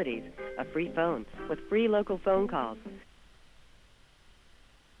utilities, a free phone with free local phone calls.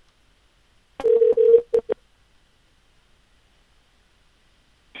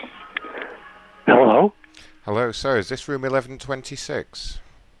 Hello? Hello, sir. Is this room 1126?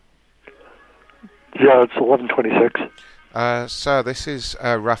 Yeah, it's 1126. Sir, this is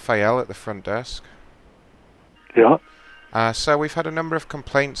Raphael at the front desk. Yeah? Sir, we've had a number of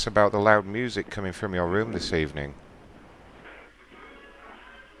complaints about the loud music coming from your room this evening.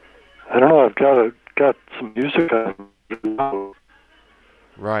 I don't know, I've got some music on.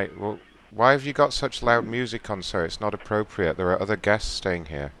 Right, well, why have you got such loud music on, sir? It's not appropriate. There are other guests staying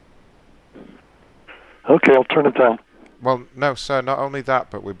here. Okay, I'll turn it down. Well, no, sir, not only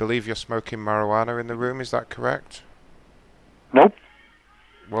that, but we believe you're smoking marijuana in the room. Is that correct? Nope.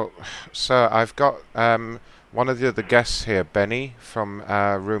 Well, sir, I've got one of the other guests here, Benny, from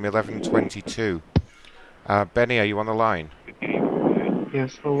room 1122. Benny, are you on the line?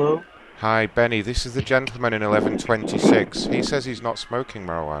 Yes, hello? Hi, Benny, this is the gentleman in 1126. He says he's not smoking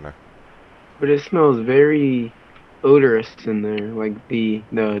marijuana. But it smells very odorous in there, like the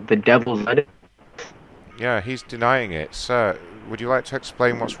devil's lettuce. Yeah, he's denying it. Sir, would you like to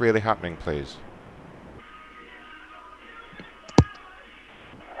explain what's really happening, please?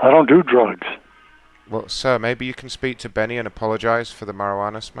 I don't do drugs. Well, sir, maybe you can speak to Benny and apologize for the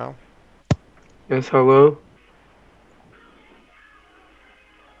marijuana smell? Yes, hello?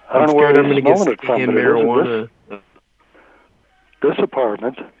 I don't know where I'm you're gonna get smelling it from, secondhand but it marijuana. isn't this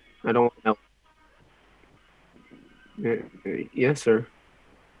apartment. I don't know. Yes, sir.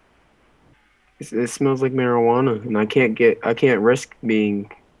 It smells like marijuana, and I can't risk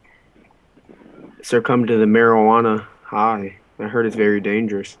being succumb to the marijuana high. I heard it's very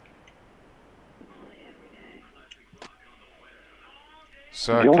dangerous.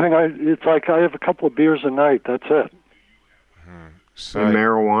 The only thing it's like I have a couple of beers a night. That's it. And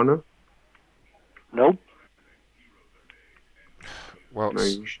marijuana? Nope. Well,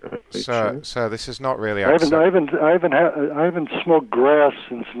 sure? sir, this is not really. I haven't smoked grass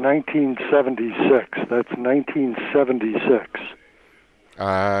since 1976. That's 1976.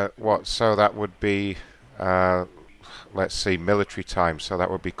 What? So that would be, let's see, military time. So that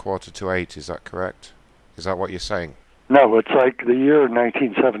would be 7:45. Is that correct? Is that what you're saying? No, it's like the year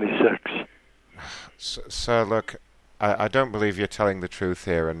 1976. Sir, look, I don't believe you're telling the truth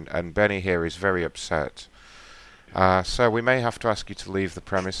here, and Benny here is very upset. Sir, we may have to ask you to leave the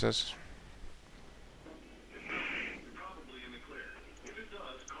premises.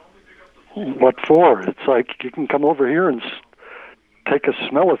 What for? It's like you can come over here and take a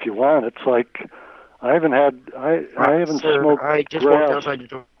smell if you want. It's like I haven't smoked I just grass walked outside the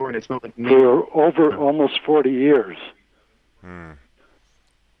door and it smelled like me. for over almost 40 years.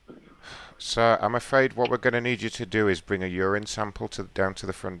 Sir, I'm afraid what we're going to need you to do is bring a urine sample down to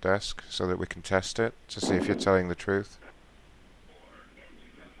the front desk so that we can test it to see if you're telling the truth.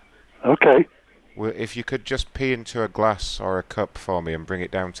 Okay. Well, if you could just pee into a glass or a cup for me and bring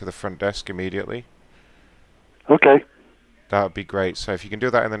it down to the front desk immediately. Okay. That would be great. So if you can do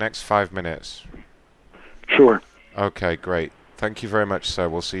that in the next 5 minutes. Sure. Okay, great. Thank you very much, sir.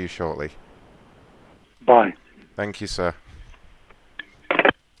 We'll see you shortly. Bye. Thank you, sir.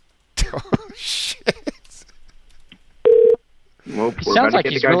 Oh, shit. Well, Sounds like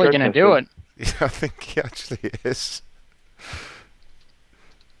he's really going to do it. Yeah, I think he actually is.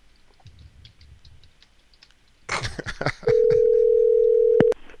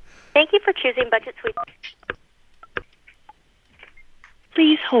 Thank you for choosing Budget Suite.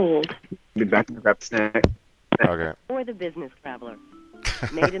 Please hold. Be back and grab a snack. Okay. Or the business traveler.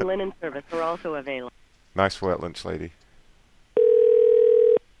 Maid and linen service are also available. Nice work, lunch lady.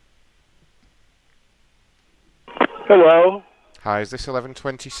 Hello. Hi, is this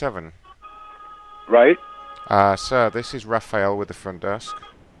 1127? Right. Sir, this is Raphael with the front desk.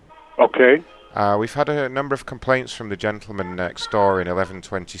 Okay. We've had a number of complaints from the gentleman next door in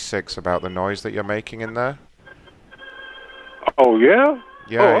 1126 about the noise that you're making in there. Oh, yeah?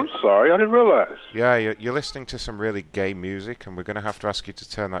 Yeah. Oh, I'm sorry. I didn't realize. Yeah, you're listening to some really gay music, and we're going to have to ask you to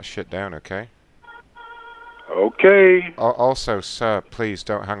turn that shit down, okay? Okay. Also, sir, please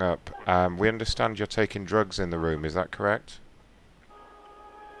don't hang up. We understand you're taking drugs in the room, is that correct?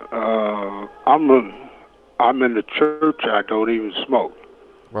 I'm in the church. I don't even smoke.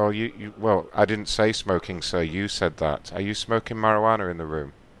 Well, well, I didn't say smoking, sir. You said that. Are you smoking marijuana in the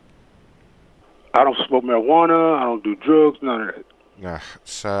room? I don't smoke marijuana. I don't do drugs. None of that.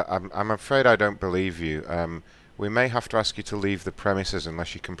 Sir, I'm afraid I don't believe you. We may have to ask you to leave the premises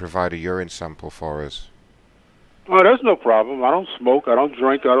unless you can provide a urine sample for us. Oh, that's no problem. I don't smoke. I don't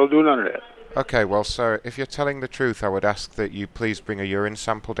drink. I don't do none of that. Okay, well, sir, if you're telling the truth, I would ask that you please bring a urine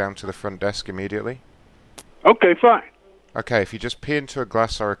sample down to the front desk immediately. Okay, fine. Okay, if you just pee into a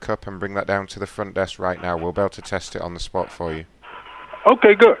glass or a cup and bring that down to the front desk right now, we'll be able to test it on the spot for you.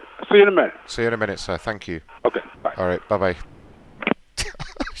 Okay, good. See you in a minute. See you in a minute, sir. Thank you. Okay, bye. All right, bye-bye.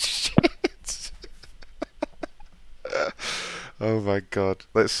 Shit. Oh, my God.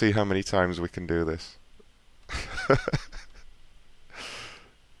 Let's see how many times we can do this.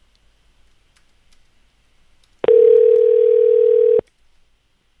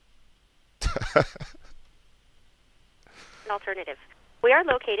 An alternative. We are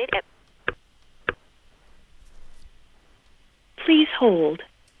located at... Please hold.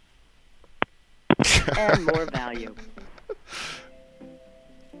 And more value.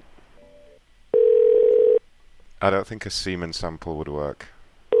 I don't think a semen sample would work,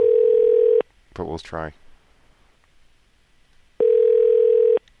 but we'll try.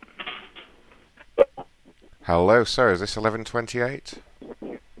 Hello, sir. Is this 1128?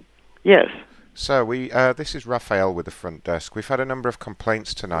 Yes. Sir, this is Raphael with the front desk. We've had a number of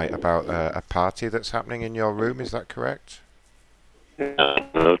complaints tonight about a party that's happening in your room. Is that correct?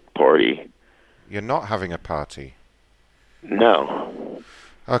 Party. You're not having a party? No.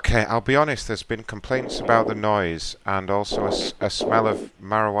 Okay, I'll be honest. There's been complaints about the noise and also a smell of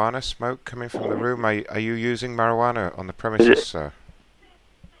marijuana smoke coming from the room. Are you using marijuana on the premises, sir?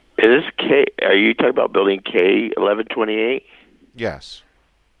 Is this K? Are you talking about building K 1128? Yes.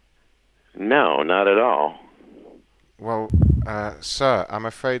 No, not at all. Well, sir, I'm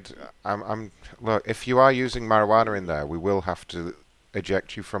afraid look, if you are using marijuana in there, we will have to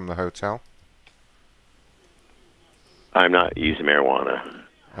eject you from the hotel. I'm not using marijuana.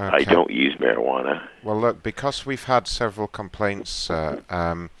 Okay. I don't use marijuana. Well, look, because we've had several complaints,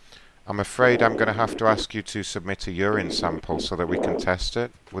 I'm afraid I'm going to have to ask you to submit a urine sample so that we can test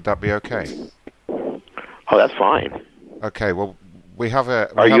it. Would that be okay? Oh, that's fine. Okay, well, we have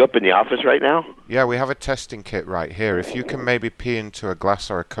a... Are you up in the office right now? Yeah, we have a testing kit right here. If you can maybe pee into a glass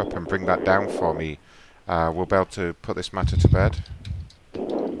or a cup and bring that down for me, we'll be able to put this matter to bed.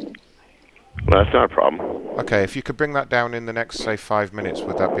 Well, that's not a problem. Okay, if you could bring that down in the next, say, 5 minutes,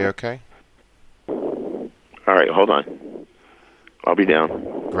 would that be okay? All right, hold on. I'll be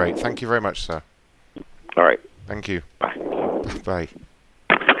down. Great. Thank you very much, sir. All right. Thank you. Bye. Bye.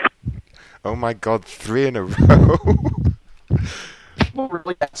 Oh my God, 3 in a row.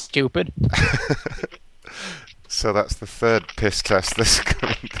 Really that stupid? So that's the third piss test that's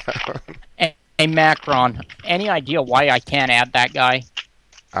coming down. Hey, Macron, any idea why I can't add that guy?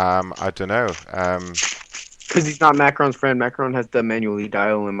 I don't know. Because he's not Macron's friend. Macron has to manually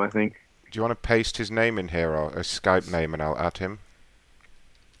dial him, I think. Do you want to paste his name in here, or a Skype name, and I'll add him?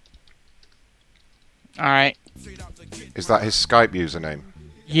 Alright. Is that his Skype username?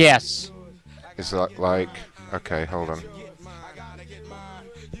 Yes. Is that like... Okay, hold on.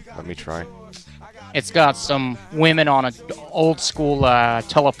 Let me try. It's got some women on an old school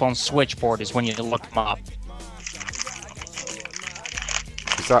telephone switchboard is when you look them up.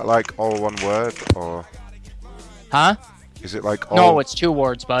 Is that like all one word, or... Huh? Is it like all... No, it's 2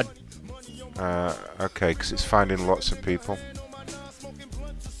 words, bud. Okay, because it's finding lots of people.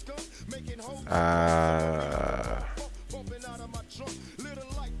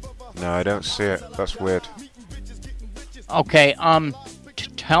 No, I don't see it. That's weird. Okay,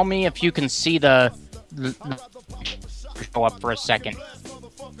 tell me if you can see the go up for a second.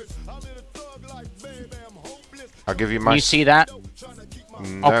 I'll give you my... You see that?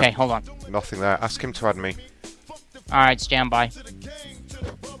 No, okay, hold on. Nothing there. Ask him to add me. Alright, stand by.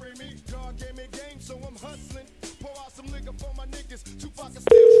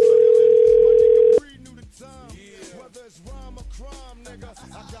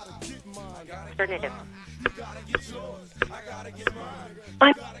 Alternative.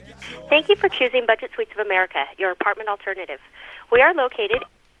 Thank you for choosing Budget Suites of America, your apartment alternative. We are located...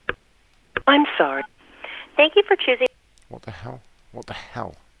 I'm sorry. Thank you for choosing... What the hell? What the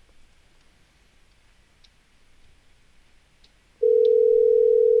hell?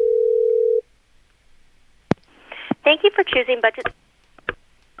 Thank you for choosing Budget...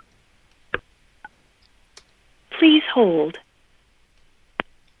 Please hold.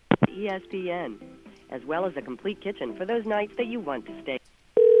 ESPN, as well as a complete kitchen for those nights that you want to stay.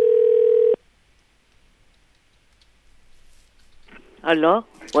 Hello?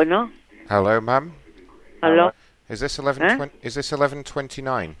 Bueno? Hello, ma'am? Hello? Is this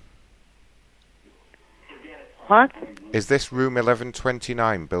 1129? What? Is this room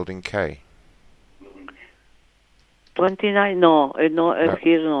 1129, building K? 29? No, no,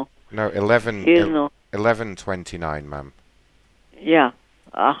 here no. No, 11... Here no. 1129, ma'am. Yeah.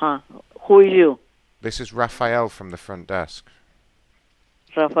 Uh-huh. Who is you? This is Raphael from the front desk.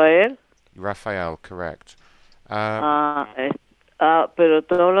 Rafael? Raphael, correct. Pero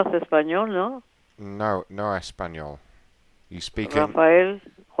tú hablas español, ¿no? No, no español. You speak Rafael,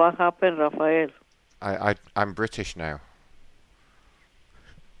 what happened, Rafael? I'm British now.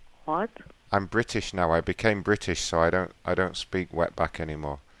 What? I'm British now. I became British, so I don't speak wetback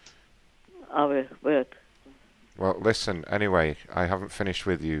anymore. A ver, wait. Well, listen, anyway, I haven't finished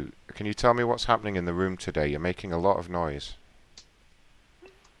with you. Can you tell me what's happening in the room today? You're making a lot of noise.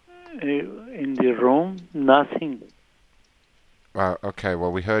 In the room, nothing. Okay,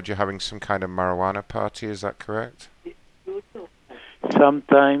 well, we heard you're having some kind of marijuana party, is that correct?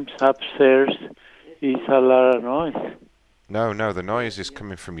 Sometimes upstairs is a lot of noise. No, the noise is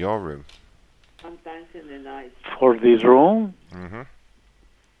coming from your room. Sometimes in the night. For this room? Mm-hmm.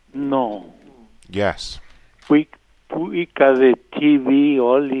 No. Yes. We got the TV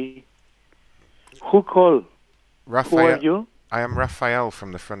only. Who called? Raphael. Who are you? I am Raphael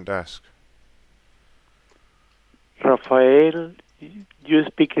from the front desk. Rafael, you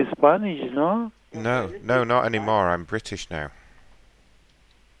speak Spanish, no? No, not anymore. I'm British now.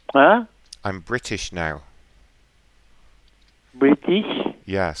 Huh? I'm British now. British?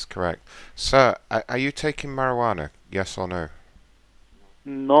 Yes, correct. Sir, are you taking marijuana? Yes or no?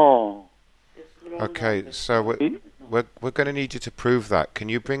 No. Okay, so we're going to need you to prove that. Can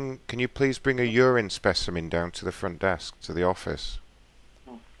you please bring a urine specimen down to the front desk, to the office?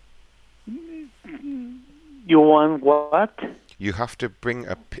 You want what? You have to bring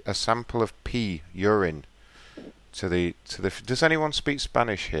a sample of pee, urine, to the. Does anyone speak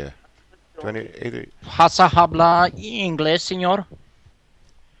Spanish here? ¿Pasa habla inglés, señor?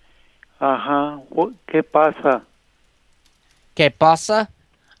 Ajá. ¿Qué pasa? ¿Qué pasa?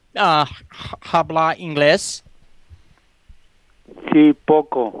 ¿Habla inglés? Sí,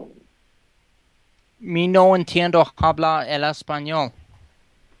 poco. Mi no entiendo habla el español.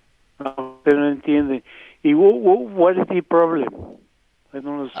 No, pero no entiende. ¿Y what is the problem? I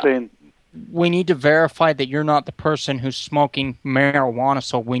don't understand. We need to verify that you're not the person who's smoking marijuana,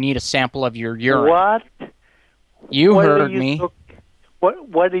 so we need a sample of your urine. What? You What heard me.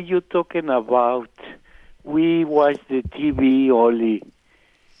 What are you talking about? We watch the TV only.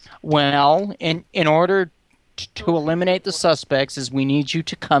 Well, in order to eliminate the suspects, is we need you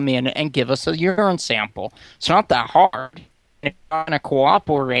to come in and give us a urine sample. It's not that hard. If you're not going to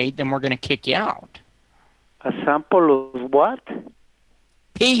cooperate, then we're going to kick you out. A sample of what?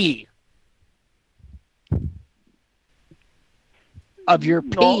 Pee. Of your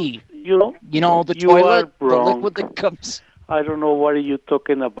pee. No, you know, the you toilet, are the wrong. liquid that comes. I don't know what are you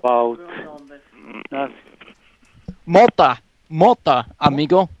talking about. Mota,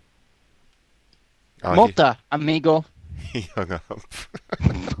 amigo. Oh, Mota, amigo. He hung up.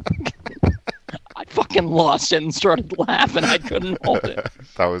 I fucking lost it and started laughing. I couldn't hold it.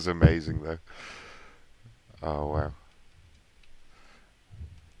 That was amazing, though. Oh, wow.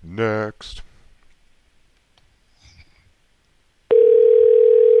 Next.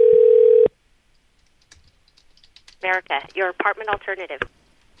 America, your apartment alternative.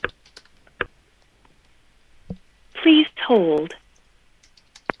 Please hold.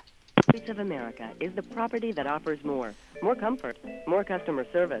 Suites of America is the property that offers more. More comfort, more customer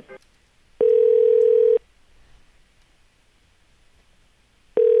service.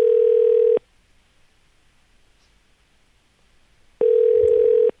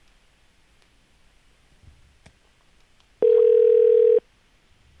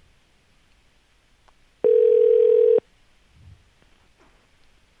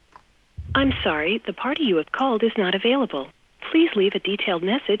 I'm sorry, the party you have called is not available. Please leave a detailed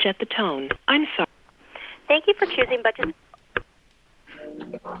message at the tone. I'm sorry. Thank you for choosing budget.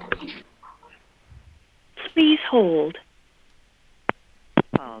 Please hold.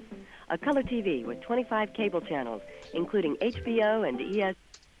 A color TV with 25 cable channels, including HBO and ES.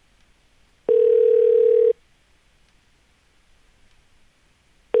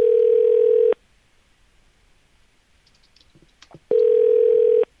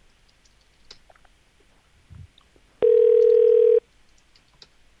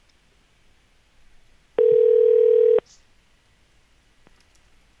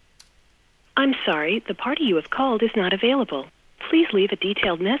 I'm sorry, the party you have called is not available. Please leave a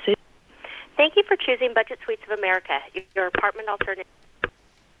detailed message. Thank you for choosing Budget Suites of America, your apartment alternative.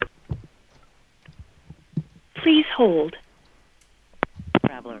 Please hold.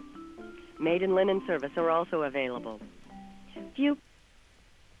 Traveler. Maid and linen service are also available. Few.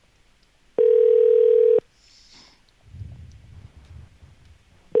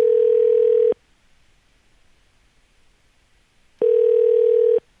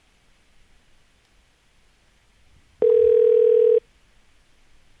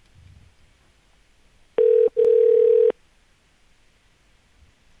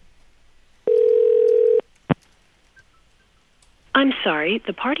 I'm sorry,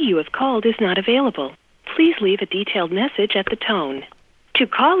 the party you have called is not available. Please leave a detailed message at the tone. To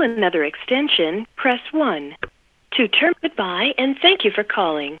call another extension, press 1. To term goodbye, and thank you for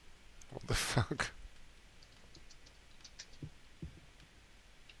calling. What the fuck?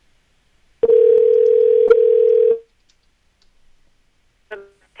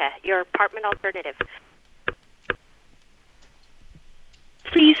 Your apartment alternative.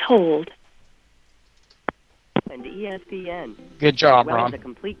 Please hold. And ESPN. Good job, well, Ron. The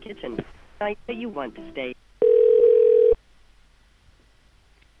complete kitchen. Night that you want to stay.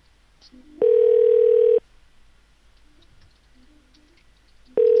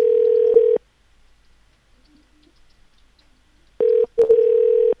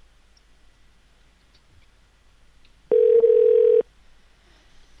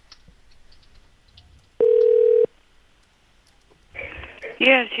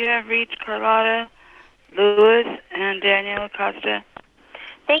 Yes, you have reached Carlotta Lewis and Daniel Acosta.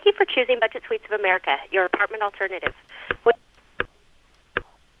 Thank you for choosing Budget Suites of America, your apartment alternative.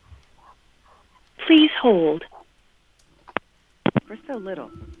 Please hold. For so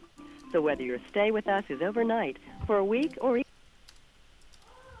little. So whether your stay with us is overnight, for a week, or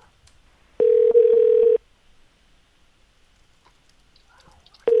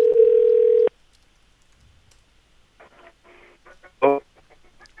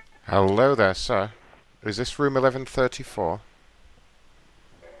Hello there, sir. Is this room 1134?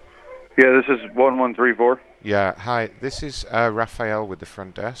 Yeah, this is 1134. Yeah, hi. This is Raphael with the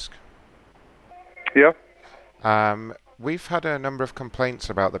front desk. Yeah. We've had a number of complaints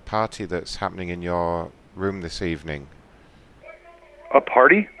about the party that's happening in your room this evening. A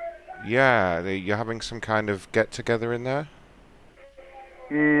party? Yeah, you're having some kind of get-together in there?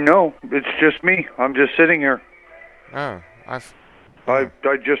 No, it's just me. I'm just sitting here. Oh, I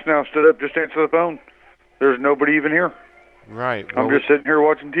just now stood up just to answer the phone. There's nobody even here. Right. I'm just sitting here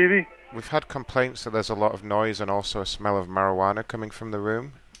watching TV. We've had complaints that there's a lot of noise and also a smell of marijuana coming from the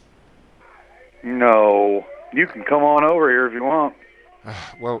room. No. You can come on over here if you want.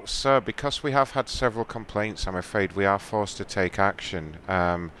 Well, sir, because we have had several complaints, I'm afraid we are forced to take action.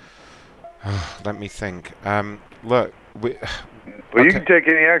 Let me think. Look, Well, okay. You can take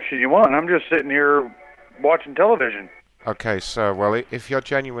any action you want. I'm just sitting here watching television. Okay, sir. Well, if you're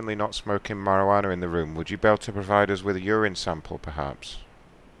genuinely not smoking marijuana in the room, would you be able to provide us with a urine sample, perhaps?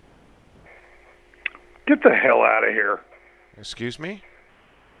 Get the hell out of here. Excuse me?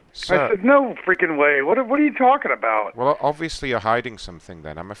 Sir. I said, no freaking way. What are you talking about? Well, obviously you're hiding something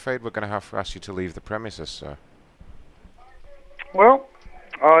then. I'm afraid we're going to have to ask you to leave the premises, sir. Well,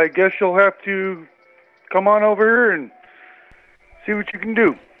 I guess you'll have to come on over here and see what you can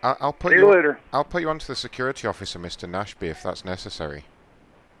do. I'll put See you later. I'll put you onto the security officer, Mr. Nashby, if that's necessary.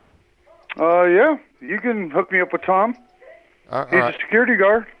 Yeah. You can hook me up with Tom. He's a security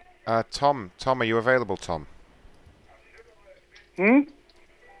guard. Tom, are you available, Tom?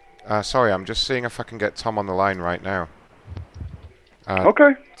 Sorry, I'm just seeing if I can get Tom on the line right now.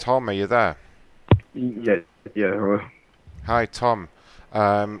 Okay. Tom, are you there? Yeah. Hi, Tom.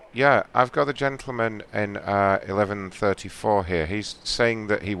 Yeah, I've got a gentleman in 1134 here. He's saying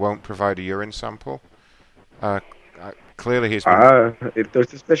that he won't provide a urine sample. Clearly he's been... If there's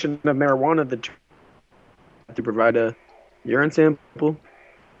suspicion of marijuana, then to provide a urine sample.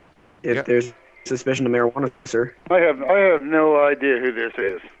 If there's suspicion of marijuana, sir. I have no idea who this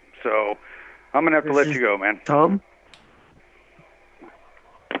is, so I'm gonna have to let you go, man. Tom?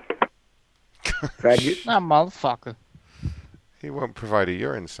 Faggot? That motherfucker. He won't provide a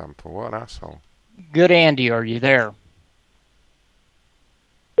urine sample. What an asshole. Good Andy, are you there?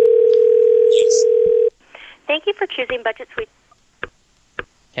 Thank you for choosing Budget Suite.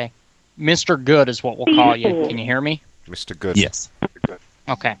 Okay. Mr. Good is what we'll call you. Can you hear me? Mr. Good. Yes.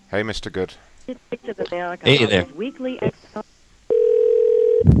 Okay. Hey, Mr. Good. Hey there.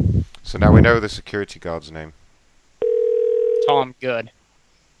 So now we know the security guard's name. Tom Good.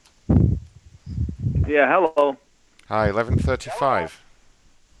 Yeah, hello. Hi, 1135.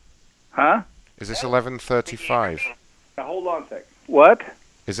 Huh? Is this 1135? Now, hold on a sec. What?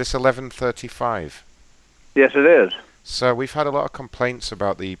 Is this 1135? Yes, it is. So we've had a lot of complaints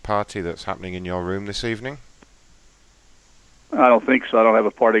about the party that's happening in your room this evening. I don't think so. I don't have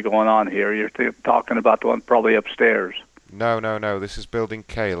a party going on here. You're talking about the one probably upstairs. No. This is Building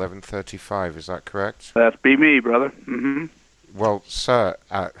K, 1135. Is that correct? That's be me, brother. Mm-hmm. Well, sir,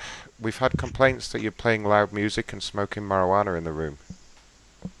 we've had complaints that you're playing loud music and smoking marijuana in the room.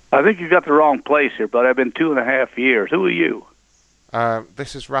 I think you got the wrong place here, but I've been 2.5 years. Who are you?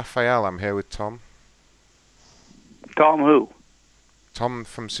 This is Raphael. I'm here with Tom. Tom who? Tom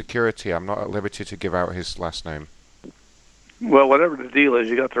from security. I'm not at liberty to give out his last name. Well, whatever the deal is,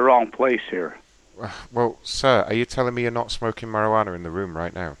 you got the wrong place here. Well, sir, are you telling me you're not smoking marijuana in the room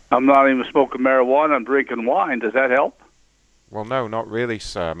right now? I'm not even smoking marijuana. I'm drinking wine. Does that help? Well, no, not really,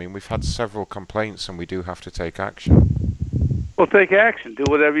 sir. I mean, we've had several complaints and we do have to take action. Well, take action. Do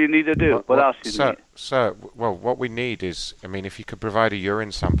whatever you need to do. What else you need? Sir, well, what we need is, I mean, if you could provide a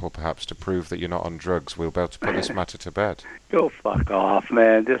urine sample, perhaps, to prove that you're not on drugs, we'll be able to put this matter to bed. Go fuck off,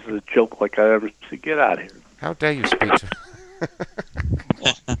 man. This is a joke like I ever see. Get out of here. How dare you speak to...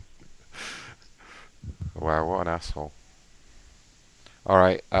 Wow, what an asshole.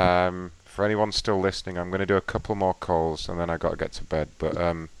 Alright, for anyone still listening, I'm going to do a couple more calls and then I got to get to bed. But,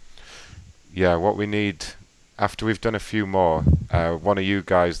 yeah, what we need, after we've done a few more, one of you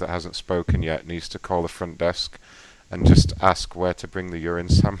guys that hasn't spoken yet needs to call the front desk and just ask where to bring the urine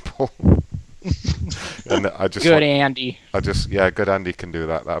sample. And I just good Andy. Good Andy can do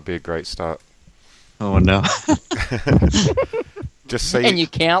that. That'd be a great start. Oh, no. Just say... And you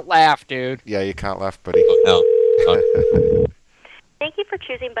can't laugh, dude. Yeah, you can't laugh, buddy. No. Thank you for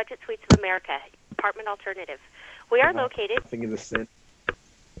choosing Budget Suites of America, apartment alternative. We are located... Think of the sin.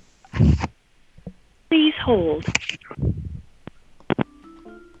 Please hold. Thank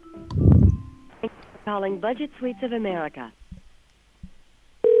you for calling Budget Suites of America.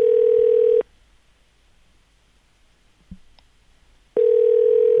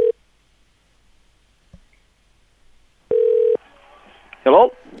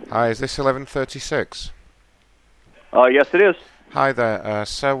 Hello? Hi, is this 1136? Yes, it is. Hi there.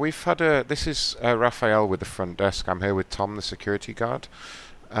 So we've had this is Raphael with the front desk. I'm here with Tom, the security guard.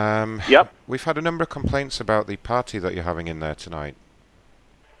 Yep. We've had a number of complaints about the party that you're having in there tonight.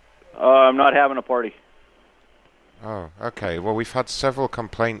 I'm not having a party. Oh, okay. Well, we've had several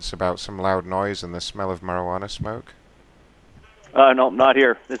complaints about some loud noise and the smell of marijuana smoke. No, not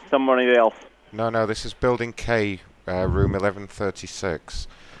here. It's somebody else. No, this is Building K, room 1136.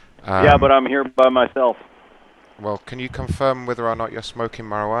 Yeah, but I'm here by myself. Well, can you confirm whether or not you're smoking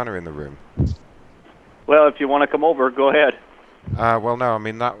marijuana in the room? Well, if you want to come over, go ahead. Well, no, I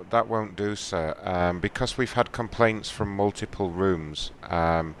mean, that won't do, sir. Because we've had complaints from multiple rooms,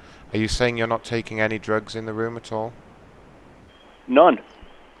 are you saying you're not taking any drugs in the room at all? None.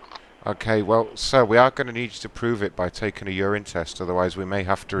 Okay, well, sir, we are going to need you to prove it by taking a urine test, otherwise we may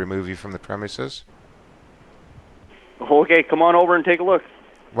have to remove you from the premises. Okay, come on over and take a look.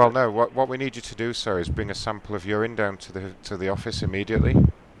 Well, no, what we need you to do, sir, is bring a sample of urine down to the office immediately.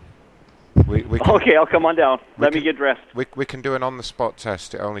 We can, okay, I'll come on down. Let me get dressed. We can do an on-the-spot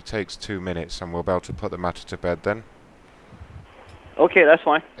test. It only takes 2 minutes, and we'll be able to put the matter to bed then. Okay, that's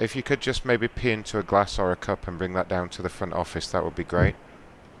fine. If you could just maybe pee into a glass or a cup and bring that down to the front office, that would be great.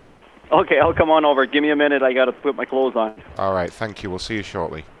 Okay, I'll come on over. Give me a minute. I got to put my clothes on. All right, thank you. We'll see you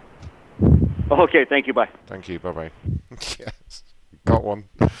shortly. Okay, thank you. Bye. Thank you. Bye-bye. Yes, got one.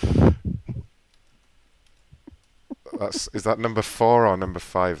 Is that number 4 or number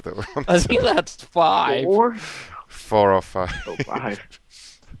 5 that we're on? I think that's 5. 4 or 5. Oh, 5.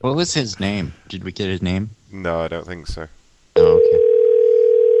 What was his name? Did we get his name? No, I don't think so. Oh, okay.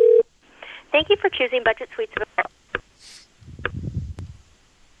 Thank you for choosing Budget Suites of America.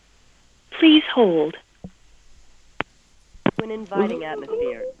 Please hold. An inviting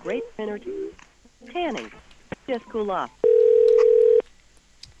atmosphere, great energy, tanning, just cool off.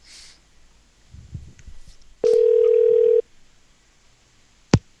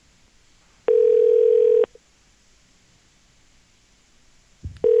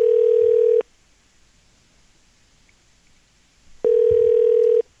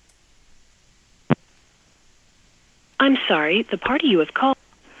 I'm sorry, the party you have called.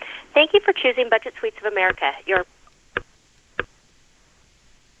 Thank you for choosing Budget Suites of America.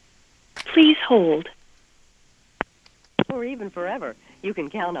 Please hold. Or even forever, you can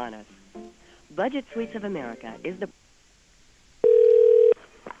count on us. Budget Suites of America is the...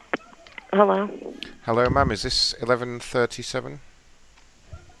 Hello? Hello, ma'am. Is this 1137?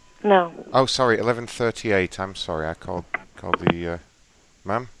 No. Oh, sorry, 1138. I'm sorry. I called the...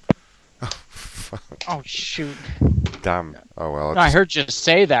 Ma'am? Oh, shoot. Damn. Oh, well. I heard you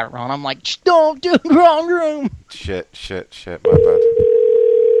say that, Ron. I'm like, don't do the wrong room. Shit. My bad.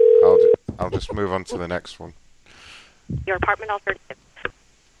 I'll just move on to the next one. Your apartment alternative.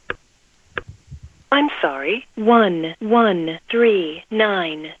 I'm sorry,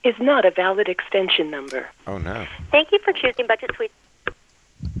 1139 is not a valid extension number. Oh, no. Thank you for choosing Budget Suites.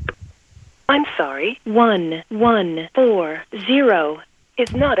 I'm sorry, 1140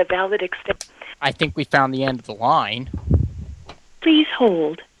 is not a valid extension. I think we found the end of the line. Please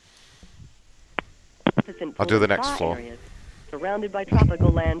hold. I'll do the next floor. Areas, surrounded by tropical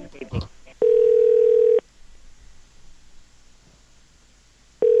landscaping.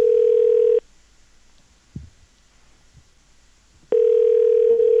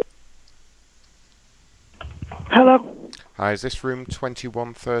 Hello? Hi, is this room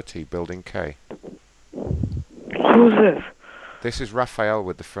 2130, Building K? Who's this? This is Raphael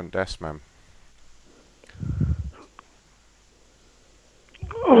with the front desk, ma'am.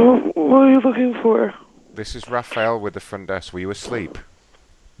 Oh, what are you looking for? This is Raphael with the front desk. Were you asleep?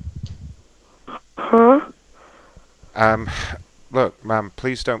 Huh? Look, ma'am,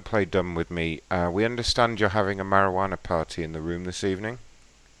 please don't play dumb with me. We understand you're having a marijuana party in the room this evening.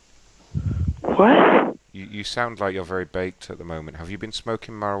 What? You sound like you're very baked at the moment. Have you been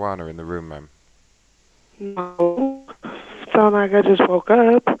smoking marijuana in the room, ma'am? No. Sound like I just woke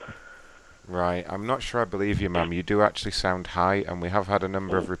up. Right, I'm not sure I believe you, ma'am. You do actually sound high, and we have had a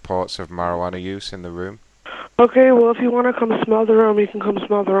number of reports of marijuana use in the room. Okay, well, if you want to come smell the room, you can come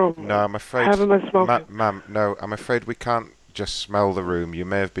smell the room. No, I'm afraid... I haven't been smoking. Ma'am, no, I'm afraid we can't just smell the room. You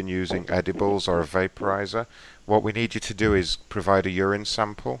may have been using edibles or a vaporizer. What we need you to do is provide a urine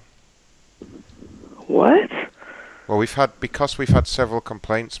sample. What? Well, because we've had several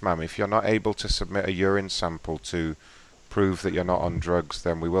complaints, ma'am, if you're not able to submit a urine sample to prove that you're not on drugs,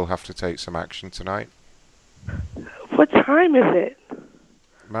 then we will have to take some action tonight. What time is it?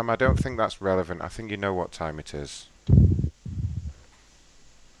 Ma'am, I don't think that's relevant. I think you know what time it is.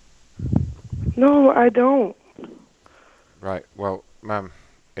 No, I don't. Right, well, ma'am,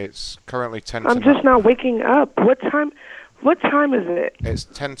 It's currently 10 to I'm 9. just not waking up. What time is it? It's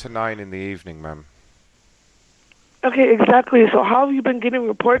 10 to 9 in the evening, ma'am. Okay, exactly. So how have you been getting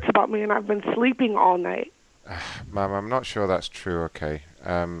reports about me and I've been sleeping all night? Ma'am, I'm not sure that's true, okay.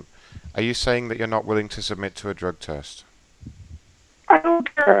 Are you saying that you're not willing to submit to a drug test? I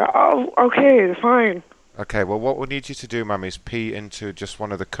don't care. Oh, okay, fine. Okay, well, what we'll need you to do, ma'am, is pee into just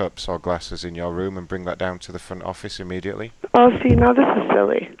one of the cups or glasses in your room and bring that down to the front office immediately. Oh, see, now this is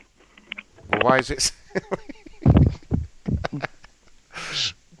silly. Well, why is it silly?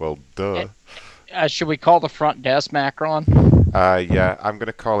 Well, duh. Should we call the front desk, Macron? Yeah, I'm going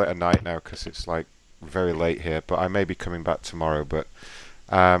to call it a night now because it's, like, very late here, but I may be coming back tomorrow, but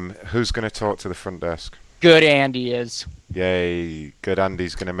who's going to talk to the front desk? Good Andy is. Yay, good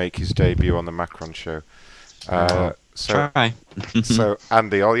Andy's going to make his debut on the Macron Show. Try. So,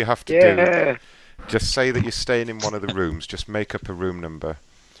 Andy, all you have to do, just say that you're staying in one of the rooms, just make up a room number,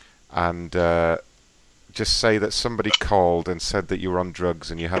 and just say that somebody called and said that you were on drugs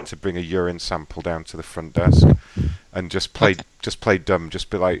and you had to bring a urine sample down to the front desk, and just play dumb.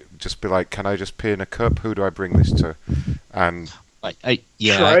 Just be like, can I just pee in a cup? Who do I bring this to? And try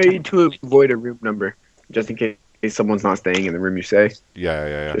to avoid a room number, just in case someone's not staying in the room you say.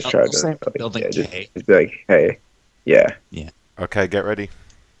 Yeah. Just try to just be like, hey, yeah. Okay, get ready.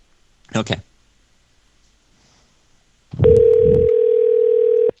 Okay.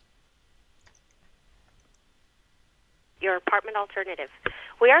 Your apartment alternative.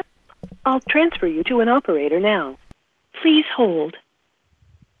 We are... I'll transfer you to an operator now. Please hold.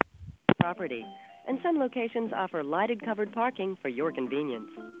 Property, and some locations offer lighted covered parking for your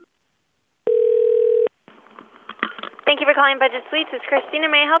convenience. Thank you for calling Budget Suites. It's Christina.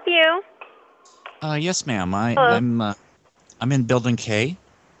 May I help you? Yes, ma'am. I'm in Building K,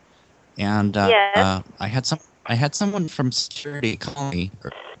 and Yes. I had someone from security call me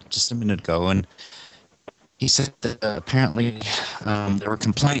just a minute ago, and he said that apparently there were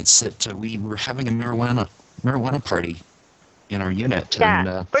complaints that we were having a marijuana party in our unit.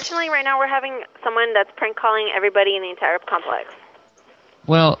 Yeah. And, Fortunately, right now we're having someone that's prank calling everybody in the entire complex.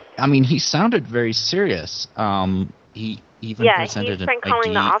 well, I mean, he sounded very serious. He even presented he's prank calling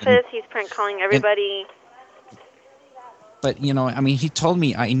an the ID office. He's prank calling everybody. But, I mean, he told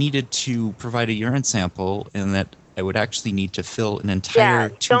me I needed to provide a urine sample and that I would actually need to fill an entire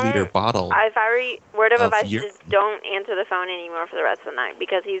 2-liter bottle. If I were word of advice, urine. just don't answer the phone anymore for the rest of the night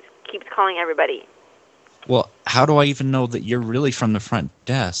because he keeps calling everybody. Well, how do I even know that you're really from the front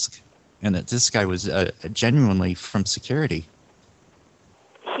desk and that this guy was genuinely from security?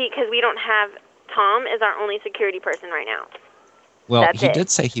 Because we don't have... Tom is our only security person right now. Well, That's he it. did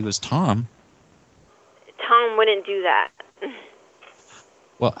say he was Tom. Tom wouldn't do that.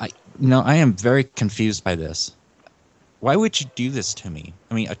 Well, I am very confused by this. Why would you do this to me?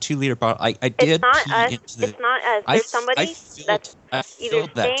 I mean, a 2-liter bottle. I did It's not pee us. into the... It's not us. There's somebody that's either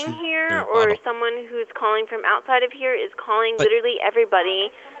filled that staying 2-liter here or bottle. someone who's calling from outside of here is calling literally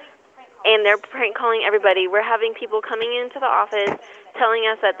everybody, and they're prank calling everybody. We're having people coming into the office telling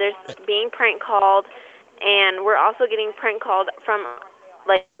us that there's being prank called, and we're also getting prank called from,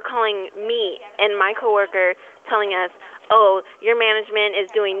 like, calling me and my coworker telling us, oh, your management is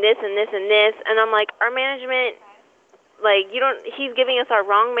doing this and this and this, and I'm like, our management, like, he's giving us our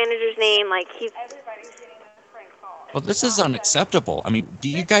wrong manager's name, like, Well, this is unacceptable. I mean, do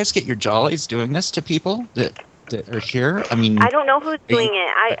you guys get your jollies doing this to people that are here? I mean, I don't know who's doing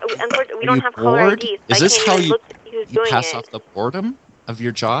it. Unfortunately, we don't have caller bored? IDs. Is I this can't how even you look to see who's doing pass it. off the boredom of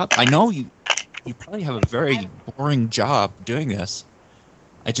your job? I know you probably have a very boring job doing this.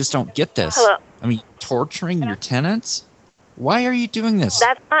 I just don't get this. Hello? I mean, torturing your tenants? Why are you doing this?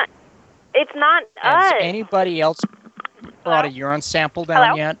 That's not. It's not Has us. anybody else brought a urine sample down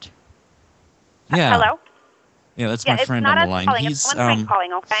Hello? yet? Yeah. Hello? Yeah, that's Yeah, my it's friend not on us the line. calling. He's It's someone prank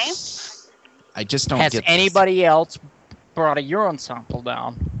calling. Okay. I just don't Has get anybody else brought a urine sample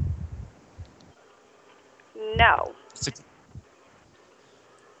down? No.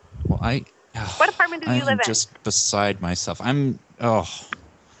 Well, What apartment do you live I'm in? just beside myself. Why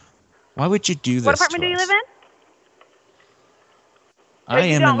would you do this? What apartment to do you us? live in? I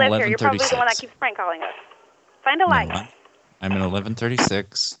you am don't in live here. You're probably the one that 1136. keeps prank calling us. Find a light. I'm in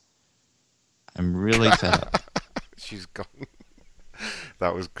 1136. I'm really fed up. She's gone.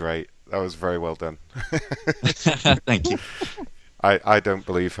 That was great. That was very well done. Thank you. I don't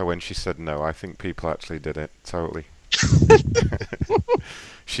believe her when she said no. I think people actually did it. Totally.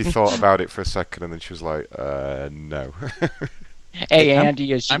 She thought about it for a second and then she was like, no. Hey, Andy,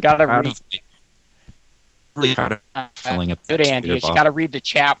 you got to read. Really proud of filling up Good, that Andy. You bottle. got to read the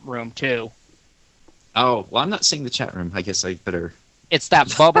chat room too. Oh, well, I'm not seeing the chat room. I guess I better It's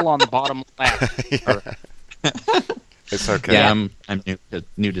that bubble on the bottom left. It's okay. Yeah, I'm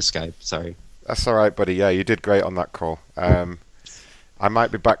new to Skype. Sorry. That's all right, buddy. Yeah, you did great on that call. I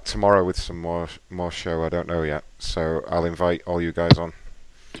might be back tomorrow with some more show. I don't know yet, so I'll invite all you guys on.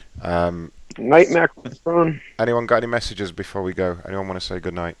 Night, Macron. Anyone got any messages before we go? Anyone want to say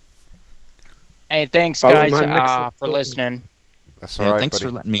good night? Hey, thanks guys for listening. That's all right, thanks buddy.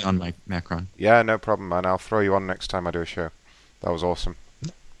 for letting me on, my Macron. Yeah, no problem, man. I'll throw you on next time I do a show. That was awesome.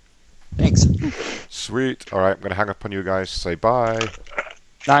 Thanks. Sweet. All right, I'm going to hang up on you guys. Say bye.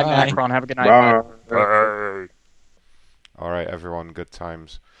 Night, Macron. Have a good night. Bye. All right, everyone. Good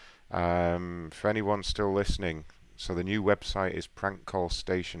times. For anyone still listening, so the new website is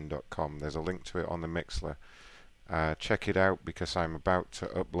prankcallstation.com. There's a link to it on the Mixler. Check it out because I'm about to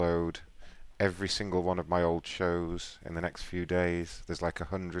upload every single one of my old shows in the next few days. There's like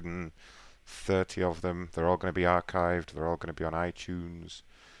 130 of them. They're all going to be archived. They're all going to be on iTunes.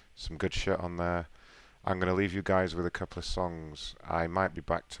 Some good shit on there. I'm going to leave you guys with a couple of songs. I might be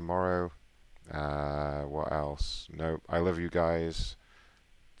back tomorrow. What else? Nope. I love you guys.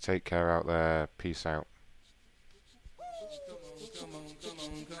 Take care out there. Peace out.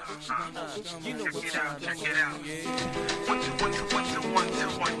 You know what time, check it out. 1 2 1 2 1 2 1 2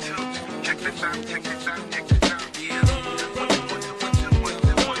 1 2. Check this out, check this out, check this out. Yeah. 1 2 1 2 1 2 1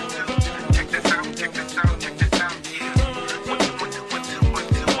 2 1 2. Check this out, check this out, check this out. Yeah. 1 2 1 2 1 2 1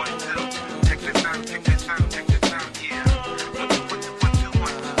 2 1 2. Check this out, check this out, check this out. Yeah. 1 2 1 2 1 2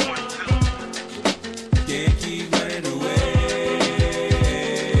 1 2 1 2. Can't keep running away.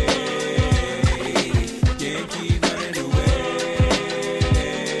 Can't keep running away.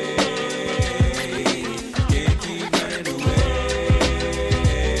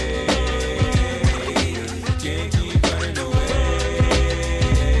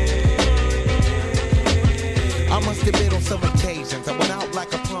 Some occasions I went out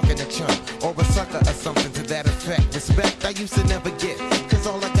like a punk in a chunk or a sucker or something to that effect. Respect I used to never get, cause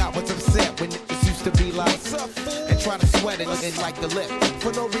all I got was upset when it used to be like, and try to sweat it and like the lip.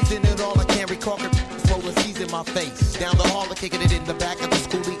 For no reason at all I can't recall it. Rolling C's in my face. Down the hall, kicking it in the back of the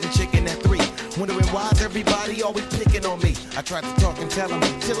school, eating chicken at 3. Wondering why's everybody always picking on me. I tried to talk and tell them,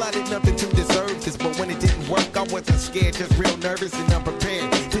 till I did nothing to deserve this. But when it didn't work, I wasn't scared, just real nervous and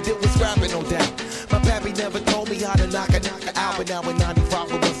unprepared to deal with scrapping, no doubt. My pappy never told me how to knock a out, but now in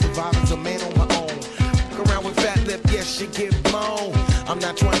 95 I was surviving, a man on my own. Walk around with fat lip, yes, she get blown. I'm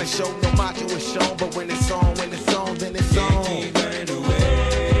not trying to show no macho is shown, but when it's on, then it's on. Can't keep running away.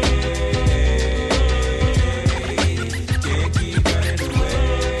 Can't keep running away.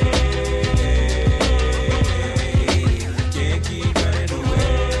 Can't keep running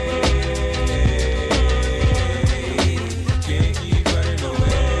away. Can't keep running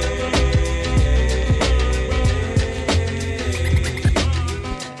away.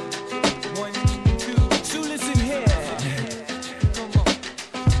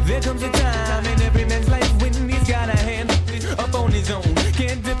 There comes a time in every man's life when he's got a hand up on his own.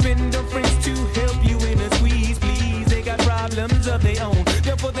 Can't depend on friends to help you in a squeeze, please. They got problems of their own.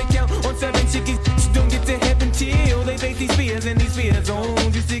 Therefore they count on 7 chickies. Don't get to heaven till they face these fears and these fear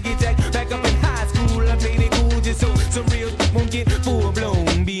zones. Used to get jacked back up in high school. I played it cool just so real won't get full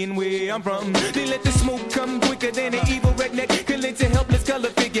blown. Being where I'm from, they let the smoke come quicker than an evil redneck could let a helpless color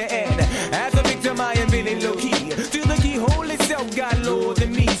figure. And as a victim I am feeling low key. Till the keyhole itself got lower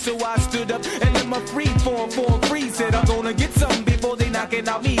than me. So I stood up and let my free form free. Said I'm gonna get something before they knocking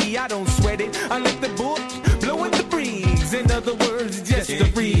out me. I don't sweat it, I let the book blow in the breeze. In other words, just a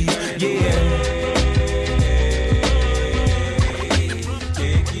breeze, yeah.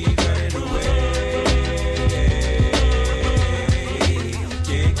 Can't keep running away.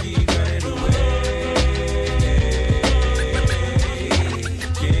 Can't keep running away.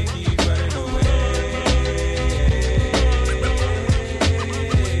 Can't keep running away.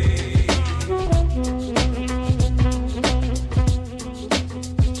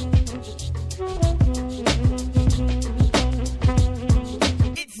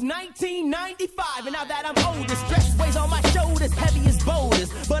 It's 1995, and now that I'm older, stress weighs on my shoulders, heavy as boulders.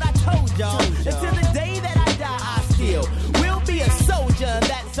 But I told y'all, until the day that I die, I still will be a soldier. And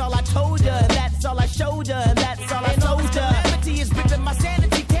that's all I told ya, and that's all I showed ya, and that's all I told ya. Calamity is ripping my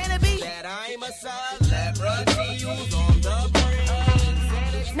sanity, can it be? That I'm a celebrity who's on the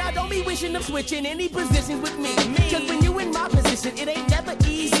brink. Now don't be wishing of switching any positions with me. Cause when you in my position, it ain't never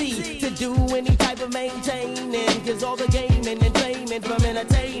easy to do any type of maintaining. Cause all the gaming and flaming from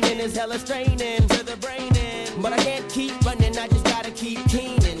entertaining is hella straining to the brain. But I can't keep running, I just gotta keep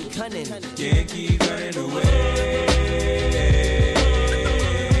keen and cunning. Can't keep running away.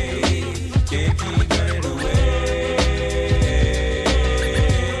 Can't keep running away.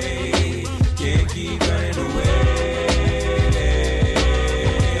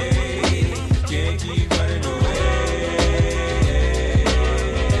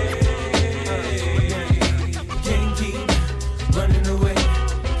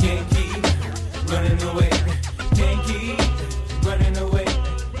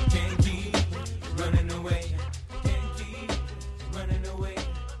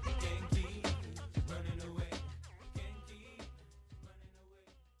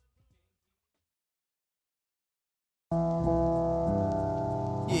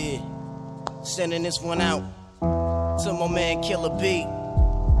 Sending this one out to my man Killer B.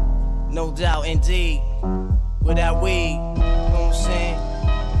 No doubt, indeed. Without weed, you know what I'm saying?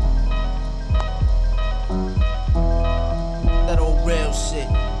 That old real shit.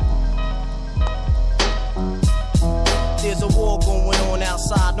 There's a war going on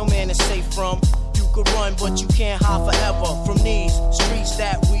outside, no man is safe from. You could run, but you can't hide forever from these streets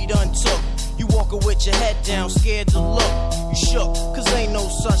that we done took. You walking with your head down, scared to look. You shook, cause ain't no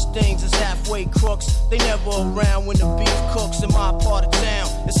such things as halfway crooks. They never around when the beef cooks in my part of town.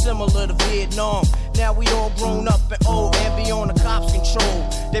 It's similar to Vietnam. Now we all grown up and old and be on the cops' control.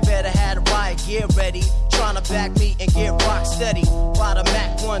 They better have the riot gear ready, trying to back me and get rock steady. By the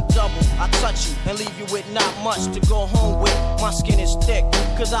Mac 1 double, I touch you and leave you with not much to go home with. My skin is thick,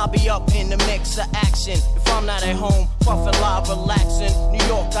 cause I'll be up in the mix of action. If I'm not at home, puffin' live, relaxing. New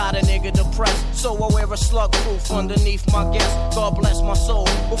York got a nigga depressed, so I wear a slug proof underneath my guest. God bless my soul,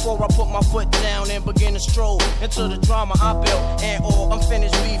 before I put my foot down and begin to stroll into the drama I built. And all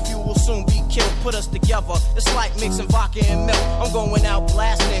unfinished beef, you will soon be killed. Put us together, it's like mixing vodka and milk. I'm going out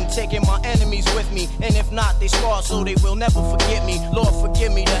blasting, taking my enemies with me. And if not, they scar so they will never forget me. Lord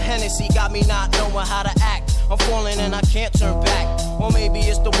forgive me, the Hennessy got me not knowing how to act. I'm falling and I can't turn back. Or maybe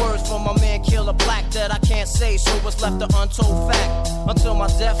it's the words from my man Killer Black that I can't say, so what's left an untold fact. Until my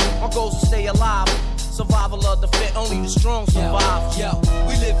death, my goal's to stay alive. Survival of the fit, only the strong survive. Yo,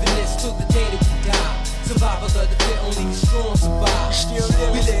 we live in this till the day that we die. Survival of the fit, only the strong survive.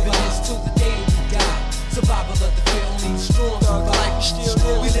 We live in this till the day that we die. Survival of the fit, only the strong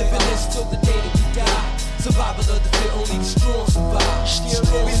survive. We live in this till the day that we die. Survival of the fit, only the strong survive.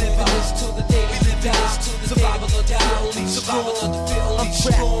 We live in this till the day that we die. Survival of the fit, only the survival of the fit, only the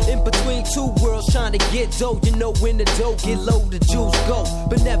strong. In between two worlds trying to get dough. You know when the dough get low, the juice go.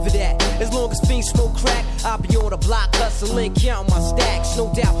 But never that. As long as fiends smoke crack, I'll be on the block hustling, counting my stacks.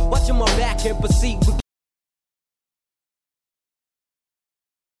 No doubt, watching my back and proceed with